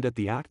widened at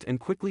the act and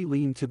quickly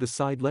leaned to the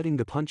side, letting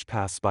the punch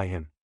pass by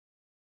him.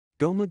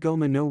 Goma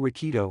Goma no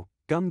Rakido,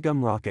 Gum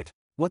Gum Rocket.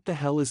 What the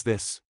hell is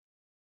this?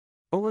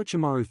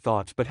 Orochimaru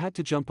thought, but had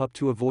to jump up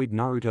to avoid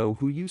Naruto,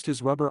 who used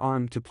his rubber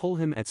arm to pull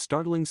him at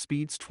startling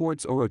speeds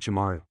towards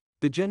Orochimaru.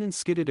 The genin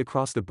skidded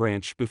across the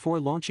branch before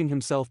launching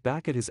himself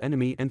back at his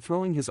enemy and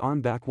throwing his arm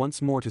back once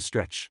more to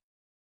stretch.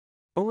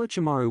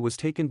 Orochimaru was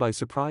taken by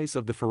surprise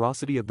of the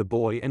ferocity of the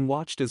boy and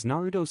watched as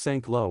Naruto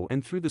sank low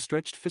and threw the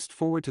stretched fist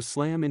forward to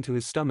slam into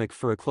his stomach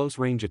for a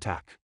close-range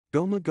attack.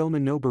 Goma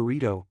Goma no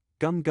burrito,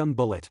 gum gum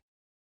bullet.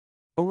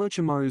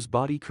 Orochimaru's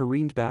body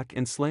careened back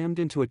and slammed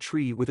into a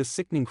tree with a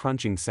sickening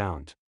crunching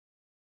sound.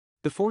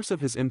 The force of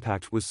his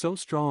impact was so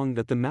strong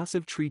that the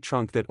massive tree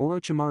trunk that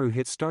Orochimaru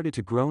hit started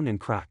to groan and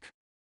crack.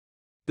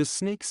 The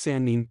snake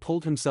Sannin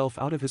pulled himself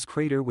out of his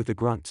crater with a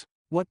grunt.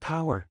 What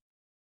power?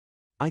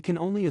 I can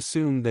only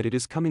assume that it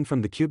is coming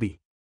from the Kyuubi,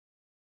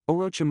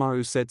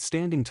 Orochimaru said,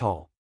 standing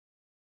tall.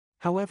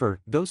 However,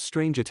 those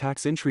strange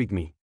attacks intrigue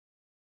me.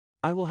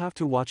 I will have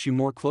to watch you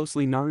more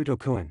closely,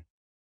 Naruto-kun.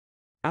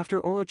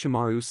 After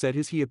Orochimaru said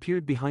his, he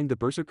appeared behind the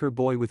berserker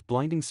boy with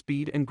blinding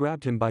speed and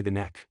grabbed him by the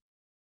neck.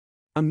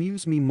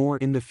 Amuse me more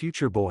in the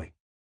future, boy.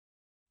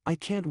 I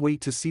can't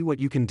wait to see what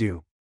you can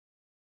do,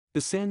 the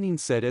Sannin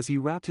said as he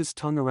wrapped his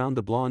tongue around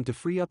the blonde to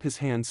free up his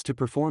hands to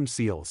perform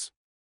seals.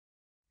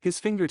 His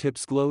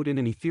fingertips glowed in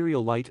an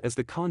ethereal light as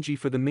the kanji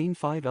for the main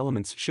 5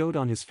 elements showed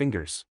on his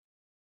fingers.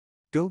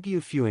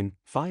 Gogyu-fuin,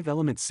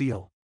 5-element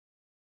seal.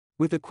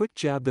 With a quick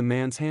jab, the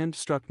man's hand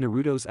struck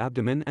Naruto's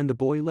abdomen and the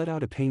boy let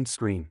out a pained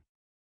scream.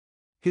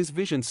 His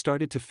vision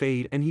started to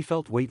fade and he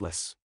felt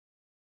weightless.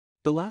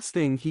 The last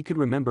thing he could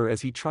remember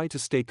as he tried to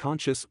stay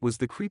conscious was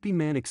the creepy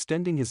man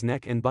extending his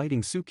neck and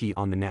biting Suki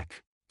on the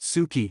neck.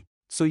 Suki,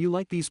 so you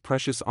like these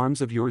precious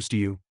arms of yours, do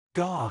you?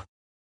 Gah!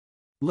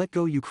 Let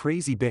go, you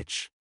crazy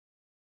bitch.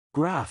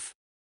 Graph.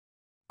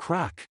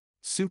 Crack.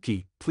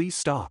 Suki, please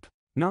stop.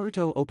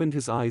 Naruto opened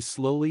his eyes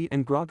slowly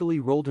and groggily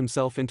rolled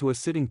himself into a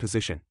sitting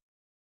position.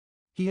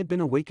 He had been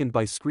awakened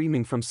by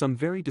screaming from some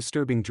very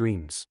disturbing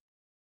dreams.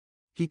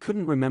 He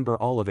couldn't remember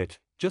all of it,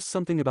 just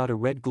something about a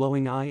red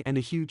glowing eye and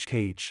a huge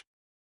cage.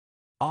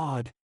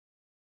 Odd.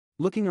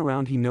 Looking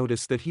around, he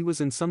noticed that he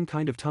was in some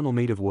kind of tunnel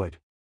made of wood.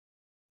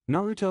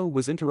 Naruto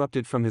was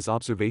interrupted from his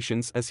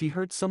observations as he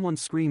heard someone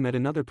scream at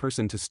another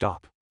person to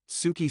stop.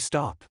 Suki,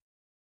 stop.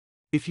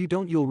 If you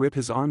don't, you'll rip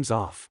his arms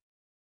off.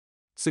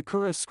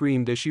 Sakura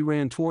screamed as she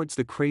ran towards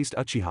the crazed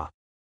Uchiha.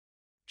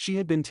 She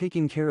had been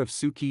taking care of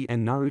Suki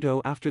and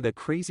Naruto after that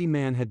crazy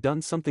man had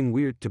done something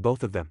weird to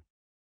both of them.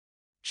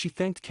 She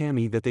thanked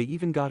Kami that they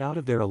even got out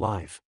of there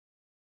alive.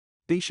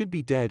 They should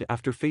be dead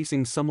after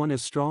facing someone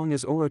as strong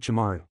as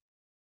Orochimaru.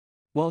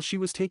 While she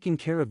was taking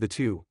care of the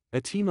two, a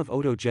team of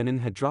Oto genin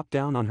had dropped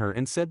down on her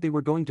and said they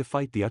were going to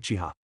fight the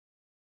Uchiha.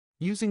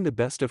 Using the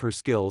best of her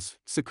skills,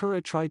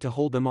 Sakura tried to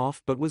hold them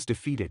off but was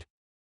defeated.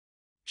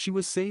 She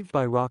was saved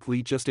by Rock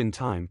Lee just in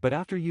time, but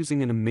after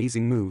using an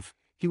amazing move,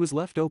 he was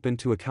left open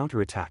to a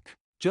counterattack.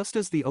 Just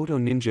as the Oto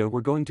ninja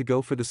were going to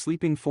go for the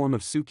sleeping form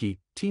of Suki,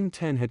 Team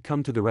 10 had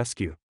come to the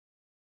rescue.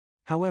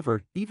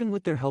 However, even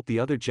with their help, the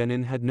other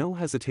genin had no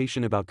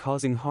hesitation about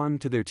causing harm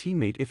to their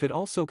teammate if it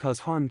also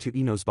caused harm to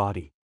Ino's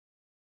body.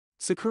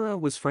 Sakura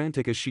was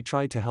frantic as she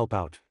tried to help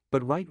out,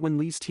 but right when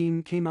Lee's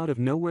team came out of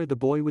nowhere, the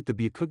boy with the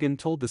Byakugan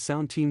told the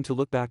sound team to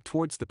look back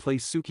towards the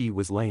place Suki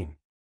was laying.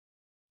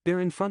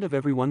 There in front of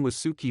everyone was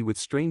Suki with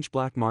strange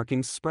black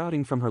markings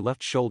sprouting from her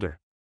left shoulder.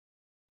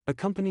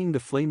 Accompanying the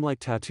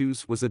flame-like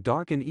tattoos was a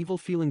dark and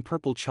evil-feeling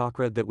purple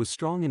chakra that was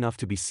strong enough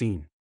to be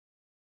seen.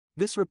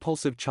 This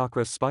repulsive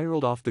chakra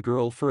spiraled off the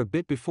girl for a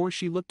bit before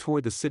she looked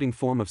toward the sitting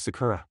form of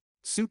Sakura.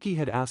 Suki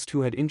had asked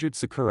who had injured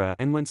Sakura,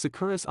 and when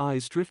Sakura's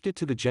eyes drifted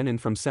to the genin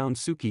from sound,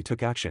 Suki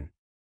took action.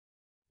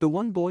 The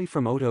one boy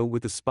from Oto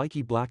with the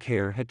spiky black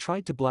hair had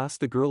tried to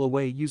blast the girl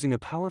away using a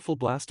powerful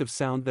blast of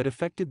sound that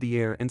affected the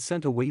air and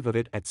sent a wave of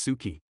it at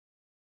Suki.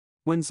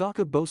 When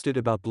Zaka boasted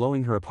about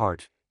blowing her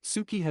apart,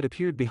 Suki had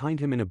appeared behind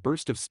him in a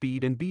burst of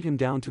speed and beat him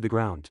down to the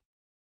ground.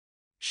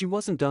 She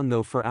wasn't done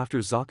though, for after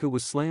Zaka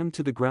was slammed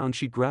to the ground,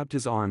 she grabbed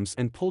his arms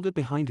and pulled it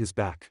behind his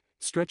back,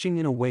 stretching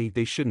in a way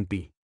they shouldn't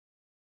be.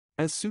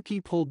 As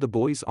Suki pulled the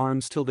boy's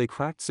arms till they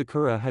cracked,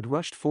 Sakura had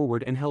rushed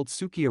forward and held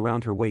Suki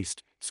around her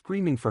waist,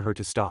 screaming for her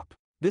to stop.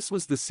 This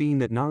was the scene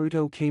that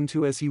Naruto came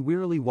to as he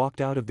wearily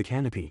walked out of the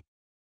canopy.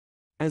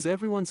 As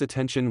everyone's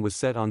attention was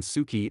set on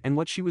Suki and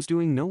what she was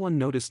doing, no one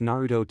noticed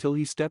Naruto till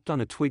he stepped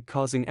on a twig,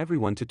 causing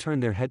everyone to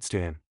turn their heads to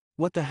him.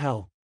 What the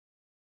hell?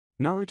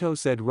 Naruto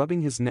said,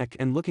 rubbing his neck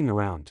and looking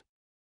around.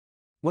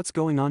 What's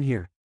going on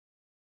here?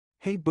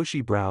 Hey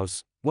bushy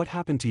brows, what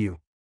happened to you?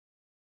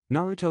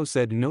 Naruto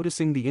said,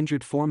 noticing the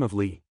injured form of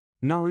Lee.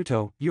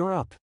 Naruto, you're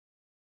up.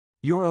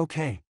 You're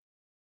okay.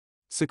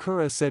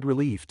 Sakura said,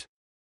 relieved.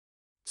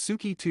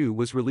 Suki too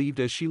was relieved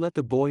as she let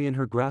the boy in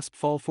her grasp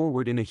fall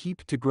forward in a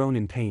heap to groan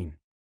in pain.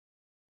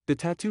 The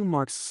tattoo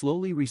marks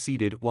slowly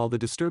receded while the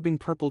disturbing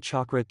purple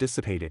chakra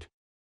dissipated.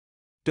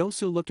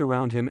 Dosu looked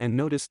around him and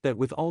noticed that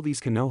with all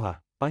these Konoha,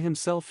 by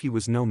himself he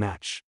was no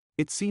match.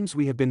 It seems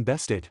we have been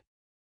bested.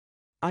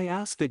 I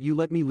ask that you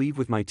let me leave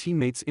with my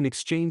teammates in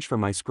exchange for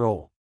my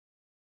scroll,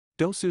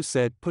 Dosu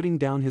said, putting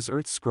down his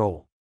earth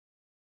scroll.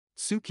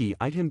 Suki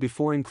eyed him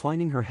before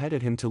inclining her head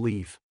at him to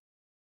leave.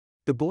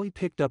 The boy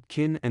picked up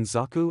Kin and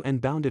Zaku and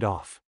bounded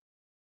off.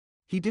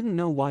 He didn't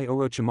know why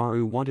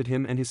Orochimaru wanted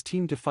him and his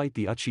team to fight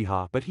the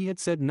Uchiha, but he had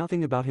said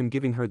nothing about him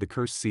giving her the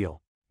cursed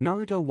seal.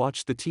 Naruto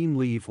watched the team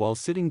leave while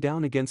sitting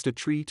down against a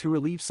tree to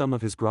relieve some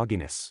of his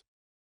grogginess.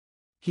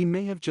 He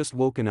may have just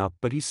woken up,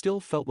 but he still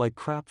felt like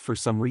crap for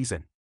some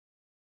reason.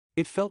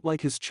 It felt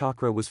like his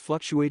chakra was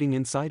fluctuating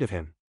inside of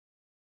him.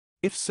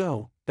 If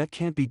so, that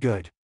can't be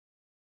good.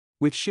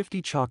 With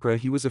shifty chakra,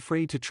 he was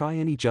afraid to try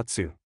any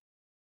jutsu.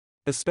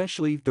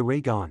 Especially the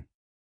Ragon.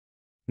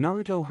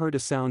 Naruto heard a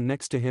sound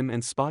next to him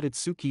and spotted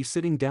Suki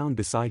sitting down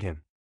beside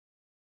him.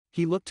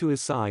 He looked to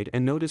his side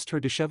and noticed her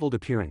disheveled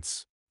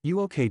appearance. "You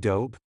okay,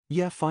 Dobe?"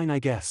 "Yeah, fine, I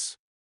guess."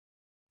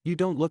 "You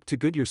don't look too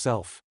good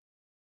yourself."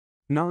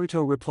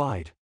 Naruto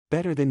replied.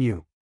 "Better than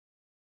you."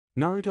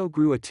 Naruto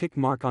grew a tick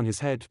mark on his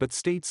head but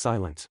stayed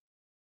silent.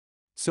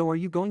 "So are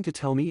you going to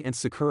tell me and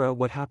Sakura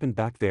what happened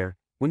back there,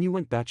 when you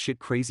went batshit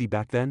crazy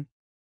back then?"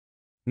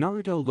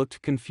 Naruto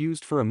looked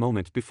confused for a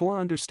moment before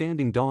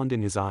understanding dawned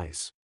in his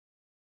eyes.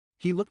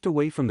 He looked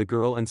away from the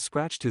girl and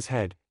scratched his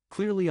head,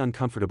 clearly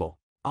uncomfortable.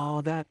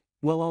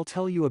 Well, I'll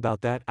tell you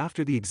about that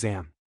after the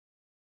exam.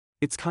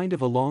 It's kind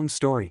of a long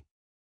story,"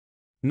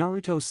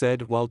 Naruto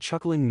said while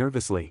chuckling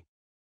nervously.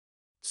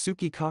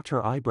 Suki cocked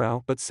her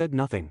eyebrow but said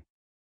nothing.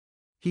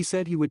 He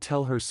said he would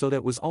tell her, so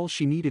that was all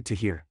she needed to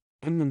hear.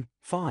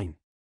 Fine.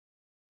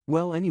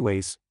 Well,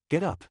 anyways,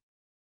 get up.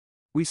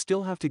 We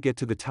still have to get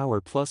to the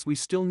tower, plus we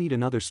still need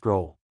another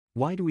scroll.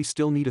 Why do we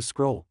still need a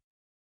scroll?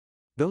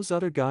 Those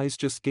other guys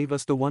just gave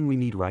us the one we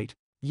need, right?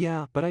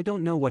 Yeah, but I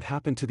don't know what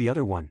happened to the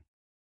other one.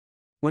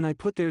 When I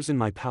put theirs in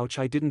my pouch,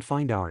 I didn't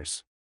find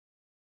ours,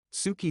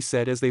 Suki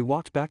said as they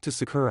walked back to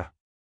Sakura.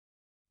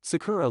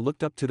 Sakura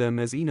looked up to them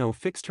as Ino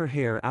fixed her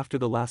hair after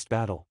the last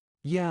battle.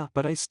 Yeah,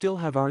 but I still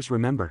have ours,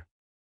 remember?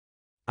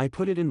 I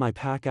put it in my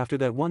pack after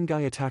that one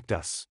guy attacked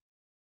us.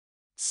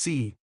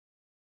 See?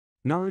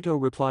 Naruto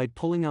replied,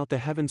 pulling out the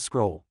heaven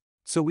scroll.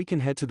 So we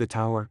can head to the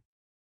tower?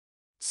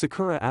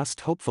 Sakura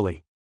asked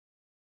hopefully.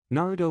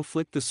 Naruto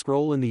flicked the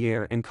scroll in the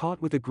air and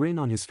caught with a grin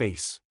on his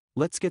face.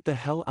 Let's get the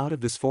hell out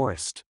of this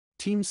forest.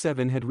 Team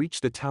 7 had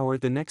reached the tower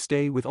the next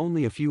day with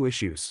only a few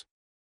issues.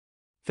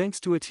 Thanks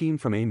to a team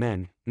from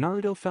Amen,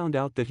 Naruto found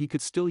out that he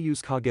could still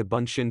use Kage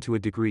Bunshin to a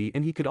degree,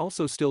 and he could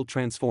also still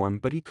transform,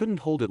 but he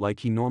couldn't hold it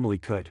like he normally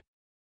could.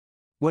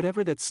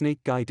 Whatever that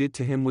snake guy did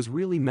to him was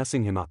really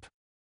messing him up.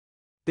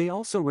 They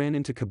also ran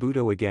into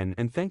Kabuto again,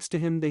 and thanks to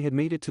him they had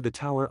made it to the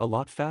tower a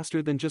lot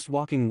faster than just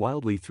walking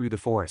wildly through the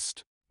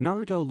forest.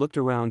 Naruto looked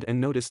around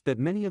and noticed that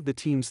many of the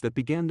teams that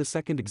began the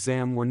second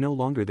exam were no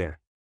longer there.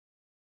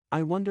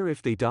 I wonder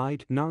if they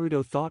died,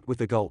 Naruto thought with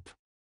a gulp.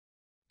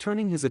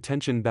 Turning his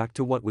attention back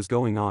to what was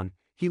going on,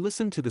 he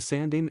listened to the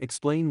Sandaime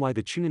explain why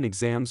the Chunin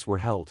exams were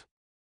held.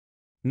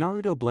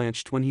 Naruto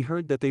blanched when he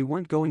heard that they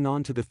weren't going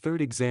on to the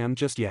third exam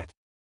just yet.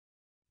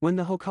 When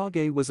the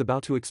Hokage was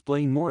about to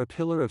explain more, a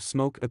pillar of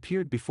smoke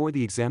appeared before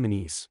the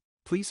examinees.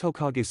 Please,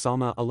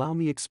 Hokage-sama, allow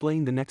me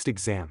explain the next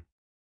exam,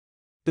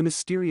 the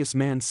mysterious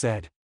man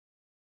said.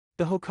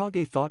 The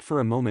Hokage thought for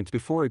a moment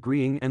before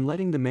agreeing and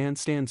letting the man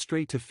stand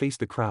straight to face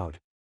the crowd.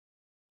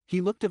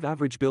 He looked of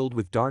average build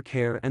with dark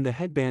hair and the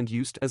headband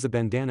used as a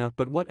bandana,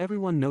 but what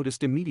everyone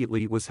noticed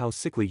immediately was how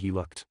sickly he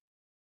looked.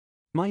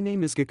 My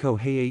name is Gekko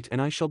Heiate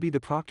and I shall be the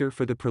proctor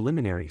for the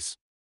preliminaries.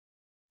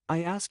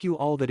 I ask you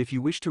all that if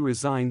you wish to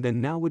resign,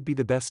 then now would be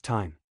the best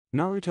time.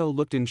 Naruto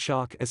looked in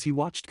shock as he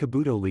watched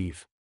Kabuto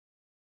leave.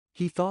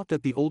 He thought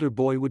that the older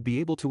boy would be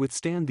able to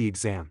withstand the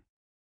exam.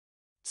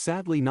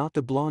 Sadly, not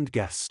the blonde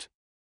guest.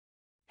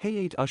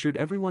 Heiate ushered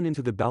everyone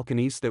into the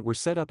balconies that were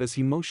set up as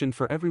he motioned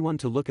for everyone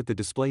to look at the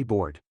display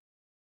board.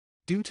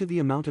 Due to the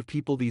amount of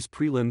people, these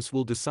prelims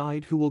will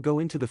decide who will go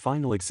into the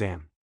final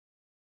exam.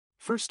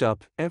 First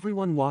up,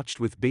 everyone watched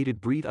with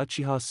bated breath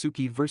Uchiha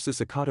Suki vs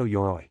Akato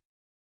Yoroi.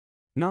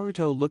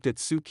 Naruto looked at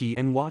Suki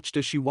and watched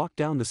as she walked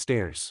down the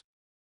stairs.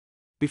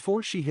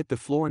 Before she hit the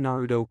floor,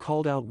 Naruto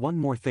called out one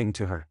more thing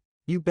to her.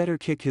 You better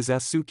kick his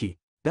ass, Suki.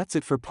 That's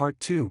it for part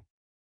 2.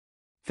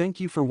 Thank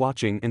you for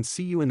watching and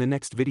see you in the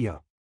next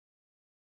video.